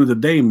 Because at the end of the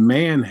day,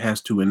 man has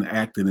to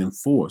enact and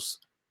enforce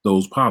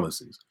those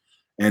policies.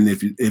 And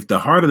if the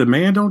heart of the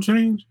man don't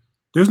change,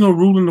 there's no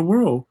rule in the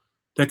world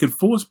that could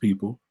force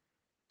people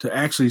to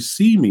actually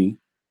see me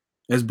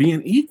as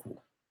being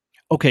equal.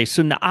 Okay,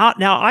 so now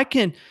I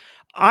can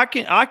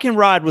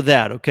ride with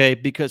that, okay?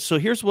 Because so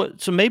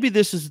maybe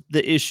this is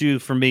the issue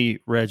for me,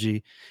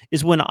 Reggie,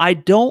 is when I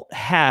don't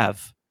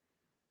have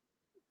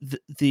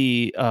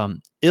the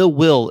ill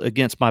will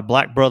against my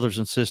black brothers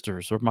and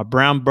sisters, or my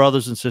brown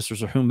brothers and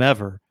sisters, or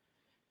whomever.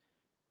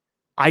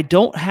 I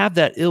don't have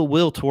that ill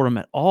will toward them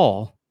at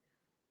all.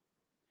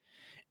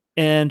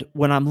 And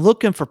when I'm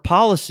looking for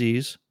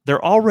policies,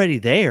 they're already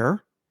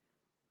there.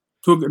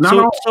 Okay,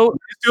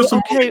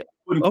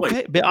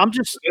 but I'm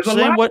just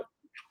saying what.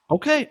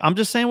 Okay, I'm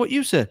just saying what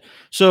you said.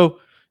 So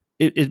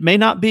it may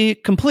not be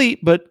complete,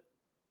 but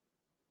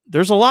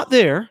there's a lot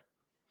there.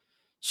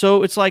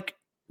 So it's like,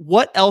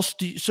 what else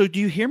do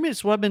you hear me?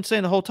 It's what I've been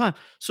saying the whole time.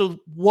 So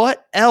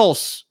what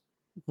else?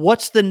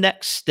 What's the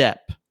next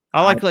step?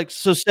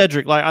 So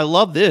Cedric, I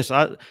love this.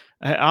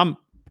 I'm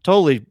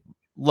totally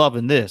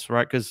loving this,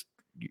 right? Because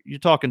you're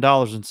talking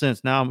dollars and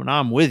cents now.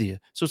 I'm with you.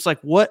 So it's like,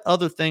 what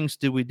other things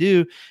do we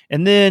do?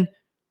 And then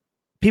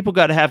people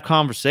got to have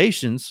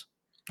conversations.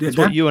 That's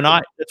what you and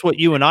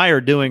I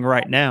are doing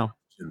right now.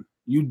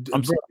 You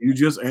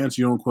just answered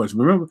your own question.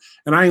 Remember,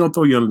 and I ain't gonna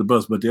throw you under the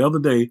bus, but the other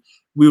day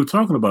we were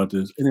talking about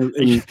this.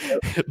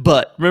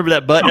 But remember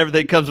that butt?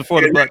 Everything comes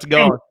before the butt's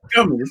gone.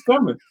 It's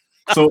coming.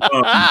 So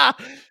I'm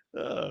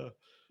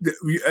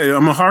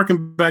gonna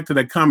harken back to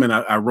that comment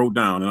I wrote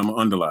down, and I'm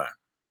gonna underline.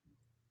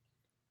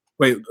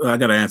 Wait, I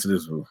gotta answer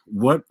this.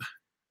 What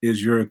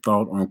is your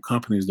thought on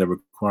companies that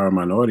require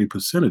minority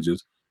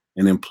percentages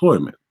in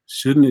employment?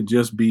 Shouldn't it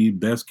just be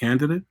best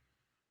candidate?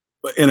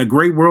 In a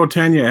great world,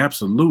 Tanya,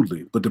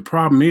 absolutely. But the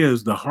problem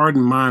is the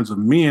hardened minds of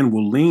men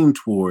will lean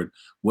toward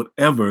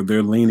whatever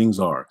their leanings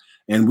are.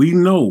 And we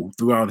know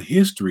throughout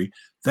history,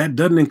 that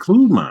doesn't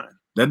include mine.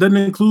 That doesn't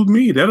include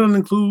me. That doesn't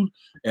include,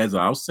 as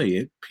I'll say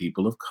it,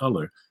 people of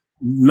color.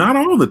 Not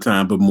all the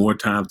time, but more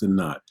times than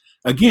not.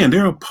 Again,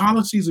 there are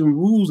policies and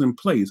rules in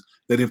place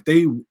that if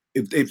they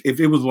if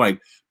it was like,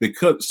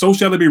 because so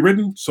shall it be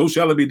written, so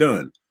shall it be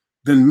done,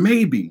 then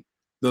maybe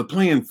the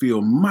playing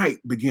field might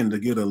begin to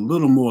get a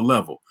little more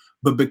level.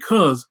 But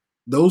because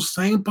those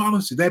same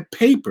policies, that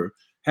paper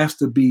has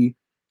to be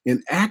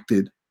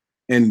enacted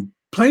and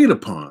played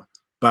upon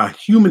by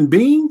human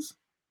beings,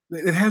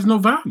 it has no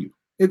value.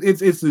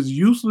 It's as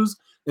useless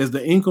as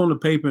the ink on the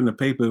paper and the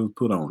paper was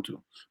put onto.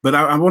 But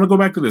I want to go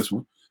back to this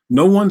one.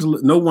 No one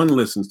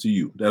listens to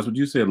you. That's what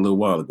you said a little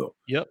while ago.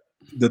 Yep.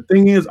 The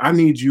thing is, I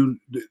need you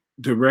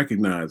to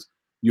recognize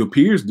your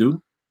peers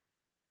do,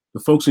 the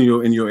folks in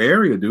your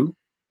area do.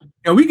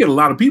 And we get a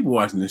lot of people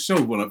watching this show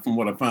from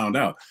what I found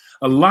out.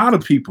 A lot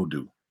of people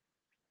do.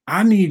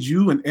 I need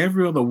you and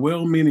every other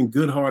well-meaning,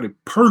 good-hearted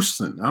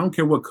person, I don't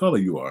care what color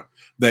you are,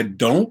 that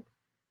don't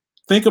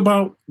think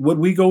about what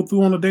we go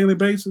through on a daily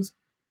basis,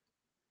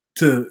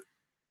 to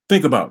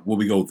think about what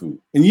we go through.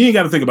 And you ain't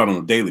got to think about it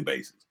on a daily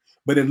basis,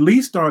 but at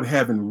least start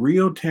having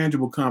real,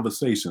 tangible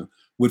conversation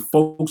with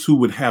folks who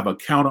would have a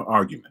counter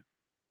argument.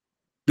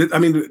 I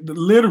mean,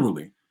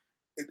 literally,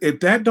 if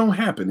that don't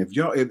happen,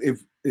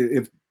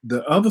 if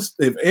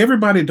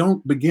everybody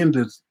don't begin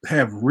to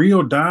have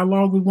real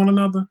dialogue with one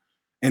another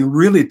and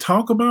really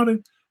talk about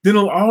it, then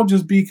it'll all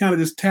just be kind of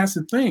this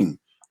tacit thing.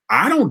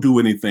 I don't do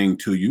anything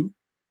to you,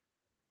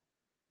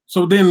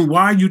 so then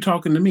why are you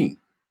talking to me?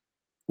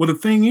 Well, the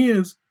thing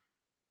is,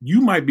 you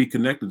might be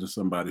connected to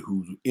somebody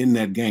who's in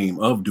that game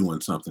of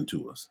doing something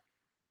to us.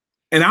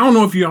 And I don't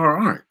know if you are or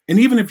aren't. And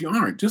even if you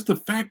aren't, just the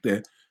fact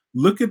that,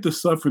 look at the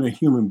suffering of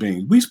human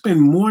beings. We spend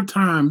more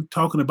time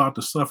talking about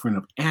the suffering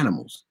of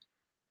animals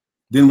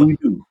than we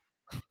do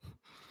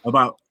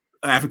about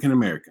African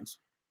Americans.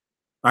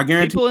 I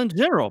guarantee. People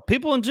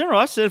in general.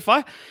 I said,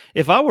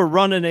 if I were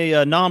running a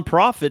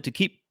nonprofit to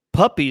keep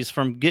puppies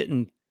from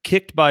getting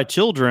kicked by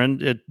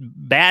children,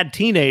 bad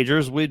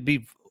teenagers, we'd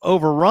be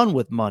overrun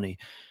with money.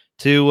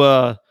 To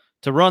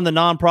run the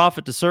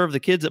nonprofit to serve the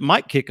kids that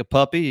might kick a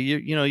puppy,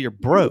 you're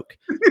broke.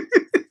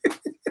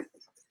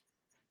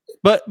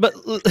 but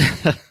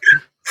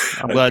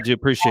I'm glad you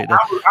appreciate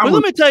that. But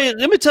let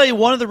me tell you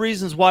one of the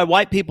reasons why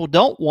white people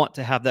don't want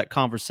to have that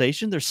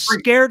conversation. They're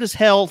scared as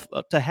hell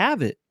to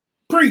have it.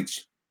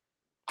 Preach.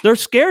 They're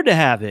scared to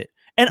have it.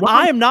 And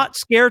I am not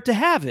scared to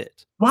have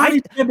it. Why are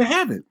you scared to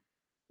have it?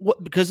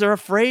 Because they're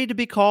afraid to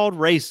be called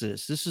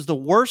racist. This is the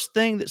worst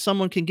thing that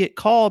someone can get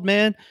called,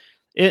 man.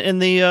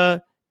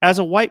 As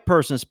a white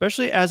person,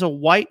 especially as a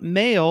white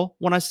male,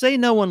 when I say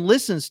no one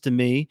listens to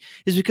me,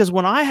 is because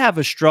when I have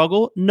a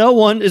struggle, no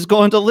one is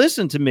going to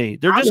listen to me.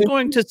 They're just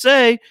going to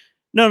say,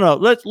 no,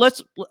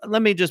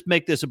 let me just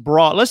make this a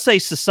broad. Let's say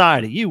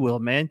society. You will,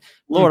 man.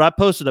 Lord, I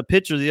posted a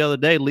picture the other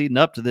day leading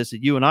up to this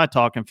of you and I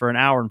talking for an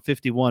hour and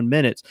 51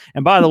 minutes.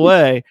 And by the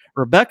way,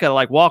 Rebecca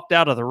walked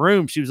out of the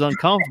room. She was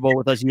uncomfortable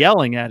with us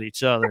yelling at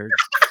each other,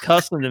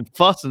 cussing and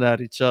fussing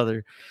at each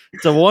other.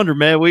 It's a wonder,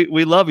 man.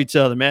 We love each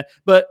other, man.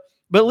 But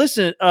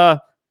listen,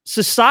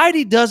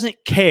 society doesn't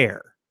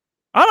care.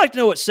 I'd like to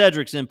know what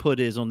Cedric's input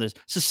is on this.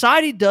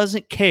 Society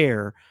doesn't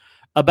care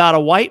about a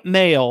white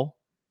male,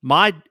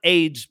 my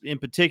age in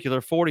particular,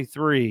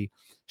 43,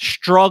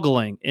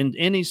 struggling in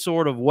any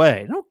sort of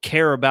way. They don't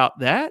care about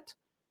that.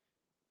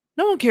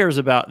 No one cares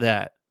about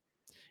that.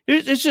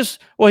 It's just,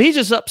 he's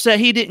just upset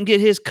he didn't get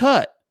his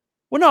cut.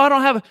 Well, no, I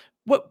don't have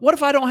what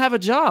if I don't have a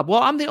job?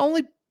 Well, I'm the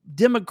only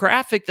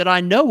demographic that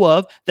I know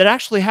of that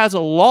actually has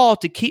a law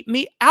to keep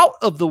me out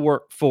of the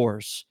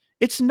workforce.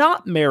 It's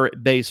not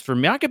merit-based for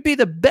me. I could be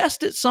the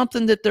best at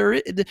something that there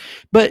is,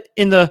 but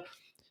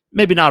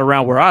maybe not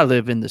around where I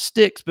live in the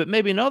sticks, but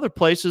maybe in other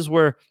places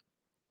where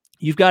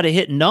you've got to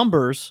hit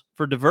numbers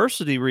for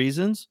diversity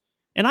reasons.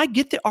 And I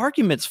get the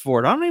arguments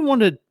for it. I don't even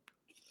want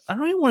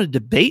to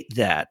debate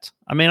that.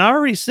 I mean, I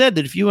already said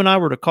that if you and I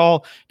were to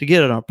call to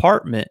get an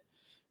apartment,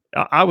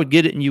 I would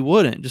get it and you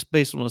wouldn't, just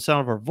based on the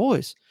sound of our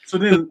voice.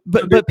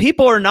 But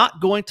people are not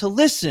going to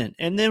listen.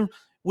 And then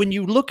when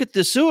you look at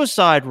the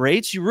suicide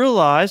rates, you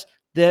realize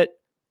that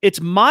it's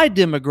my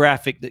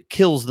demographic that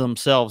kills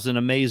themselves in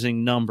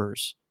amazing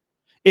numbers.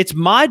 It's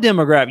my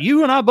demographic.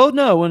 You and I both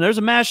know when there's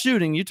a mass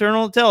shooting, you turn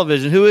on the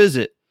television, who is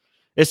it?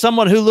 It's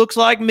someone who looks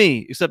like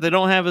me, except they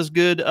don't have as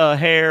good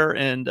hair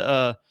and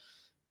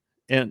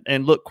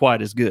look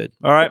quite as good.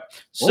 All right.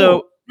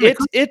 So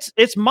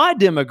it's my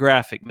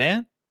demographic,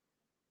 man.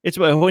 It's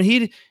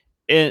when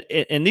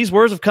and these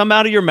words have come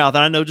out of your mouth.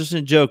 And I know just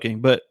in joking,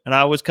 and I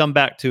always come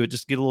back to it,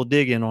 just get a little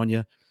dig in on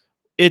you.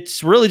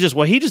 It's really just,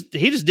 he just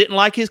didn't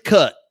like his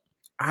cut.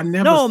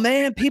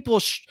 Man, people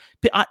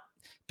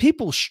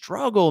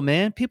struggle,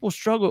 man. People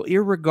struggle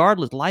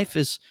irregardless. Life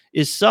is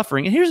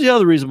suffering. And here's the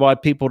other reason why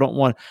people don't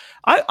want,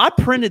 I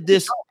printed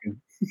this.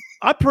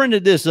 I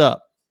printed this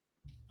up.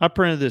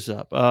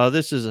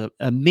 This is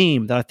a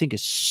meme that I think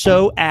is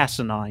so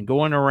asinine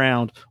going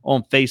around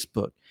on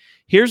Facebook.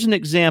 Here's an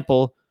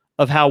example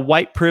of how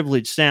white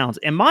privilege sounds.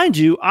 And mind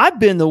you, I've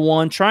been the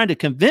one trying to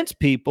convince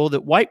people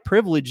that white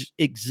privilege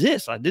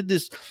exists. I did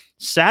this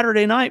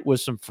Saturday night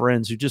with some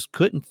friends who just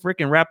couldn't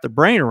freaking wrap their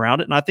brain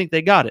around it. And I think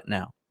they got it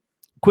now.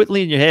 quit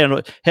leaning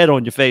your head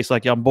on your face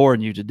like I'm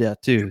boring you to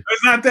death too.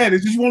 It's not that.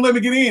 It's just you won't let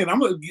me get in. I'm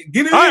gonna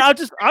get in. All right,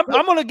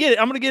 I'm gonna get it.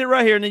 I'm gonna get it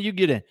right here, and then you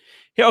get in.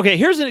 Okay,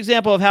 here's an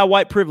example of how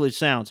white privilege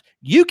sounds.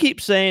 You keep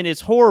saying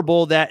it's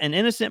horrible that an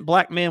innocent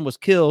black man was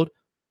killed,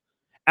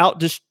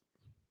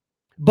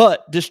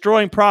 but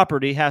destroying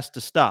property has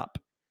to stop.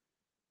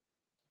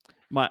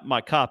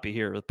 My copy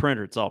here, the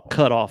printer, it's all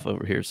cut off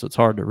over here, so it's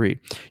hard to read.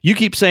 You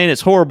keep saying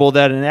it's horrible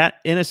that an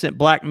innocent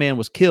black man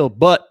was killed,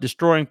 but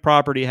destroying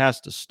property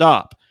has to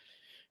stop.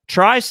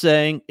 Try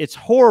saying it's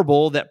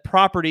horrible that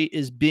property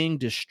is being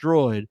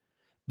destroyed,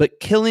 but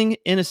killing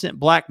innocent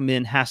black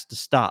men has to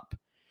stop.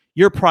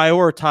 You're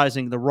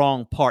prioritizing the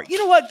wrong part. You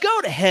know what?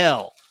 Go to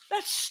hell.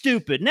 That's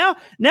stupid. Now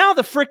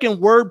the freaking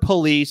word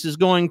police is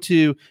going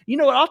to, you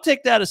know what? I'll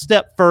take that a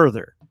step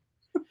further.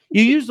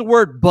 You use the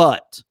word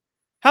but.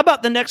 How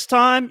about the next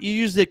time you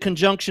use the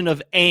conjunction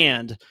of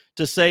and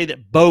to say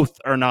that both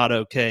are not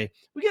okay?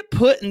 We get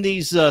put in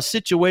these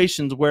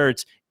situations where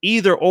it's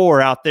either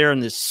or out there in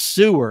this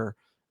sewer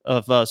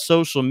of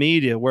social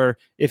media, where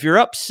if you're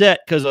upset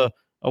because a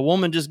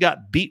woman just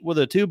got beat with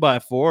a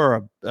 2x4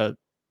 or a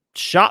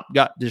shop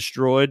got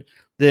destroyed,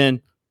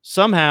 then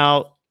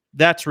somehow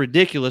that's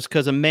ridiculous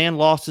because a man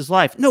lost his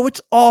life. No, it's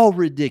all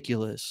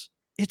ridiculous.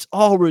 It's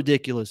all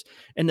ridiculous.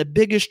 And the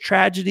biggest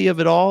tragedy of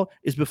it all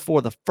is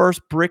before the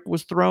first brick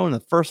was thrown, the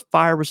first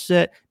fire was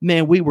set,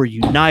 man, we were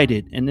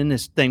united. And then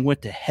this thing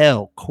went to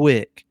hell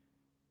quick.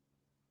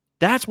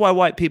 That's why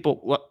white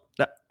people,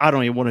 I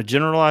don't even want to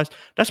generalize.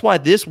 That's why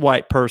this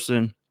white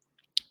person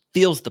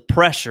feels the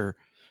pressure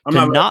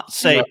to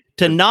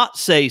not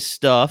say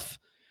stuff.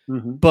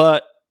 Mm-hmm.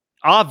 But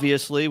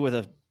obviously with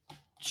a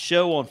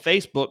show on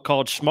Facebook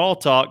called Small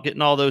Talk,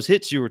 getting all those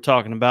hits you were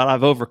talking about,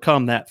 I've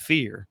overcome that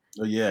fear.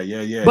 Oh,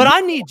 yeah. But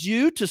I need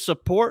you to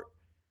support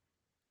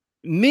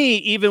me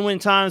even when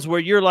times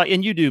where you're like,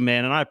 and you do,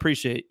 man, and I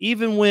appreciate it.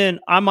 Even when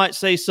I might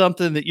say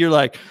something that you're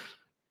like,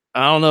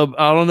 I don't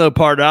know,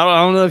 partner.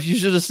 I don't know if you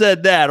should have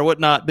said that or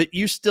whatnot, but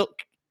you're still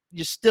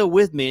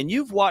with me. And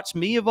you've watched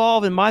me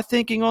evolve in my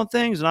thinking on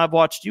things, and I've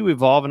watched you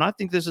evolve. And I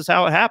think this is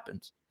how it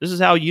happens. This is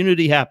how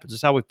unity happens. This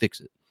is how we fix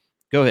it.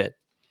 Go ahead.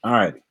 All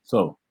right.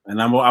 So, and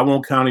I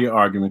won't counter your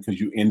argument because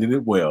you ended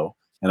it well,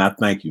 and I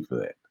thank you for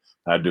that.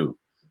 I do.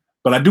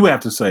 But I do have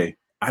to say,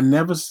 I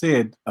never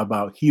said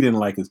about he didn't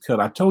like his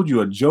cut. I told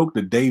you a joke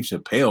that Dave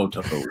Chappelle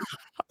told.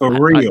 For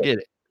real. I get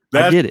it.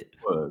 I get it.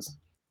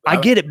 I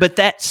get it, but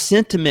that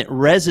sentiment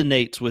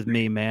resonates with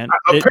me, man.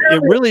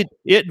 It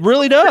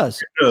really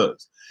does. It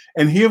does.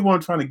 And here's what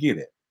I'm trying to get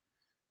at.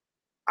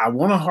 I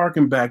want to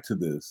harken back to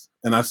this.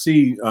 And I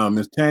see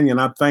Ms. Tanya, and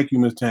I thank you,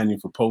 Ms. Tanya,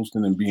 for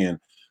posting and being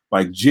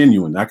like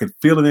genuine. I could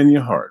feel it in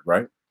your heart,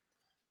 right?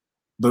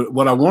 But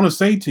what I want to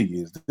say to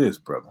you is this,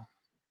 brother.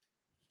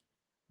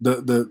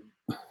 The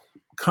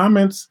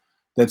comments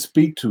that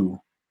speak to,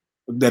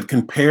 that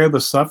compare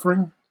the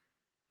suffering,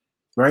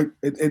 right?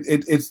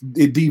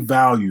 It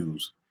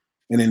devalues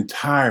an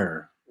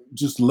entire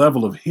just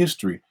level of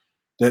history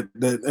that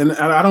and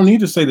I don't need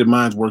to say that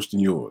mine's worse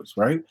than yours,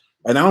 right?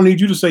 And I don't need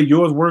you to say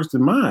yours worse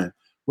than mine.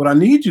 What I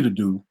need you to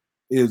do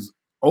is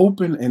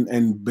open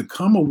and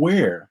become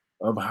aware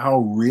of how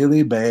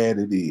really bad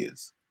it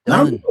is.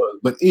 Not was,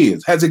 but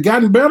is. Has it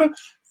gotten better?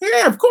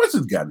 Yeah, of course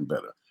it's gotten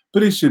better.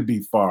 But it should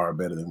be far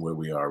better than where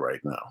we are right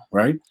now,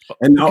 right?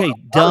 And okay,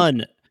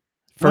 done.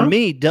 For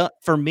me,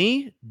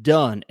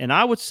 done. And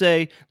I would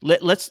say,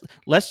 let's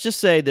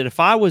just say that if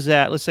I was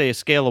at, let's say, a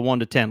scale of 1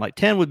 to 10, like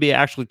 10 would be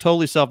actually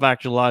totally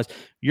self-actualized.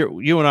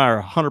 You and I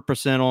are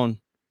 100% on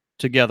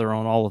together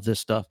on all of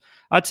this stuff.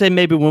 I'd say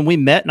maybe when we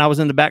met and I was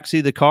in the backseat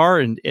of the car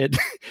and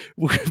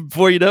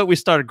before you know it, we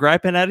started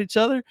griping at each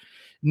other.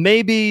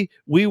 Maybe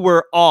we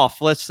were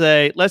off. Let's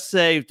say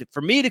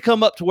for me to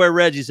come up to where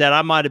Reggie's at,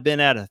 I might have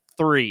been at a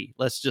 3,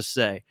 let's just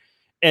say.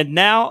 And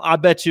now I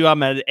bet you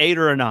I'm at an 8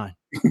 or a 9.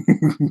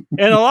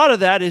 And a lot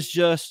of that is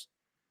just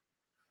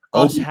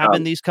us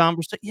having these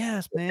conversations.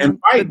 Yes, man.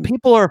 And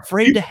people are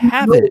afraid to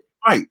have it.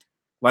 Right.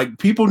 Like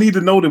people need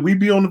to know that we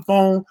be on the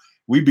phone,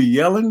 we be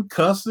yelling,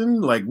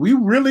 cussing, like we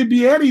really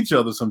be at each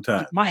other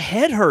sometimes. My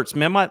head hurts,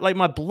 man.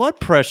 My blood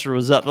pressure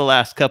was up the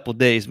last couple of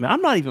days, man.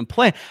 I'm not even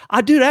playing.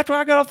 After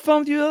I got off the phone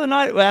with you the other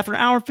night, after an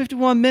hour and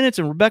 51 minutes,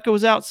 and Rebecca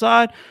was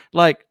outside,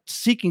 like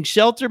seeking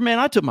shelter, man,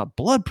 I took my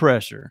blood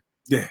pressure.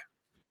 Yeah.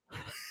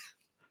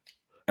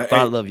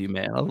 I love you,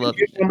 man. I love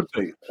you. I'm gonna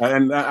tell you.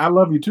 And I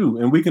love you too.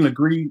 And we can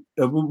agree,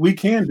 we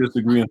can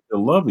disagree and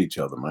still love each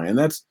other, man. And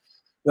that's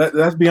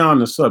beyond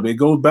the subject. It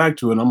goes back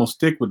to, and I'm gonna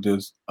stick with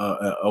this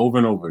over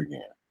and over again,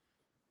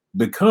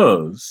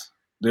 because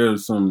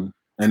there's some,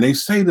 and they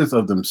say this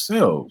of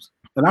themselves,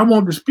 and I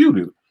won't dispute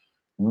it.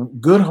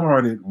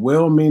 Good-hearted,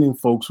 well-meaning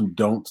folks who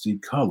don't see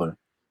color.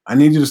 I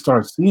need you to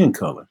start seeing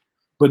color,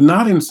 but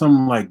not in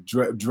some like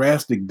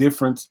drastic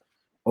difference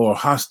or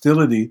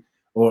hostility.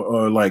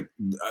 Or like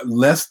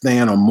less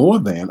than or more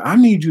than. I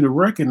need you to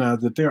recognize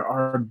that there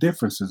are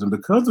differences. And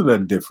because of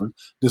that difference,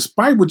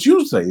 despite what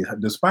you say,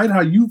 despite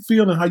how you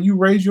feel and how you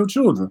raise your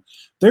children,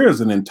 there is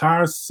an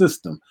entire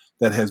system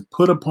that has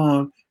put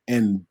upon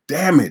and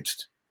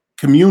damaged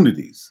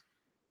communities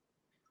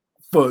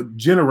for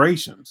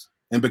generations.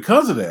 And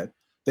because of that,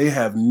 they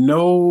have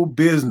no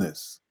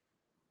business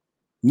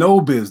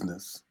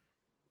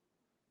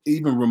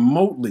even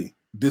remotely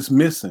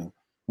dismissing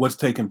what's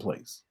taking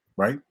place,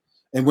 right?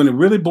 And when it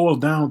really boils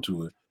down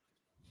to it,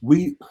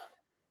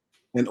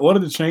 in order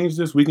to change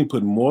this, we can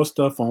put more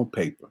stuff on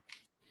paper.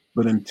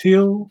 But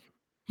until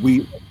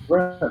we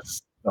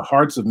address the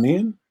hearts of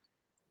men,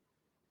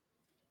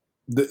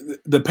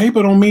 the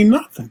paper don't mean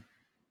nothing.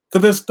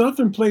 Because there's stuff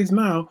in place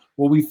now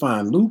where we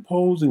find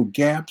loopholes and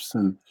gaps,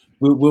 and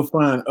we'll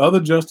find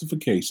other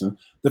justifications.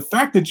 The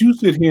fact that you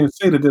sit here and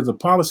say that there's a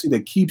policy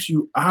that keeps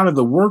you out of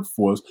the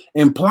workforce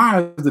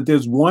implies that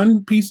there's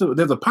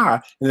a pie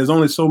and there's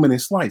only so many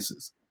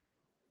slices.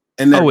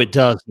 And it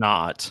does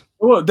not.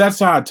 Well, that's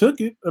how I took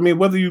it. I mean,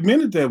 whether you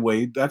meant it that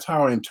way, that's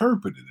how I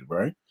interpreted it,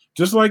 right?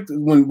 Just like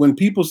when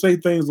people say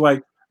things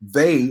like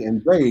they,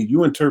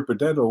 you interpret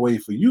that away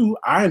for you.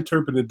 I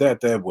interpreted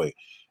that way.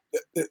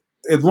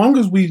 As long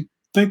as we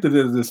think that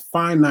there's this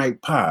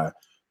finite pie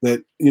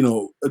that,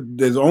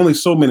 there's only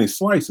so many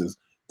slices,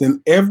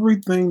 then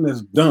everything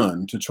that's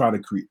done to try to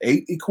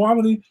create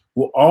equality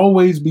will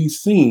always be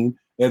seen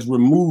as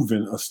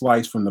removing a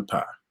slice from the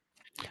pie.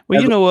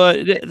 Well, you know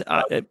what?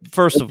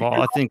 First of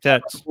all, I think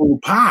that's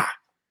pie.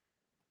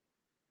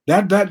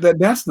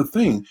 That's the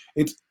thing.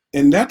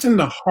 And that's in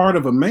the heart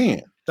of a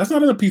man. That's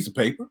not in a piece of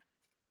paper.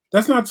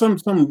 That's not some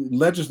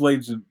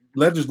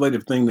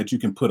legislative thing that you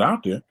can put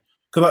out there.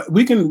 Because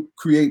we can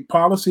create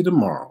policy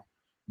tomorrow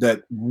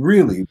that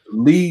really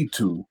lead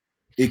to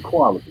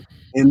equality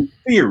in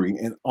theory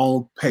and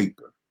on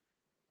paper.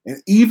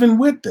 And even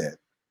with that,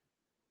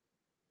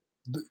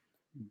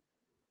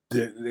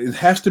 it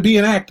has to be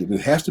enacted.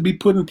 It has to be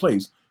put in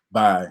place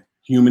by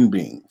human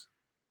beings.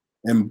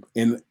 And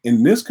in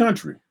this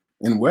country,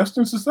 in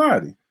Western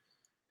society,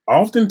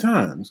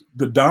 oftentimes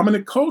the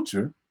dominant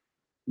culture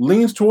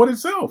leans toward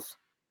itself.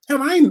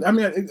 And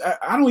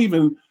I don't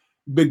even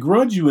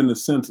begrudge you in the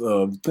sense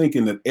of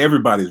thinking that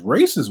everybody's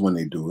racist when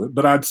they do it,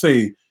 but I'd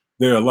say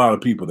there are a lot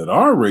of people that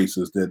are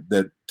racist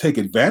that take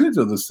advantage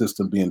of the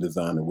system being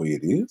designed the way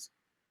it is,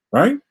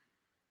 right?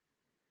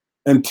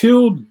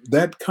 Until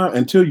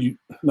you,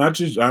 not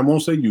just, I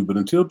won't say you, but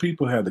until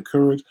people have the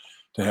courage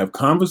to have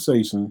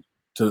conversations,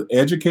 to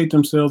educate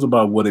themselves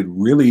about what it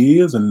really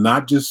is, and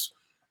not just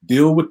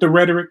deal with the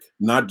rhetoric,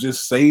 not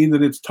just say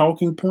that it's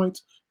talking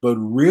points, but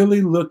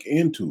really look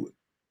into it.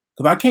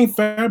 Because I can't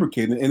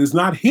fabricate it, and it's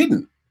not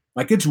hidden.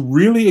 Like, it's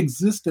really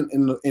existent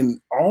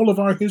in all of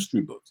our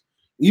history books.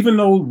 Even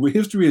though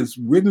history is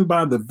written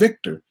by the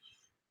victor,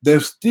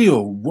 there's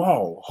still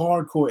raw,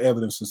 hardcore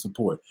evidence to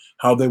support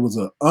how there was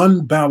an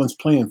unbalanced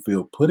playing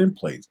field put in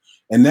place.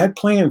 And that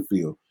playing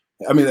field,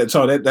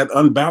 that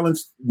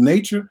unbalanced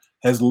nature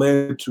has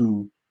led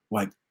to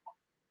like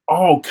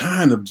all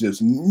kind of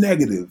just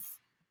negative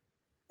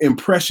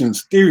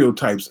impressions,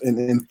 stereotypes,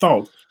 and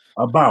thoughts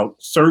about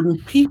certain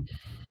people.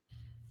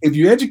 If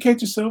you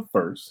educate yourself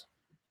first,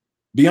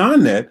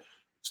 beyond that,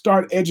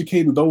 start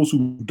educating those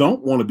who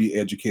don't want to be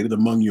educated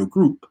among your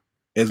group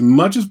as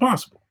much as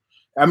possible.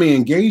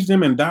 Engage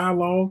them in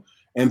dialogue.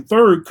 And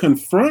third,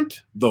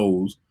 confront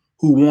those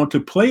who want to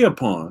play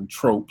upon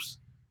tropes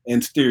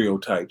and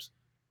stereotypes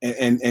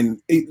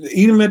and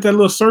eat them at that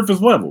little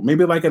surface level,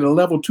 maybe like at a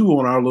level 2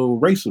 on our little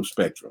racial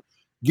spectrum.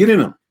 Get in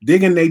them,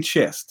 dig in their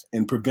chest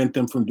and prevent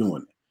them from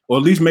doing it. Or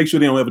at least make sure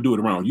they don't ever do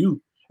it around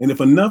you. And if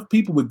enough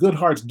people with good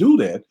hearts do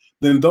that,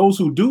 then those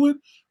who do it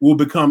will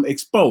become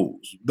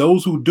exposed.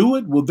 Those who do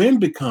it will then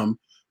become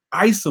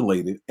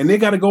isolated, and they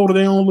got to go to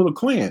their own little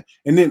clan.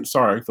 And then,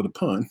 sorry for the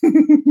pun,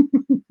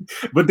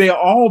 but they'll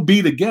all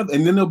be together,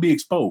 and then they'll be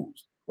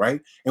exposed,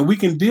 right? And we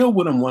can deal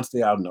with them once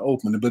they're out in the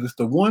open. But it's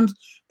the ones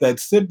that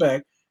sit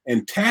back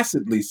and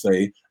tacitly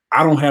say,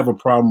 I don't have a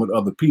problem with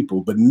other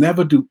people, but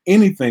never do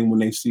anything when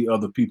they see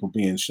other people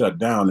being shut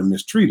down and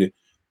mistreated.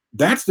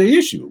 That's the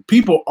issue.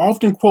 People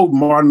often quote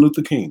Martin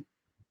Luther King,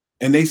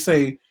 and they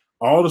say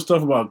all the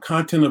stuff about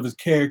content of his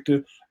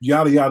character,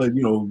 yada, yada,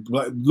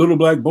 little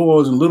black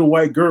boys and little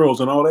white girls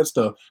and all that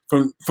stuff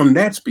from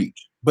that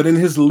speech. But in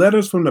his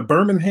letters from the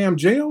Birmingham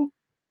jail,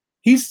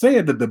 he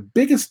said that the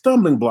biggest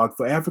stumbling block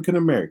for African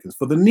Americans,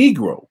 for the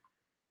Negro,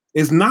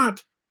 is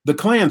not the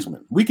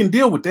Klansman. We can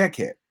deal with that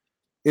cat.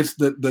 It's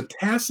the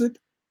tacit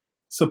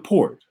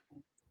support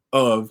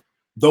of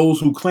those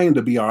who claim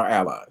to be our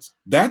allies.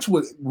 That's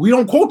what we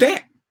don't quote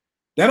that.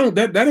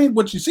 That ain't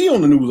what you see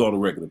on the news all the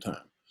regular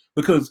time.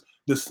 Because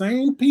the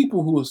same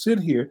people who will sit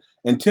here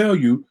and tell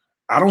you,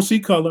 I don't see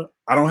color,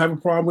 I don't have a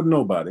problem with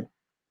nobody.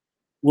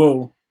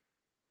 Well,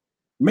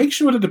 make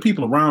sure that the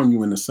people around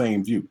you in the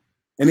same view.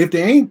 And if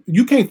they ain't,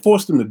 you can't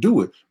force them to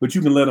do it, but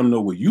you can let them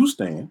know where you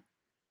stand.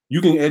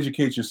 You can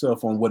educate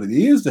yourself on what it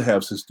is to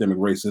have systemic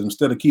racism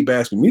instead of keep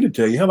asking me to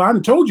tell you. Hell, I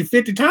done told you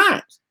 50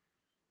 times.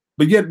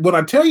 But yet what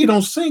I tell you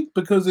don't sink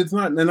because it's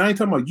not, and I ain't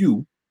talking about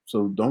you,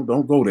 so don't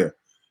go there.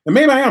 And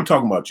maybe I am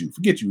talking about you.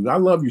 Forget you. I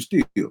love you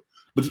still.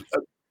 But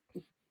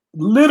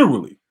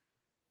literally,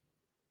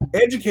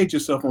 educate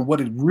yourself on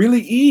what it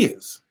really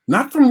is.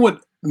 Not from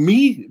what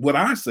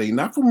I say,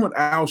 not from what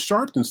Al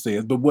Sharpton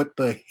says, but what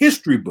the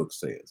history book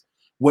says.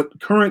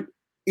 what current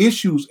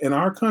issues in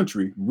our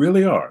country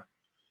really are.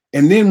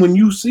 And then when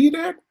you see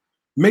that,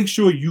 make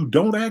sure you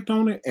don't act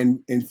on it. And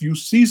if you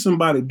see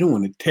somebody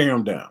doing it, tear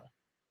them down.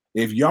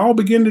 If y'all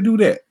begin to do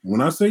that,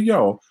 when I say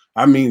y'all,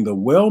 I mean the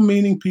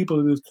well-meaning people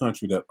of this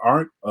country that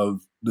aren't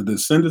of the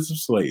descendants of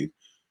slaves,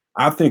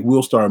 I think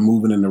we'll start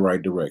moving in the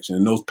right direction.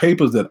 And those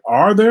papers that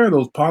are there,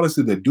 those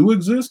policies that do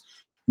exist,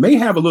 may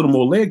have a little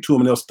more leg to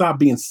them, and they'll stop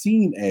being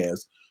seen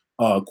as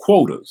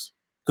quotas.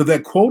 Because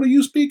that quota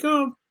you speak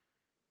of,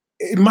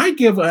 it might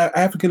give an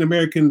African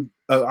American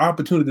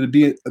opportunity to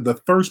be the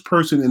first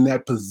person in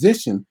that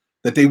position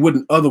that they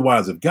wouldn't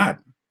otherwise have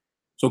gotten.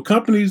 So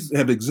companies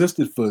have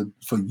existed for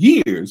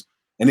years,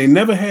 and they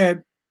never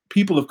had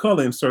people of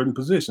color in certain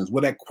positions.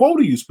 Well, that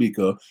quota you speak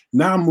of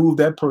now move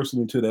that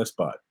person into that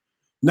spot.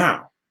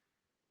 Now,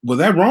 was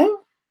that wrong?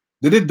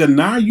 Did it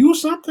deny you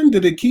something?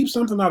 Did it keep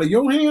something out of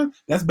your hand?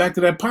 That's back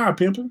to that pie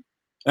pimping.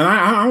 And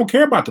I don't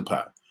care about the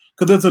pie,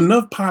 because there's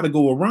enough pie to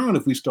go around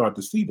if we start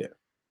to see that.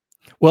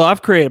 Well,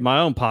 I've created my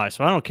own pie,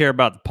 so I don't care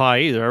about the pie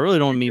either. I really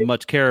don't need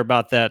much care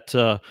about that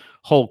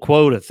whole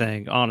quota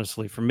thing.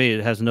 Honestly, for me,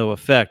 it has no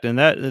effect, and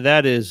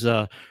that is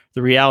the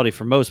reality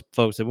for most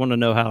folks. They want to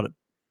know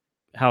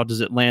how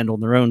does it land on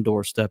their own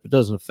doorstep. It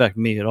doesn't affect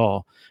me at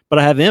all. But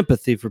I have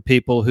empathy for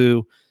people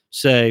who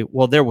say,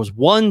 "Well, there was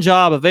one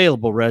job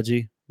available,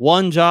 Reggie,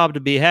 one job to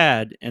be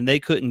had, and they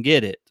couldn't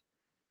get it."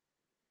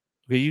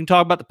 Okay, you can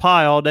talk about the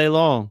pie all day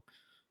long,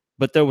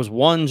 but there was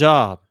one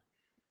job.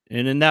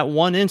 And in that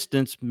one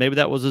instance, maybe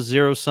that was a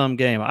zero-sum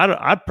game.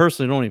 I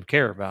personally don't even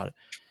care about it.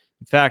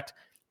 In fact,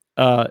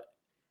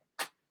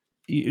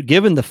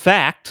 given the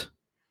fact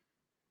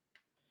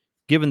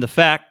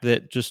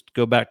that, just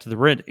go back to the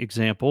rent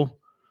example,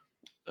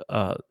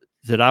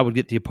 that I would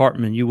get the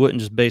apartment and you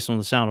wouldn't, just based on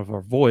the sound of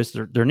our voice,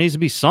 there needs to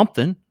be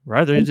something,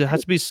 right? There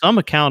has to be some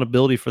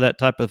accountability for that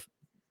type of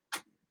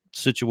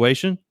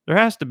situation. There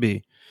has to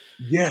be.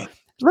 Yeah.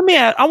 Let me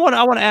ask, I want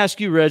to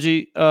ask you,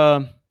 Reggie,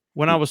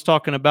 when I was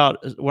talking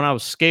about when I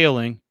was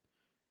scaling,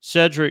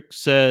 Cedric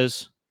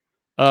says,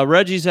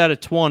 Reggie's at a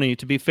 20.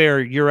 To be fair,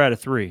 you're at a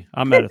 3.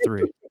 I'm at a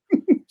 3.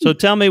 So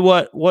tell me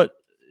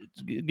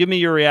give me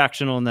your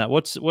reaction on that.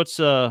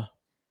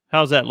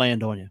 How's that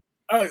land on you?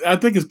 I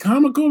think it's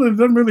comical, and it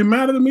doesn't really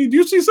matter to me. Do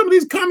you see some of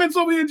these comments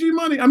over here, G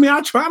Money? I mean,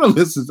 I try to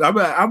listen.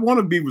 I want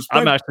to be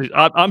respectful.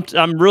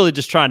 I'm really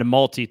just trying to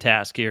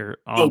multitask here,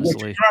 honestly. So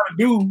what you're trying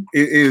to do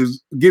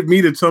is get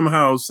me to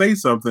somehow say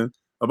something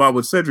about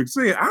what Cedric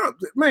said.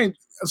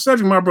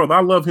 Cedric, my brother,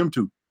 I love him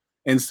too.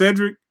 And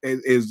Cedric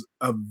is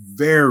a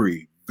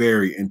very,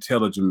 very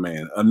intelligent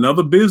man,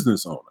 another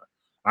business owner.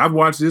 I've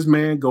watched this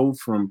man go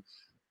from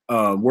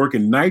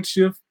working night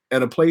shift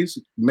at a place,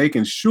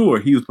 making sure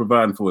he was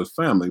providing for his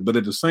family, but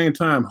at the same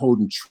time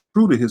holding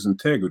true to his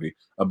integrity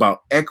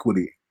about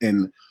equity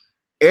and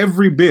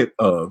every bit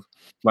of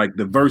like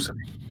diversity.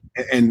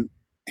 And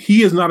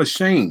he is not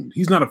ashamed.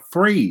 He's not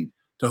afraid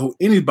to hold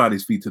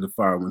anybody's feet to the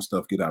fire when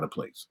stuff get out of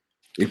place.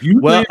 If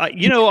you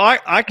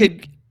I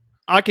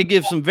could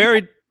give some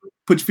very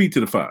put your feet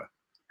to the fire.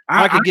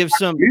 I'm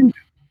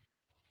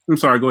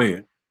sorry, go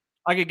ahead.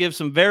 I could give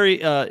some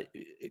very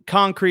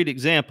concrete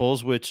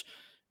examples, which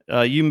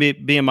you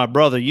being my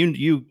brother,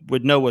 you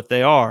would know what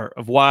they are,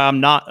 of why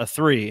I'm not a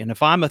 3. And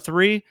if I'm a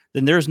 3,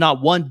 then there's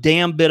not one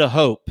damn bit of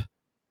hope.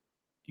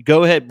 You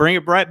go ahead, bring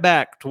it right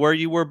back to where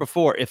you were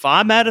before. If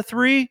I'm at a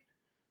 3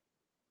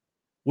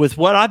 with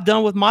what I've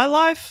done with my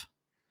life,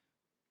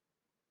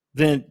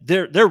 then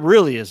there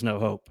really is no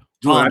hope.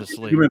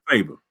 Honestly, you in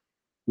favor.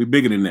 We're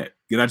bigger than that.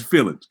 Get out your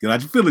feelings. Get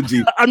out your feelings,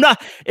 G. I'm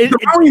not. It's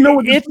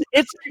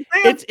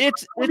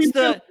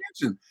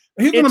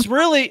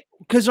really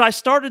because I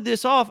started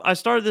this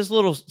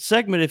little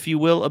segment, if you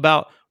will,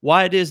 about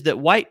why it is that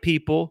white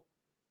people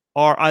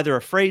are either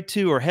afraid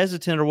to or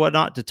hesitant or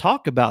whatnot to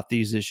talk about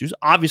these issues.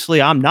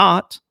 Obviously, I'm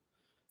not,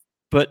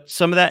 but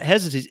some of that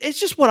hesitancy, it's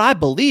just what I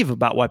believe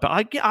about white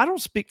people. I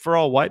don't speak for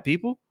all white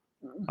people.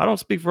 I don't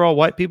speak for all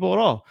white people at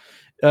all.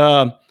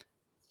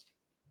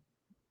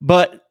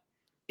 But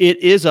it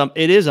is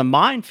a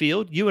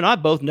minefield. You and I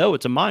both know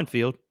it's a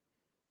minefield.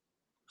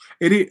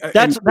 It is.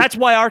 That's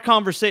why our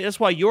conversation. That's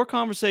why your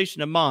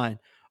conversation and mine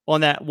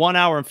on that 1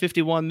 hour and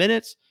 51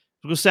 minutes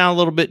will sound a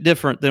little bit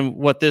different than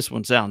what this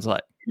one sounds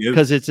like,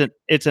 because it's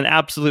an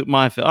absolute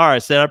minefield. All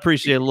right, Seth, I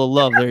appreciate a little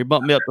love there. You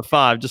bumped me up to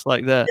 5 just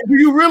like that. Do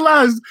you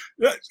realize,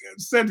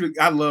 Cedric?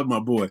 I love my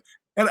boy.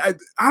 And I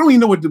don't even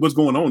know what's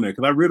going on there,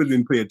 because I really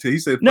didn't pay attention. He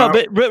said, no,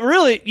 but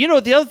really,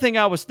 the other thing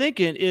I was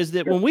thinking is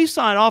that when we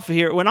sign off of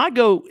here, when I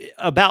go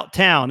about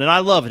town, and I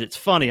love it, it's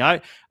funny.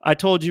 I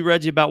told you,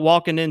 Reggie, about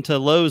walking into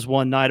Lowe's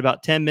one night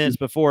about 10 minutes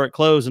before it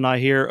closed, and I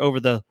hear over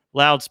the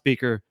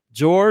loudspeaker,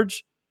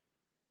 George,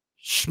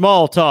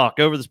 small talk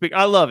over the speaker.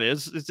 I love it.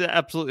 It's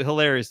absolutely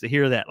hilarious to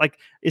hear that. Like,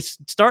 it's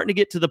starting to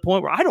get to the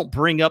point where I don't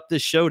bring up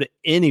this show to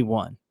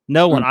anyone.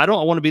 No one. I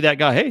don't want to be that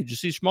guy. Hey, did you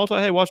see small talk?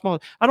 Hey, watch small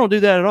talk. I don't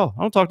do that at all.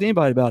 I don't talk to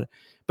anybody about it.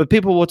 But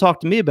people will talk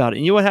to me about it.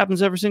 And you know what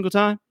happens every single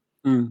time?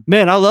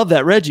 Man, I love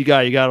that Reggie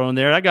guy you got on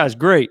there. That guy's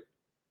great.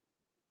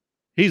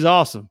 He's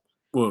awesome.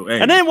 Well,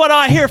 hey. And then what do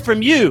I hear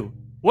from you?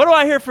 What do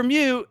I hear from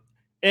you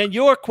and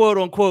your quote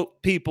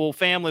unquote people,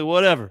 family,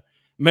 whatever.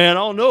 Man,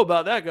 I don't know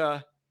about that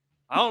guy.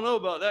 I don't know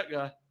about that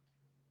guy.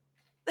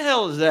 The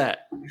hell is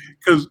that?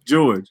 Because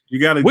George,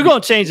 you got to. We're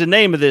going to change the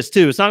name of this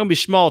too. It's not going to be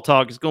Small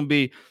Talk. It's going to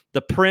be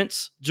the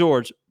Prince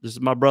George. This is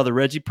my brother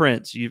Reggie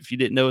Prince. If you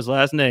didn't know his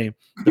last name,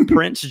 the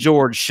Prince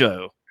George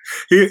Show.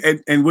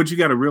 And what you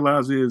got to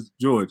realize is,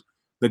 George,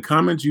 the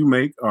comments you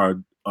make are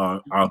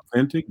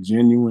authentic,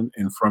 genuine,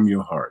 and from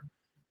your heart.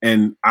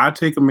 And I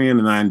take them in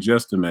and I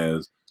ingest them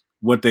as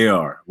what they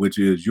are, which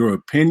is your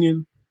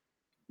opinion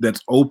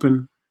that's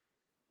open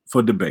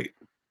for debate.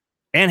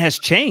 And has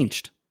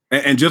changed.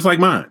 And just like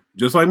mine.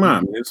 There's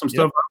some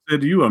stuff I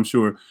said to you, I'm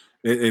sure,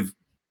 if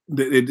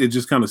it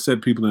just kind of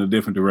set people in a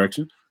different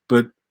direction.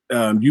 But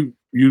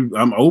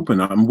I'm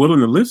open. I'm willing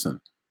to listen.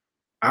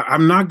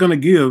 I'm not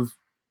going to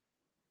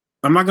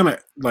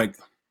like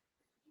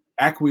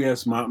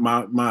acquiesce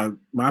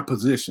my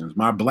positions,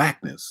 my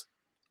blackness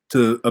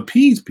to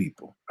appease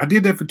people. I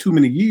did that for too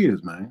many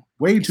years, man.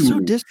 Way too many. So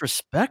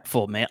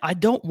disrespectful, man. I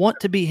don't want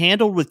to be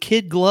handled with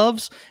kid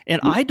gloves,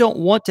 and I don't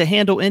want to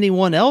handle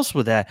anyone else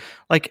with that.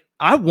 Like,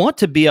 I want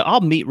to be.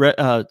 I'll meet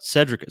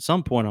Cedric at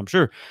some point, I'm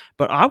sure,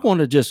 but I want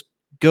to just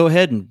go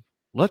ahead and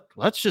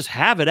let's just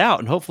have it out,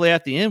 and hopefully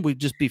at the end we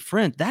just be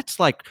friends.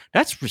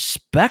 That's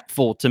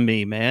respectful to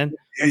me, man.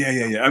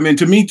 Yeah. I mean,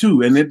 to me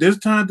too. And there's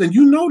times, and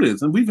you know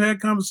this, and we've had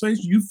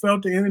conversations. You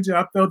felt the energy.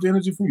 I felt the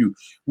energy from you.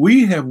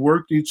 We have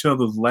worked each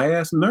other's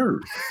last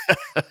nerve.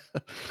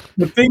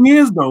 The thing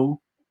is, though,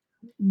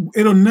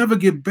 it'll never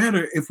get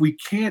better if we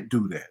can't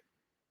do that,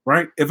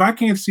 right? If I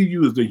can't see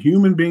you as the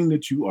human being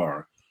that you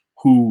are,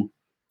 who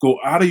go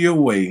out of your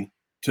way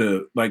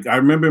to, like, I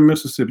remember in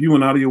Mississippi, you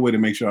went out of your way to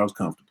make sure I was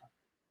comfortable.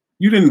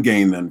 You didn't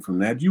gain nothing from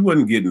that. You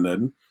wasn't getting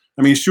nothing.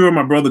 I mean, sure,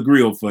 my brother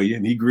grilled for you,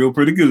 and he grilled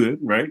pretty good,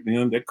 right?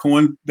 You know,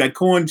 that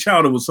corn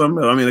chowder was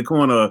something else. I mean, the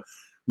corn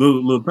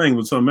little thing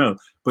was something else.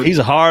 But he's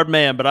a hard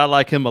man, but I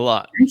like him a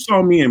lot. You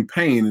saw me in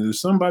pain, and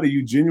there's somebody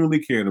you genuinely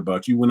cared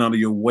about. You went out of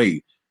your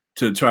way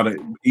to try to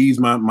ease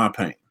my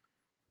pain.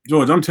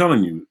 George, I'm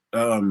telling you,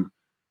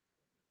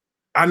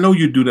 I know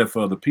you do that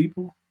for other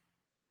people.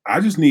 I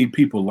just need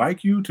people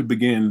like you to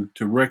begin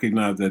to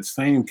recognize that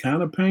same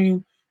kind of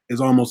pain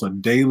is almost a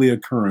daily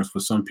occurrence for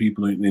some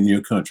people in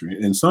your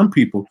country, and some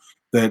people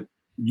that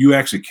you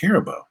actually care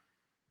about.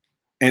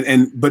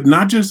 But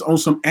not just on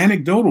some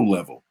anecdotal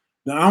level.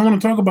 Now, I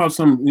want to talk about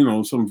some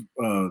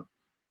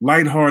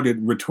lighthearted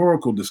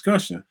rhetorical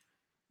discussion.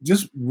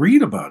 Just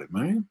read about it,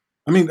 man.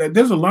 I mean,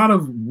 there's a lot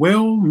of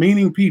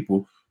well-meaning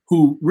people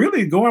who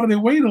really go out of their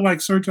way to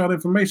like search out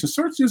information.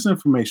 Search this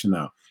information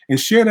out and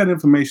share that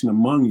information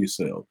among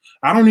yourselves.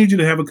 I don't need you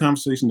to have a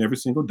conversation every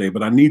single day,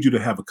 but I need you to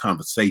have a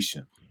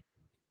conversation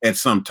at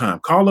some time.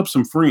 Call up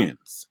some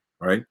friends,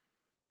 right?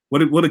 What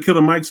did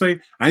Killer Mike say?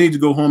 I need you to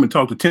go home and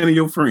talk to 10 of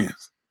your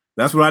friends.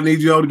 That's what I need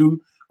you all to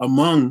do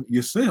among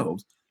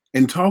yourselves,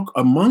 and talk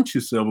amongst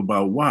yourself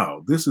about,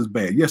 wow, this is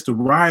bad. Yes, the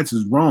riots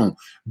is wrong.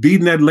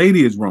 Beating that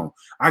lady is wrong.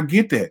 I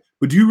get that.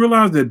 But do you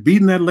realize that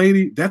beating that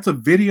lady, that's a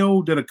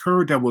video that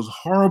occurred that was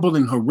horrible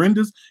and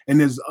horrendous, and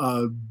there's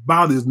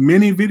about as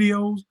many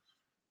videos,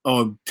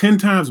 10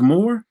 times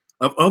more,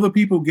 of other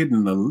people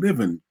getting the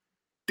living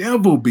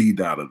devil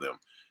beat out of them.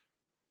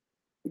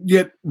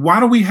 Yet, why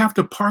do we have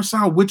to parse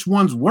out which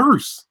one's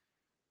worse?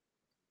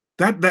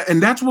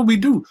 And that's what we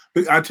do.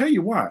 But I tell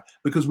you why.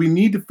 Because we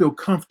need to feel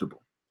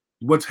comfortable.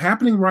 What's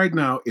happening right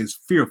now is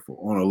fearful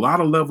on a lot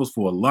of levels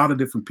for a lot of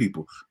different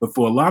people. But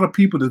for a lot of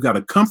people that's got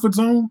a comfort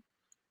zone,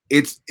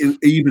 it's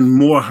even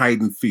more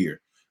heightened fear,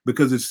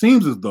 because it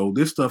seems as though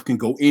this stuff can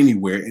go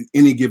anywhere at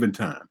any given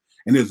time.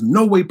 And there's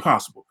no way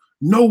possible,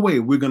 no way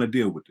we're going to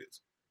deal with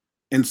this.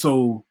 And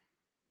so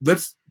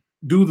let's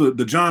do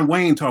the John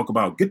Wayne talk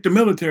about get the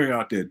military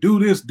out there, do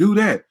this, do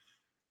that.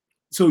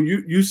 So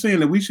you're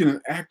saying that we should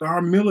enact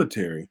our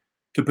military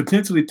to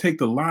potentially take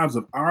the lives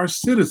of our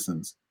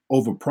citizens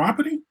over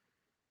property?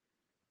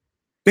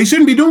 They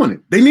shouldn't be doing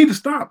it. They need to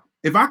stop.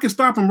 If I could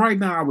stop them right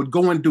now, I would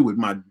go and do it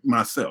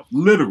myself.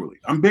 Literally.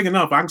 I'm big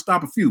enough. I can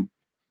stop a few.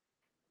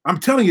 I'm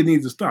telling you, it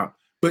needs to stop.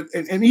 But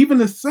and even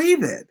to say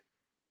that,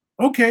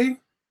 okay,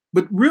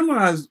 but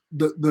realize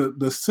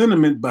the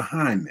sentiment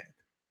behind that.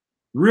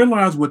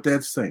 Realize what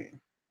that's saying.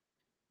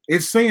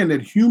 It's saying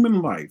that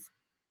human life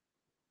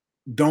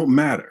don't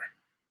matter.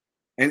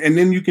 And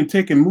then you can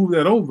take and move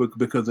that over,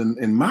 because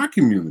in my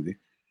community,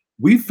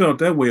 we felt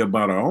that way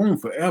about our own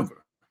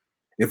forever.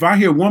 If I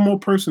hear one more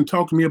person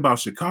talk to me about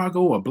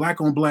Chicago or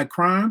black on black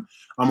crime,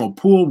 I'm going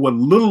to pull what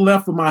little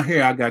left of my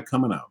hair I got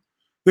coming out.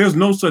 There's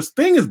no such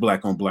thing as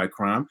black on black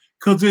crime,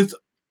 because it's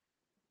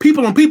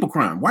people on people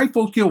crime. White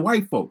folks kill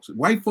white folks.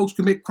 White folks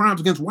commit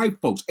crimes against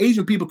white folks.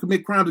 Asian people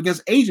commit crimes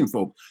against Asian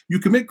folks. You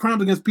commit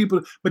crimes against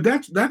people, but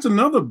that's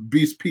another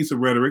piece of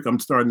rhetoric I'm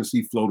starting to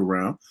see float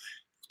around.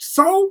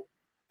 So,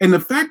 and the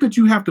fact that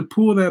you have to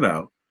pull that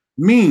out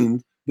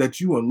means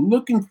that you are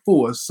looking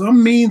for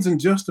some means and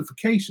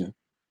justification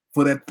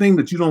for that thing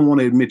that you don't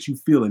want to admit you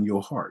feel in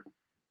your heart.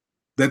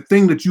 That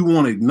thing that you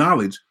want to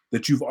acknowledge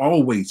that you've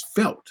always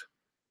felt.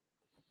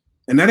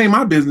 And that ain't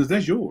my business,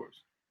 that's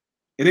yours.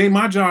 It ain't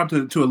my job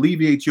to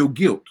alleviate your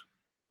guilt,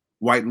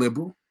 white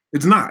liberal.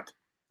 It's not.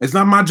 It's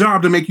not my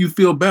job to make you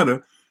feel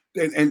better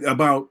and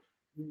about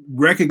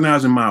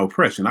recognizing my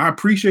oppression. I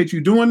appreciate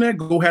you doing that.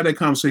 Go have that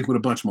conversation with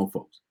a bunch more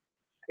folks.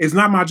 It's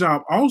not my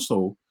job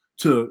also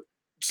to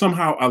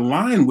somehow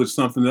align with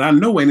something that I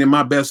know ain't in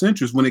my best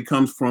interest when it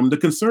comes from the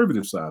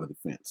conservative side of the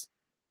fence.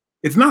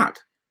 It's not.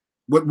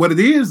 What it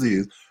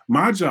is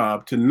my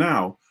job to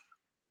now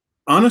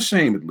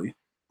unashamedly,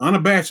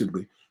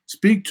 unabashedly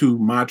speak to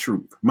my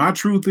truth. My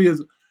truth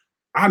is,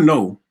 I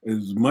know,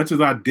 as much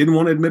as I didn't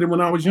want to admit it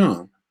when I was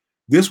young,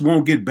 this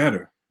won't get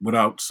better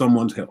without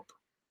someone's help.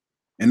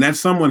 And that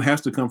someone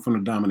has to come from the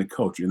dominant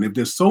culture. And if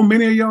there's so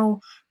many of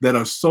y'all that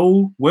are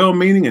so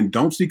well-meaning and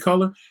don't see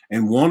color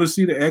and want to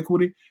see the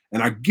equity,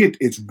 and I get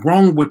it's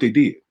wrong what they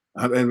did.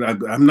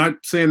 I'm not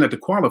saying that to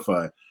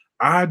qualify.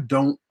 I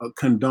don't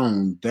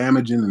condone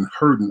damaging and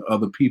hurting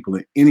other people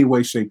in any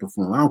way, shape, or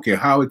form. I don't care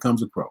how it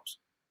comes across.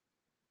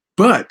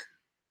 But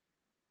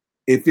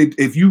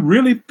if you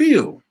really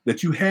feel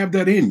that you have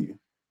that in you,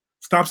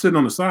 stop sitting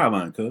on the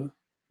sideline, cuz.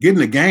 Get in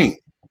the game.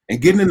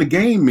 And getting in the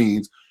game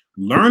means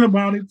learn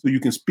about it so you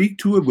can speak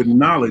to it with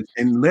knowledge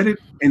and let it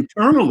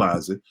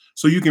internalize it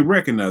so you can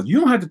recognize. You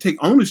don't have to take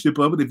ownership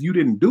of it if you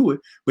didn't do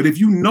it, but if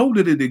you know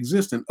that it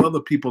exists and other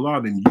people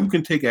are, then you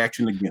can take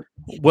action against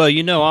it. Well,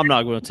 I'm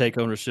not going to take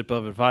ownership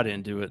of it if I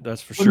didn't do it.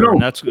 That's for sure. No.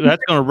 And that's going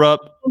to rub.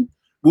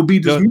 Will be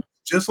dismissed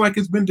just like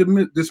it's been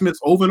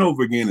dismissed over and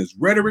over again as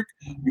rhetoric.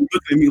 You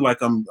look at me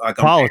like I'm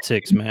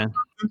politics, man.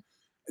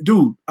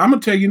 Dude, I'm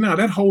gonna tell you now,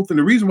 that whole thing,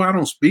 the reason why I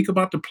don't speak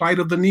about the plight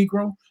of the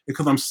Negro is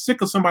because I'm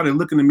sick of somebody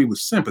looking at me with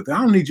sympathy. I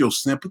don't need your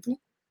sympathy.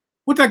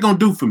 What that gonna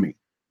do for me?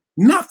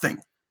 Nothing.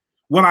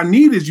 What I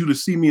need is you to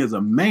see me as a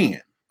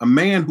man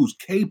who's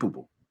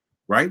capable,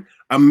 right?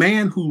 A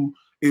man who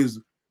is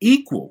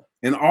equal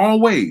in all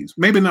ways.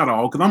 Maybe not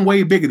all, because I'm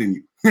way bigger than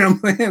you. You know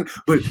what I'm saying?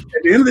 But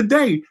at the end of the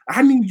day,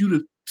 I need you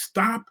to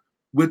stop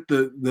with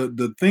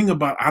the thing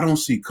about I don't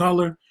see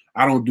color,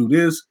 I don't do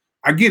this.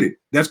 I get it.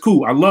 That's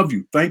cool. I love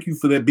you. Thank you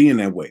for that being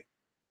that way.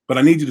 But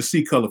I need you to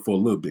see color for a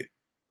little bit.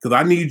 Because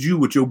I need you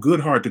with your good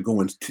heart to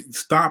go and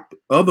stop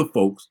other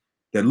folks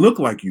that look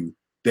like you,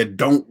 that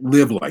don't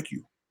live like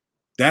you.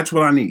 That's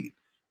what I need.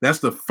 That's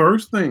the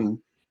first thing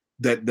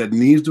that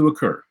needs to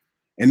occur.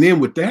 And then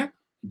with that,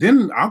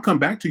 then I'll come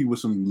back to you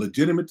with some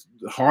legitimate,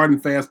 hard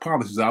and fast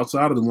policies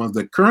outside of the ones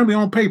that currently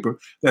on paper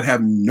that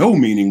have no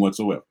meaning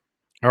whatsoever.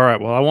 All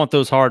right. Well, I want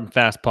those hard and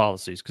fast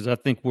policies because I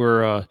think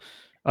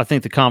I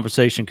think the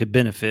conversation could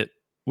benefit.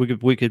 We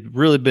could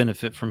really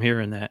benefit from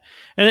hearing that.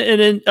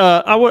 And then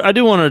I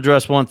do want to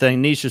address one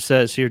thing. Nisha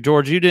says here,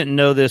 George, you didn't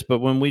know this, but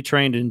when we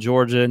trained in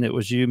Georgia and it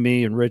was you,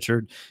 me, and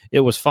Richard,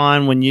 it was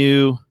fine when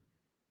you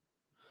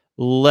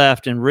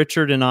left and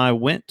Richard and I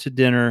went to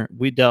dinner.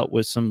 We dealt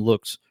with some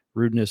looks,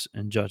 rudeness,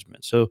 and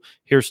judgment. So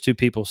here's two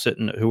people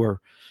who are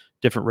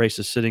different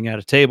races sitting at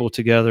a table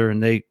together,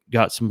 and they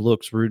got some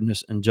looks,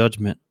 rudeness, and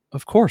judgment.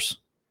 Of course.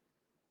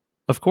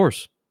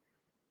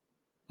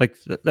 Like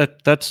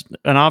that's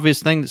an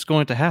obvious thing that's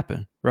going to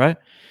happen, right?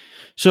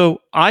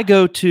 So I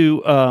go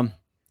to, I'm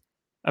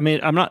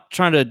not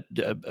trying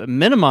to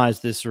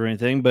minimize this or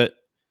anything, but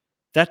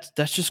that's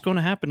just going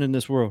to happen in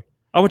this world.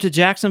 I went to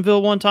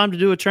Jacksonville one time to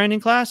do a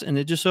training class, and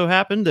it just so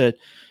happened that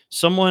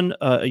someone,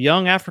 a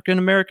young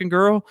African-American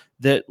girl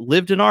that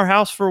lived in our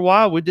house for a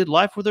while, we did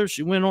life with her.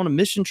 She went on a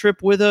mission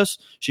trip with us.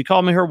 She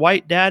called me her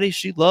white daddy.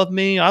 She loved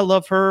me. I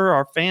love her.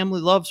 Our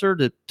family loves her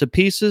to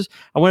pieces.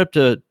 I went up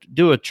to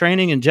do a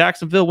training in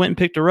Jacksonville, went and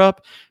picked her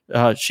up.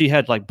 She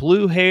had like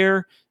blue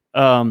hair.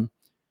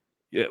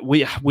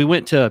 We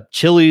went to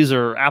Chili's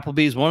or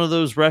Applebee's, one of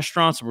those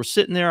restaurants, and we're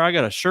sitting there. I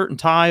got a shirt and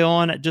tie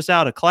on just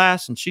out of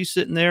class, and she's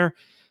sitting there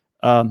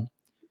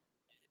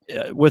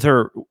with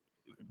her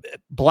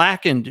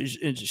black and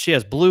she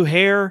has blue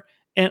hair,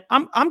 and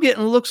I'm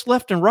getting looks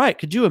left and right.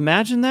 Could you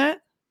imagine that?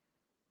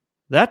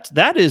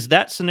 That is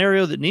that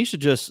scenario that Nisha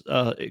just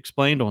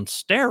explained on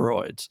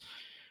steroids.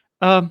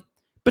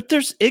 But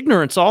there's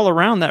ignorance all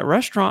around that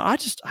restaurant.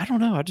 I don't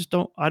know.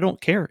 I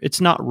don't care.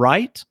 It's not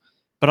right,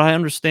 but I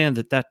understand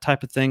that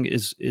type of thing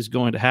is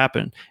going to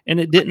happen. And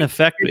it didn't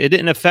affect me. It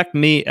didn't affect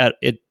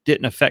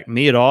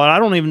me at all. And I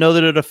don't even know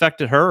that it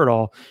affected her at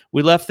all.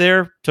 We left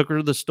there, took her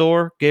to the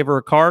store, gave her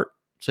a cart,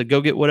 said,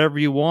 go get whatever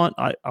you want.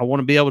 I want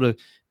to be able to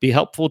be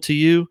helpful to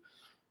you.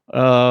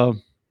 Cause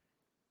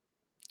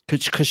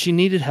she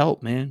needed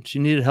help, man. She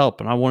needed help.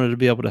 And I wanted to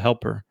be able to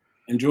help her.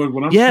 Enjoy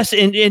what I'm Yes.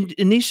 And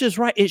Nisha's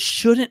right. It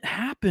shouldn't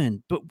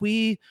happen, but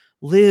we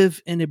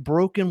live in a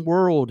broken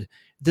world.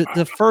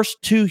 The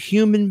first two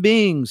human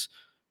beings,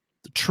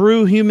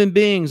 true human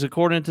beings,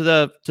 according to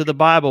the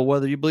Bible,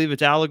 whether you believe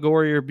it's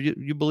allegory or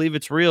you believe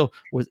it's real,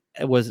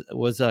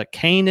 was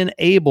Cain and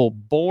Abel,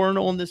 born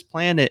on this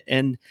planet,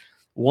 and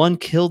one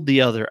killed the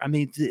other. I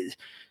mean,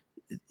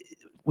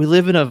 we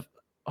live in a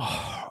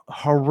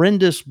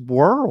horrendous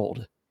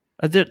world.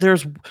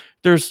 There's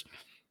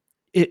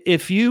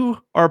if you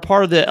are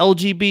part of the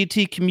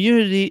LGBT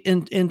community,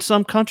 in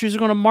some countries are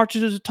going to march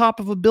you to the top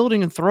of a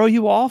building and throw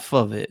you off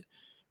of it.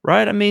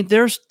 right? I mean,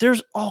 there's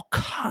all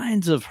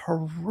kinds of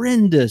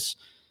horrendous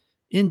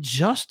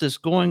injustice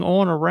going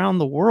on around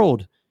the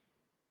world.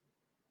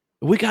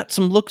 We got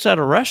some looks at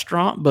a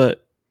restaurant,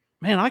 but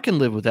man, I can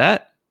live with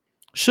that.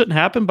 Shouldn't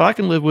happen, but I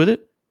can live with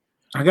it.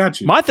 I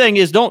got you. My thing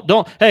is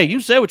don't. Hey,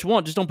 you say what you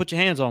want, just don't put your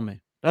hands on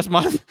me. That's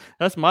my thing.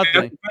 That's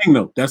the thing,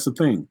 though. That's the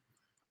thing.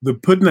 The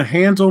putting the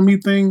hands on me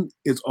thing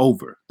is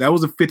over. That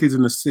was the 50s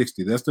and the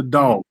 60s. That's the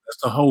dog.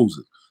 That's the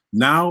hoses.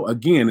 Now,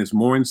 again, it's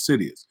more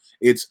insidious.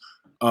 It's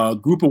a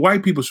group of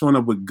white people showing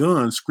up with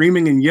guns,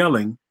 screaming and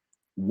yelling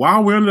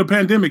while we're under the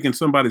pandemic in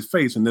somebody's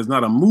face, and there's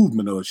not a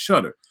movement or a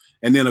shudder.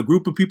 And then a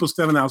group of people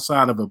standing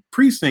outside of a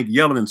precinct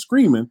yelling and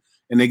screaming,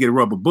 and they get a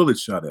rubber bullet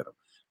shot at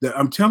them.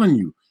 I'm telling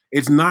you,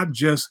 it's not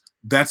just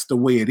that's the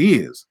way it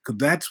is, because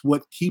that's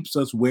what keeps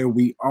us where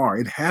we are.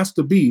 It has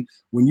to be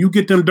when you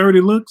get them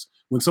dirty looks,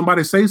 when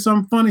somebody says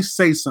something funny,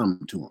 say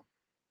something to them.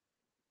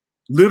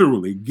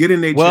 Literally, get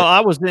in their Well, I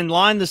was in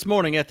line this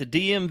morning at the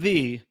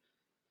DMV,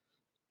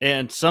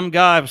 and some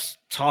guy was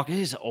talking.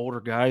 He's an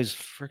older guy. He's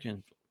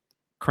freaking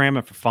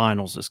cramming for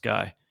finals, this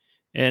guy.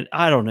 And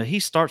I don't know. He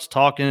starts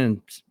talking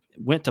and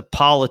went to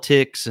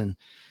politics and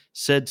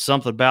said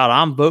something about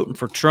I'm voting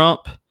for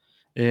Trump.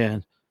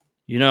 And,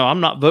 I'm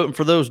not voting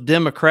for those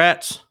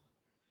Democrats.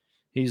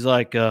 He's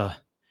like,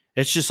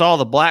 it's just all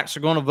the blacks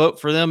are going to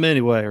vote for them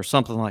anyway, or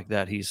something like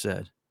that, he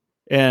said.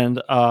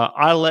 And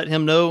I let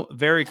him know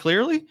very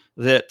clearly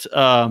that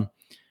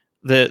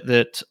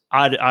that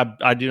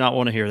I do not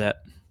want to hear that.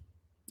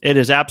 It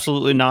is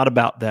absolutely not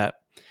about that.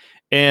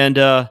 And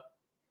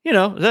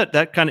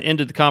that kind of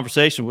ended the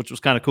conversation, which was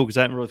kind of cool because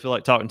I didn't really feel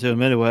like talking to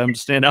him anyway. I'm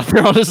just standing out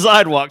there on the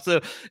sidewalk. So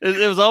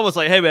it was almost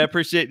like, hey, man, I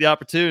appreciate the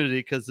opportunity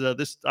because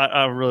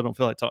I really don't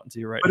feel like talking to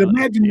you right now. But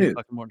imagine this.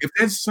 If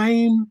that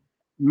same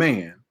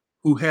man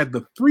who had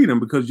the freedom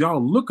because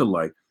y'all look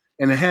alike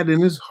and had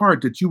in his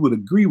heart that you would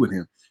agree with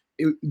him,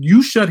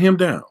 you shut him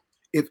down.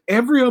 If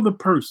every other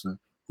person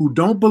who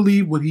don't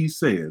believe what he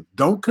says,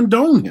 don't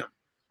condone him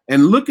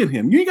and look at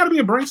him, you ain't got to be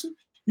abrasive.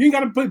 You ain't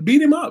got to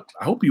beat him up.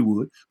 I hope you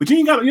would. But you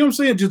ain't got to, what I'm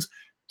saying? Just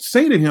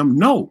say to him,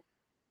 no,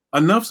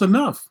 enough's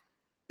enough.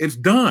 It's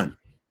done.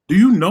 Do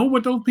you know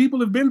what those people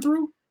have been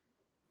through?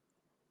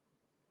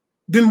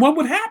 Then what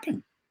would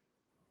happen?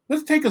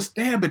 Let's take a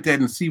stab at that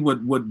and see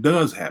what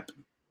does happen.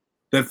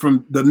 That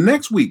from the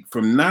next week,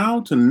 from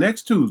now to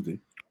next Tuesday,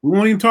 we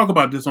won't even talk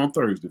about this on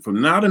Thursday.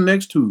 From now to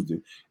next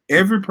Tuesday,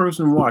 every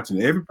person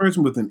watching, every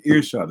person with an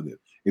earshot of this,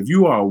 if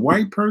you are a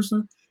white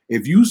person,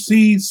 if you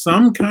see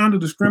some kind of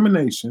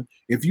discrimination,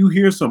 if you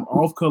hear some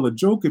off-color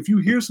joke, if you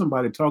hear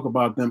somebody talk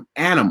about them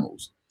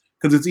animals,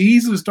 because it's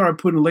easy to start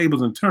putting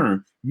labels in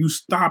turn, you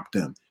stop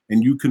them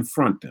and you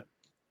confront them.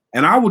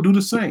 And I will do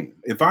the same.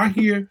 If I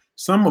hear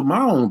some of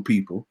my own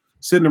people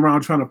sitting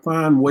around trying to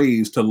find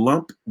ways to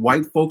lump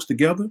white folks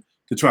together,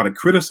 to try to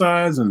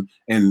criticize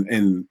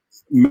and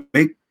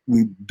make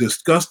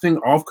disgusting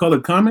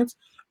off-colored comments,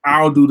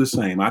 I'll do the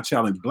same. I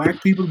challenge black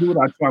people to do it.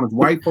 I challenge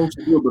white folks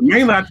to do it, but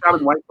mainly I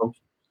challenge white folks.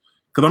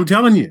 Because I'm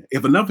telling you,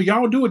 if enough of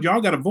y'all do it,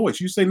 y'all got a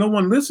voice. You say no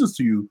one listens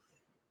to you.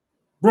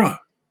 Bruh,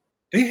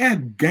 they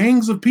had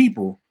gangs of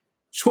people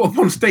show up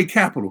on the state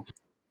capitol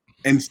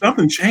and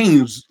something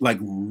changed like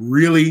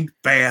really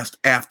fast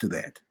after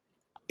that.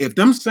 If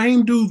them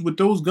same dudes with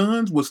those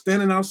guns were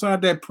standing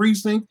outside that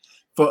precinct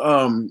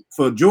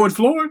for George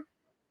Floyd,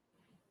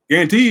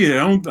 guarantee you,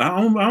 I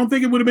don't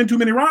think it would have been too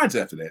many rides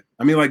after that.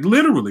 I mean, like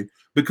literally,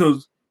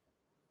 because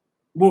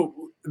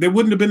there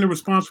wouldn't have been the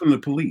response from the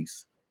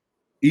police.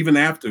 Even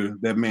after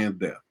that man's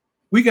death.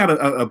 We got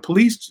a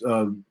police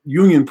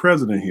union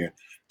president here.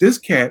 This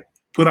cat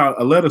put out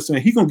a letter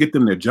saying he's going to get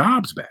them their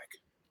jobs back.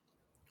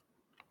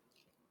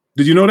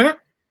 Did you know that?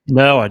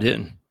 No, I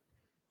didn't.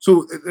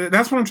 So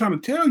that's what I'm trying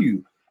to tell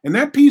you. And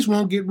that piece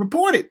won't get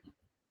reported.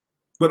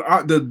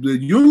 But the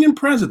union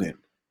president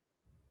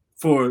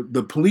for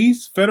the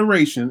police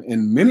federation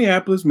in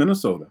Minneapolis,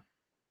 Minnesota,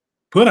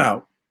 put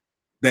out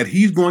that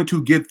he's going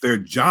to get their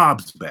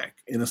jobs back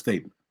in a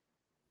statement.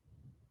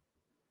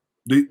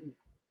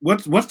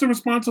 What's the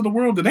response of the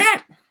world to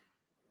that?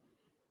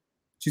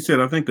 She said,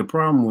 I think the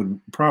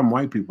problem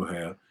white people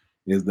have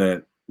is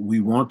that we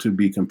want to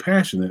be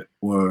compassionate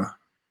or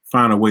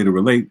find a way to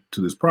relate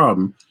to this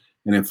problem.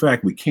 And in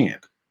fact, we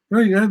can't.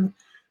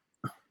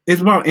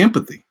 It's about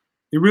empathy.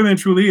 It really and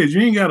truly is.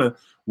 You ain't got to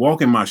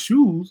walk in my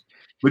shoes,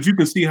 but you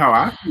can see how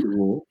I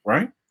feel,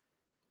 right?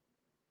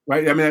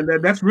 Right. I mean,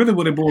 that's really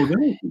what it boils down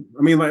to.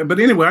 I mean, but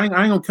anyway, I ain't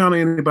gonna count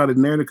anybody's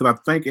narrative because I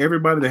thank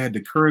everybody that had the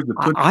courage to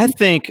put. I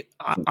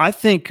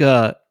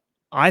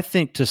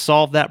think to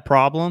solve that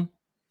problem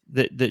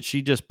that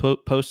she just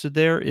posted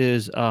there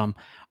is,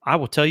 I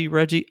will tell you,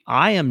 Reggie,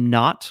 I am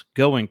not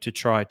going to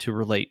try to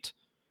relate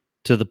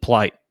to the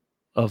plight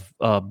of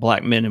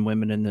black men and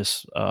women in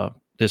this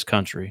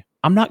country.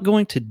 I'm not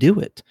going to do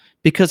it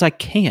because I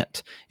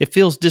can't. It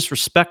feels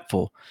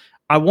disrespectful.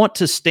 I want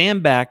to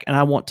stand back and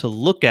I want to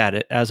look at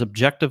it as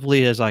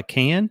objectively as I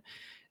can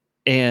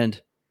and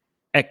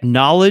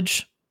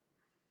acknowledge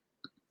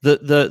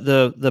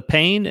the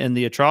pain and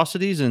the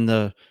atrocities and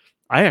the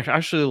I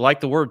actually like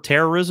the word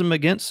terrorism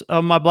against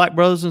my black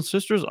brothers and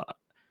sisters.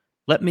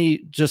 Let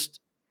me just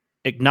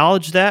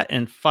acknowledge that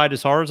and fight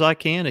as hard as I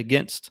can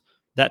against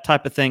that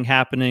type of thing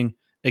happening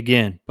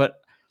again. But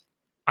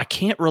I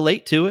can't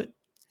relate to it.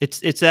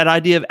 It's that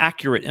idea of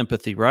accurate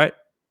empathy, right?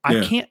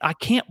 Yeah. I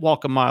can't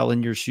walk a mile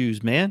in your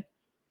shoes, man.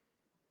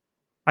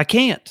 I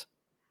can't.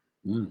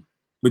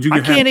 But you I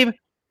can can't even.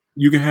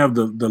 You can have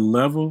the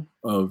level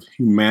of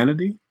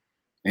humanity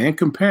and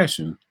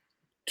compassion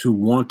to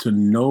want to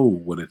know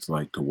what it's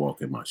like to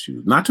walk in my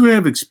shoes, not to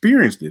have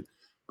experienced it,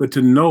 but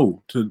to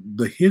know to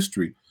the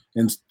history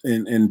and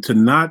to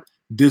not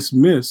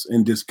dismiss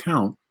and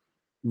discount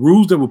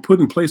rules that were put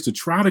in place to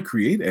try to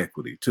create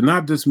equity, to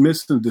not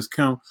dismiss and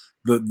discount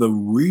the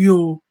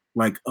real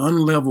like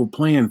unlevel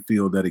playing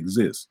field that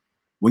exists.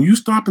 When you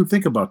stop and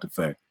think about the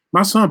fact,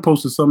 my son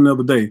posted something the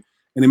other day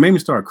and it made me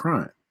start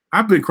crying.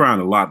 I've been crying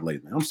a lot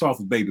lately. I'm soft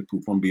as baby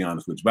poop, I'm gonna be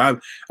honest with you.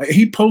 But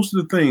he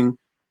posted a thing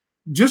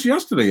just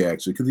yesterday,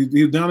 actually, because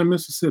he was down in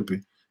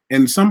Mississippi,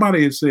 and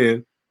somebody had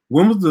said,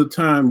 when was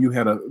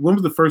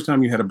the first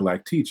time you had a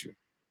black teacher?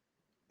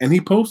 And he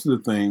posted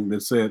a thing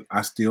that said,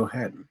 I still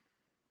hadn't.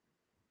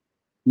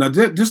 Now,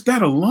 just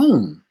that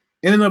alone,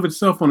 in and of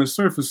itself on the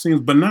surface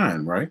seems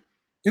benign, right?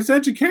 It's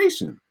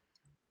education.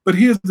 But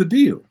here's the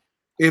deal.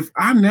 If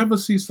I never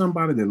see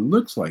somebody that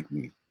looks like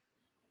me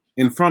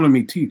in front of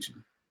me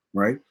teaching,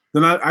 right,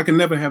 then I can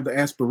never have the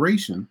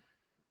aspiration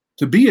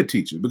to be a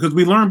teacher, because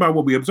we learn by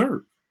what we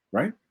observe,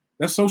 right?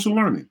 That's social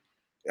learning.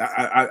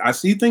 I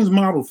see things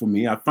modeled for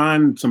me. I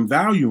find some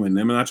value in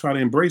them and I try to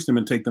embrace them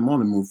and take them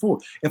on and move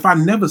forward. If I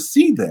never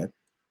see that,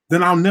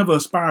 then I'll never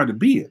aspire to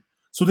be it.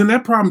 So then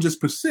that problem just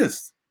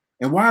persists.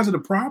 And why is it a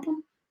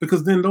problem?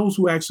 Because then those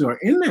who actually are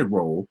in that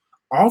role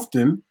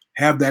often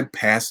have that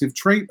passive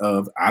trait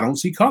of, I don't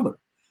see color.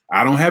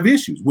 I don't have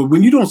issues. Well,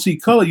 when you don't see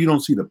color, you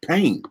don't see the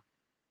pain.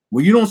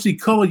 When you don't see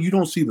color, you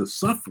don't see the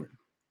suffering.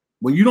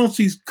 When you don't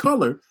see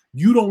color,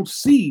 you don't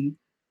see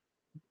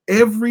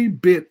every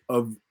bit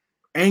of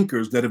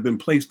anchors that have been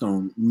placed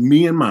on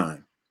me and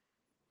mine.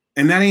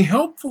 And that ain't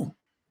helpful.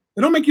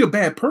 It don't make you a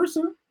bad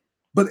person,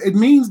 but it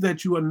means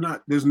that you are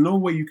not, there's no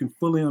way you can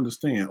fully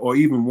understand or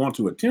even want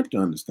to attempt to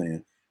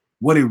understand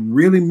what it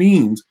really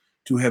means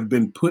to have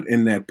been put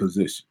in that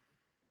position.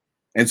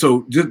 And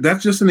so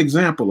that's just an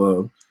example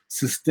of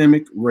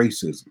systemic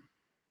racism.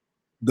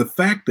 The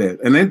fact that,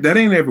 and that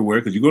ain't everywhere,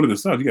 because you go to the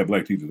South, you got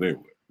black teachers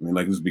everywhere. I mean,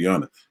 like, let's be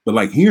honest. But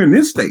like here in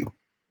this state,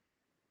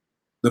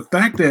 the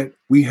fact that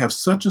we have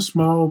such a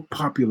small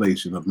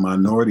population of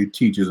minority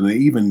teachers and an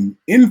even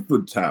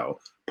infantile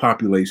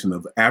population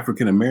of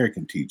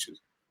African-American teachers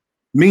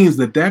means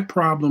that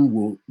problem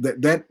will,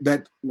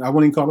 that I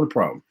wouldn't even call it a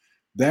problem,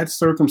 that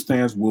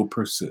circumstance will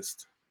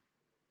persist.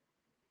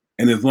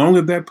 And as long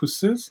as that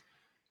persists,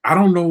 I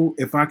don't know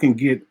if I can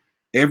get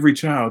every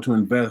child to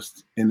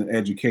invest in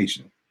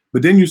education.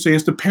 But then you say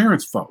it's the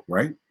parents' fault,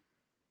 right?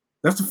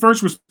 That's the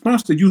first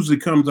response that usually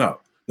comes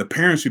out. The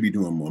parents should be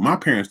doing more. My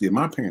parents did.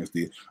 My parents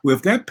did. Well,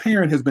 if that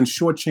parent has been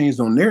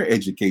shortchanged on their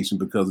education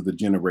because of the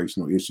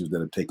generational issues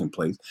that have taken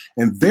place,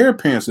 and their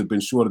parents have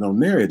been shorted on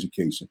their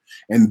education,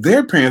 and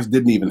their parents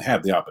didn't even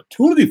have the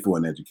opportunity for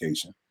an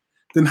education,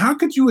 then how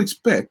could you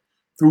expect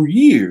through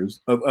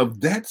years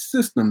of that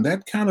system,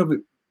 that kind of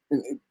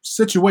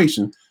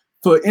situation,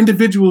 for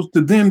individuals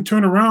to then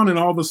turn around and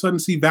all of a sudden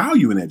see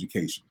value in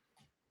education?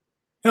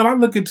 Hell, I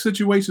look at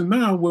situations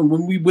now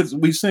when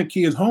we sent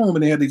kids home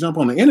and they had to jump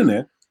on the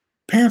internet.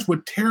 Parents were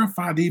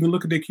terrified to even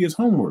look at their kids'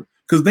 homework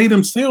because they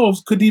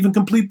themselves couldn't even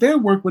complete their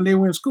work when they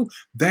were in school.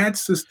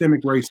 That's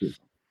systemic racism.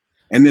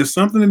 And there's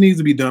something that needs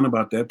to be done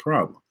about that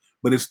problem.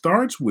 But it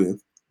starts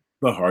with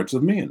the hearts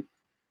of men.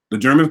 The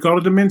Germans call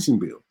it the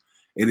Menschenbild.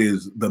 It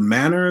is the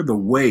manner, the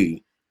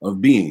way of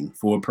being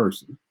for a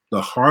person,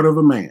 the heart of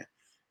a man.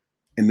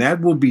 And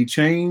that will be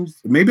changed,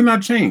 maybe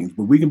not changed,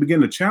 but we can begin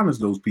to challenge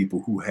those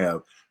people who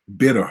have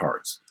bitter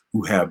hearts,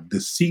 who have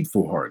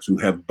deceitful hearts, who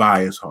have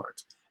biased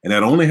hearts. And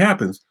that only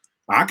happens,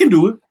 I can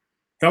do it.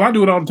 Hell, I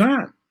do it all the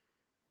time,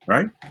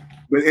 right?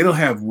 But it'll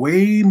have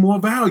way more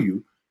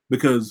value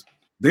because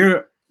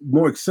they're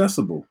more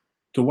accessible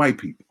to white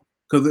people.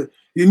 And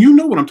you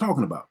know what I'm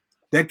talking about.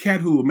 That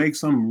cat who will make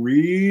some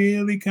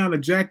really kind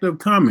of jacked up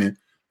comment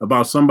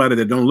about somebody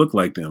that don't look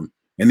like them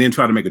and then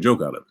try to make a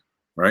joke out of it,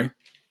 right?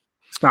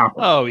 Stop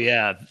them. Oh,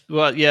 yeah.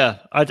 Well, yeah.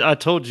 I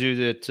told you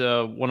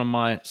that one of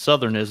my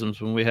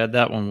Southernisms when we had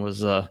that one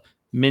was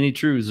many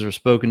truths are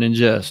spoken in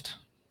jest.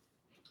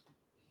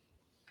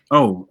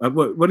 Oh,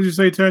 what did you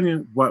say,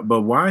 Tanya?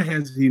 But why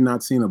has he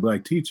not seen a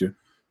black teacher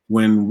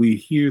when we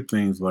hear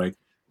things like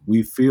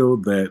we feel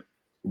that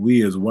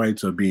we as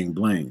whites are being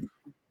blamed?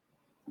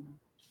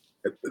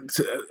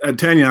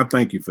 Tanya, I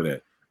thank you for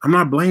that. I'm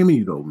not blaming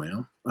you though,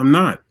 man. I'm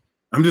not.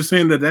 I'm just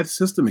saying that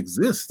system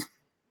exists.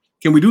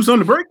 Can we do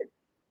something to break it?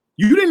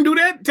 You didn't do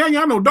that,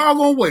 Tanya. I know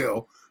doggone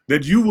well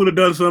that you would have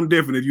done something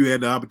different if you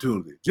had the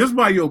opportunity. Just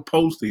by your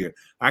post here,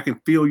 I can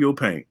feel your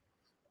pain.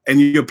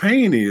 And your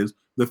pain is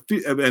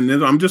and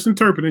I'm just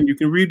interpreting, you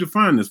can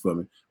redefine this for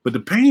me. But the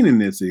pain in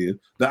this is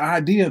the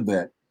idea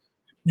that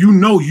You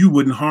know you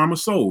wouldn't harm a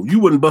soul. You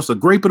wouldn't bust a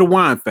grape at a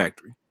wine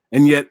factory.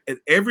 And yet, at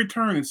every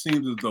turn, it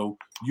seems as though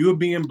you're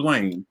being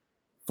blamed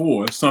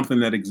for something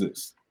that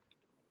exists.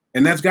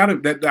 And that's got to,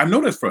 that I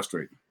know that's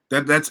frustrating.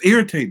 That's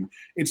irritating.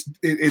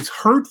 It's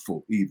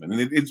hurtful even.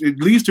 And it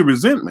leads to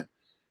resentment.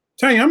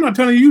 Tell you, I'm not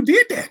telling you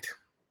did that.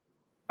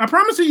 I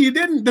promise you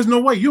didn't. There's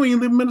no way. You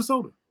ain't live in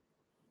Minnesota.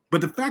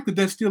 But the fact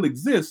that still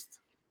exists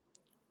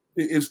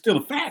is still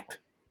a fact.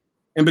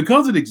 And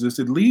because it exists,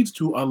 it leads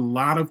to a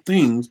lot of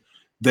things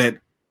that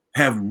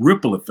have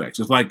ripple effects.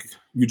 It's like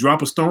you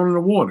drop a stone in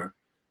the water,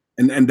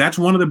 and that's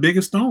one of the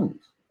biggest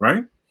stones,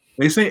 right?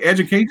 They say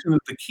education is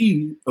the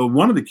key, or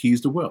one of the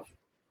keys to wealth.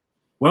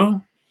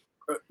 Well,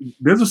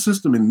 there's a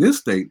system in this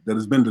state that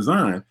has been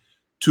designed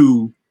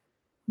to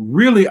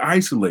really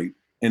isolate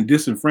and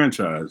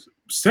disenfranchise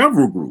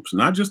several groups,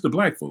 not just the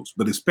black folks,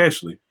 but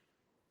especially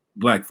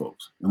black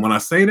folks. And when I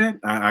say that,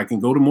 I can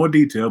go to more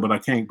detail, but I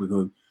can't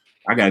because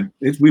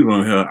we've been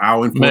on here an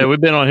hour and 40. Man,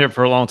 we've been on here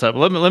for a long time.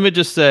 Let me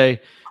just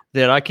say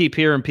that I keep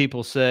hearing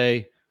people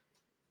say,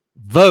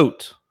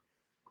 vote,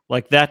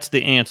 like that's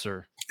the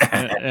answer.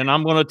 and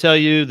I'm going to tell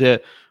you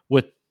that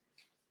with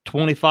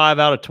 25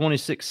 out of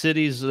 26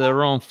 cities that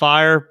are on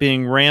fire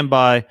being ran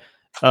by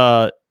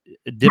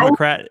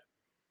Democrat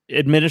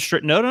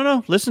administrator.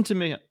 No. Listen to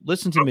me.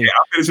 Listen to me.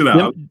 I'll finish it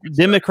out.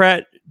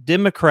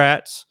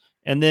 Democrats,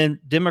 and then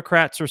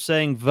Democrats are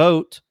saying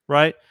vote,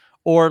 right?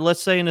 Or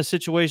let's say in a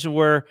situation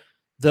where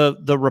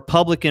the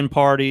Republican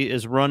Party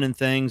is running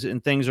things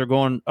and things are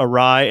going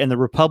awry, and the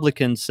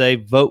Republicans say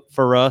vote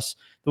for us.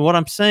 Then what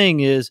I'm saying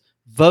is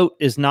vote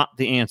is not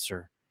the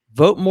answer.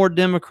 Vote more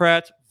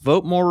Democrats,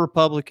 vote more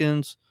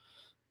Republicans.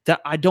 That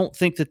I don't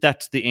think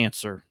that's the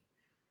answer.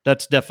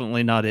 That's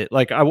definitely not it.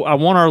 Like I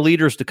want our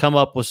leaders to come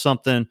up with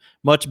something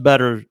much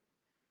better,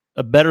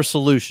 a better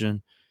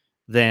solution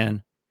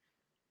than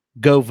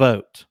go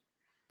vote.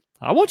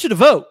 I want you to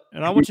vote,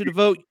 and I want you to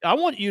vote. I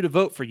want you to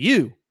vote for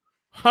you.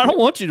 I don't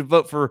want you to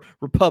vote for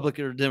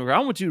Republican or Democrat.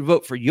 I want you to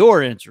vote for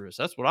your interests.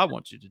 That's what I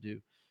want you to do.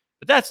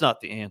 But that's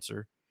not the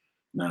answer.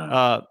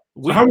 Nah.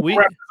 So how do we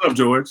wrap this up,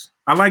 George?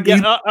 I like.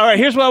 All right.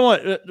 Here's what I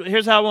want.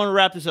 Here's how I want to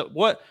wrap this up.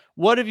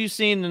 What have you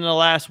seen in the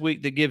last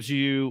week that gives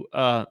you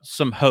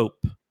some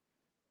hope?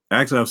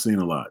 Actually, I've seen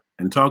a lot,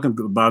 and talking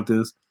about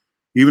this,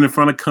 even in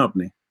front of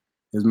company,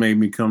 has made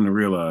me come to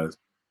realize.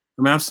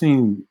 I mean, I've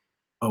seen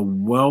a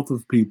wealth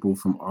of people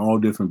from all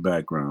different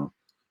backgrounds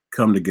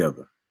come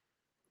together,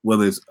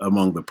 whether it's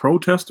among the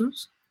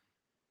protesters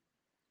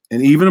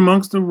and even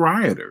amongst the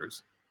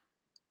rioters.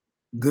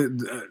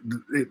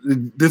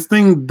 This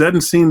thing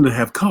doesn't seem to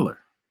have color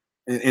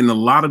in a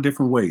lot of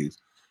different ways,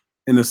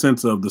 in the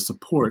sense of the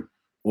support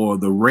or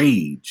the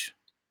rage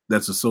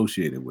that's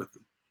associated with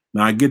it.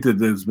 Now, I get that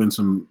there's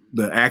been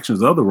the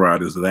actions of the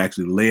rioters that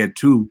actually led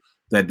to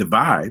that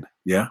divide.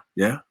 Yeah,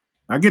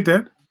 I get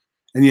that.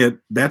 And yet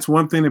that's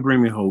one thing that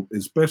brings me hope,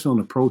 especially on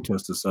the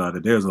protester side,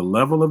 that there's a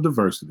level of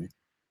diversity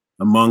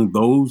among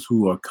those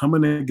who are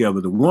coming together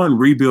to, one,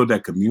 rebuild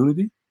that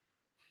community,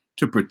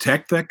 to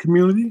protect that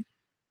community,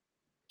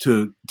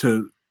 to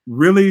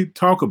really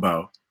talk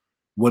about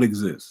what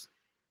exists.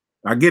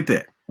 I get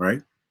that,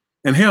 right?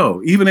 And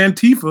hell, even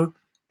Antifa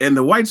and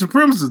the white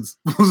supremacists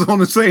was on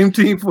the same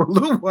team for a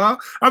little while.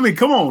 I mean,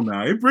 come on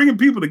now. It's bringing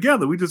people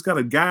together. We just got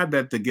to guide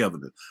that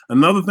togetherness.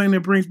 Another thing that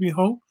brings me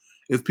hope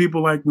is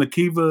people like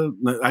Nakima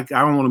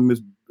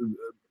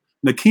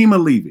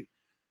Levy,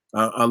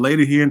 a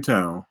lady here in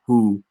town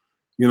who,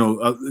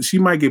 she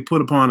might get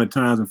put upon at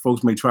times and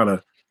folks may try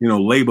to,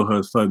 label her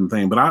a certain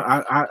thing. But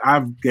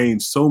I've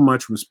gained so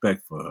much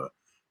respect for her.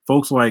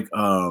 Folks like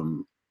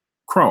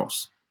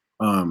Cross,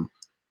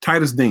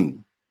 Titus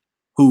Dean,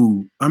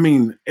 who, I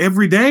mean,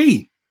 every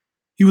day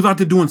he was out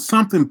there doing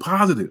something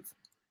positive.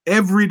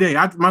 Every day.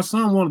 My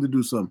son wanted to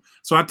do something.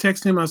 So I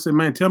texted him. I said,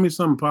 man, tell me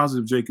something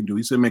positive Jay can do.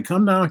 He said, man,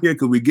 come down here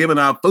because we're giving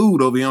out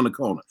food over here on the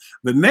corner.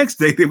 The next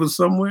day, they was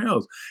somewhere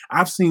else.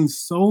 I've seen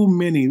so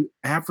many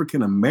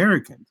African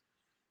Americans,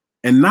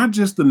 and not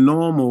just the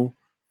normal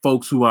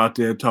folks who are out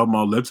there talking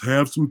about let's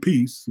have some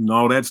peace and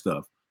all that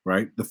stuff,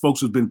 right? The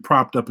folks who've been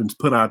propped up and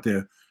put out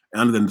there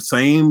under the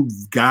same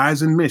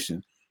guise and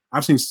mission.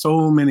 I've seen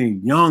so many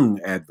young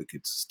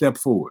advocates step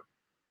forward.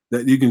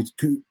 That you can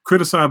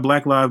criticize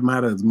Black Lives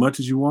Matter as much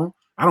as you want.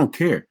 I don't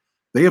care.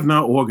 They have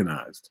now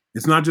organized.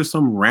 It's not just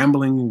some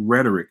rambling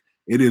rhetoric.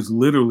 It is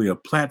literally a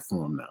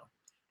platform now.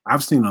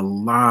 I've seen a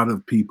lot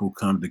of people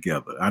come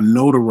together. I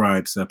know the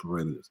riot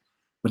separated us,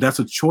 but that's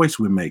a choice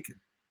we're making.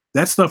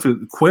 That stuff is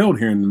quelled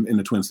here in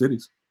the Twin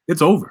Cities.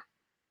 It's over.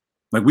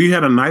 Like, we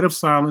had a night of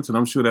silence, and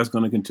I'm sure that's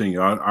going to continue.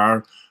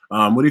 Our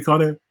what do you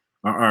call it?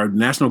 Our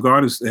National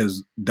Guard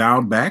has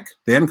dialed back.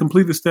 They hadn't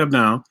completely stepped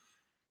down,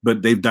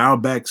 but they've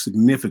dialed back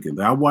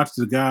significantly. I watched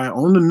the guy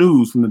on the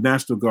news from the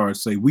National Guard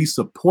say, we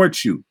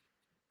support you.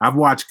 I've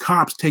watched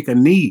cops take a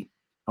knee.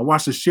 I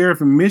watched the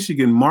sheriff in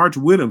Michigan march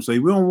with him, say,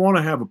 we don't want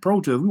to have a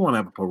protest. We want to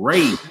have a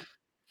parade,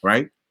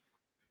 right?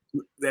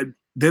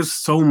 There's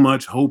so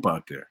much hope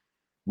out there.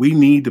 We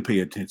need to pay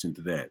attention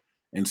to that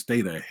and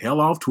stay the hell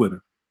off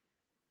Twitter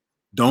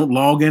Don't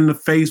log into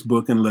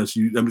Facebook unless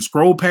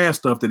scroll past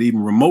stuff that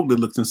even remotely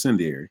looks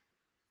incendiary,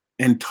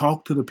 and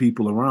talk to the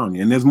people around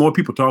you. And there's more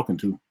people talking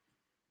too.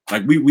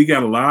 Like we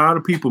got a lot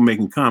of people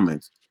making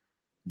comments,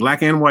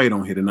 black and white,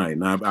 on here tonight,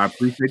 and I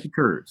appreciate the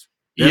courage.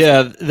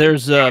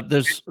 There's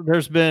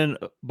been,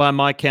 by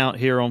my count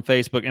here on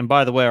Facebook, and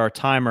by the way, our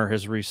timer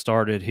has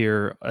restarted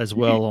here as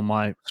well on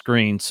my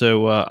screen.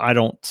 So I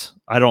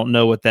don't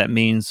know what that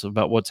means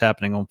about what's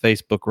happening on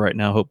Facebook right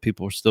now. Hope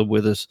people are still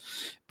with us,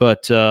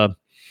 but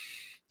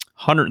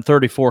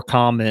 134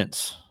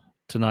 comments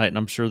tonight, and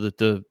I'm sure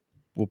that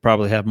we'll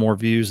probably have more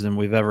views than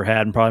we've ever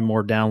had, and probably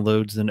more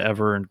downloads than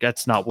ever. And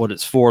that's not what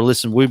it's for.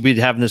 Listen, we'd be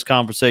having this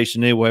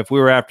conversation anyway. If we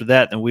were after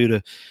that, then we'd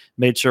have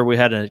made sure we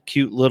had a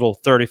cute little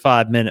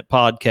 35-minute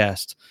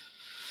podcast.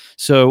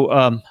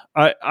 So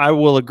I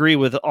will agree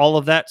with all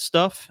of that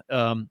stuff.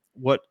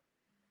 What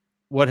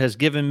has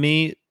given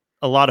me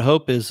a lot of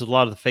hope is a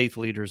lot of the faith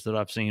leaders that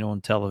I've seen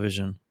on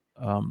television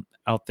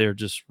out there.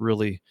 Just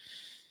really,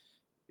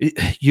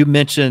 you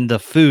mentioned the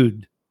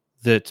food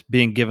that's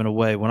being given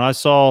away. When I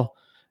saw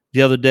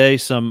the other day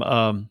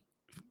some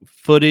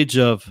footage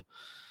of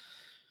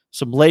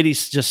some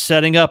ladies just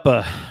setting up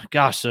all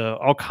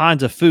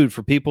kinds of food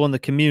for people in the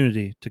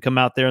community to come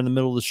out there in the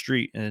middle of the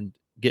street and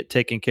get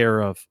taken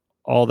care of.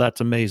 All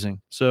that's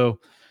amazing. So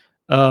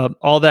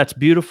all that's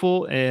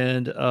beautiful.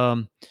 And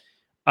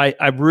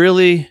I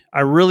really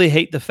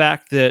hate the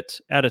fact that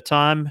at a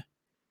time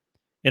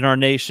in our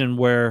nation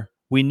where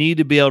we need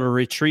to be able to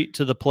retreat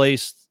to the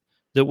place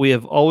that we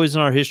have always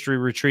in our history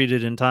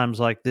retreated in times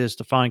like this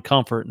to find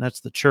comfort, and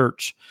that's the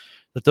church,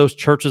 that those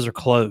churches are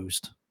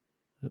closed.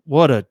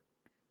 What a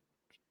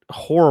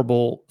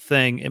horrible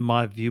thing in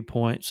my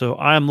viewpoint. So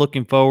I am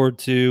looking forward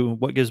to,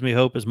 what gives me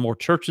hope is more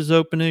churches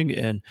opening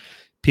and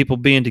people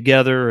being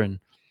together, and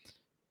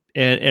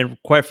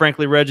quite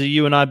frankly, Reggie,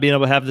 you and I being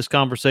able to have this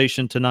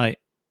conversation tonight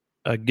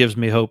gives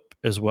me hope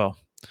as well.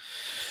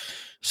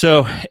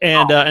 So,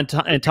 and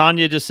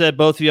Tanya just said,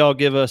 both of y'all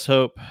give us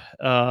hope.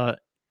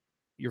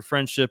 Your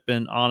friendship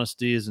and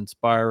honesty is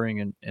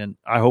inspiring, and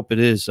I hope it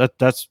is.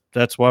 That's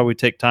why we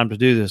take time to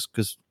do this,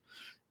 because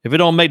if it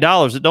don't make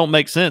dollars, it don't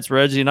make sense,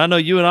 Reggie. And I know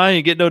you and I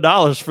ain't get no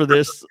dollars for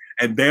this.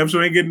 And damn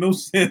sure ain't getting no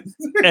sense.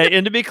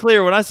 and to be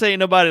clear, when I say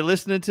nobody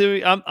listening to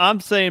me, I'm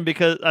saying,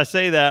 because I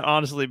say that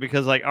honestly,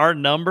 because like our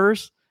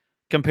numbers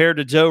compared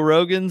to Joe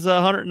Rogan's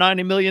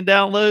 190 million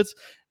downloads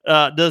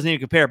doesn't even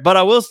compare. But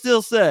I will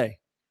still say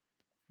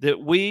that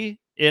we,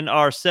 in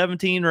our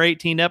 17 or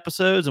 18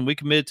 episodes, and we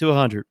committed to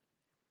 100,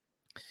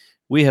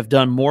 we have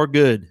done more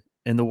good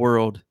in the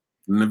world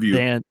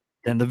than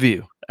The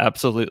View.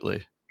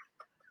 Absolutely.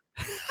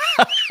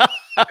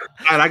 All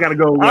right, I gotta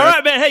go. All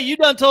right, man. Hey, you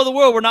done told the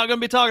world we're not going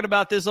to be talking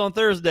about this on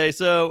Thursday,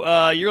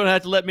 so you're going to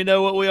have to let me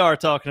know what we are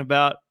talking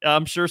about.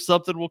 I'm sure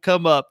something will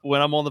come up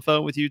when I'm on the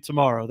phone with you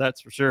tomorrow.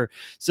 That's for sure.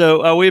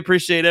 So we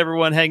appreciate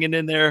everyone hanging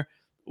in there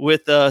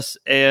with us,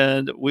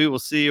 and we will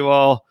see you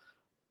all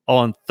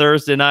on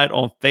Thursday night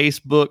on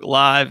Facebook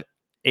Live,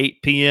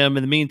 8 p.m.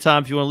 In the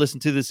meantime, if you want to listen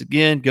to this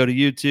again, go to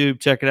YouTube,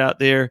 check it out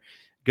there.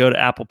 Go to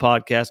Apple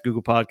Podcasts,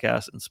 Google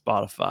Podcasts, and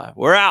Spotify.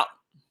 We're out.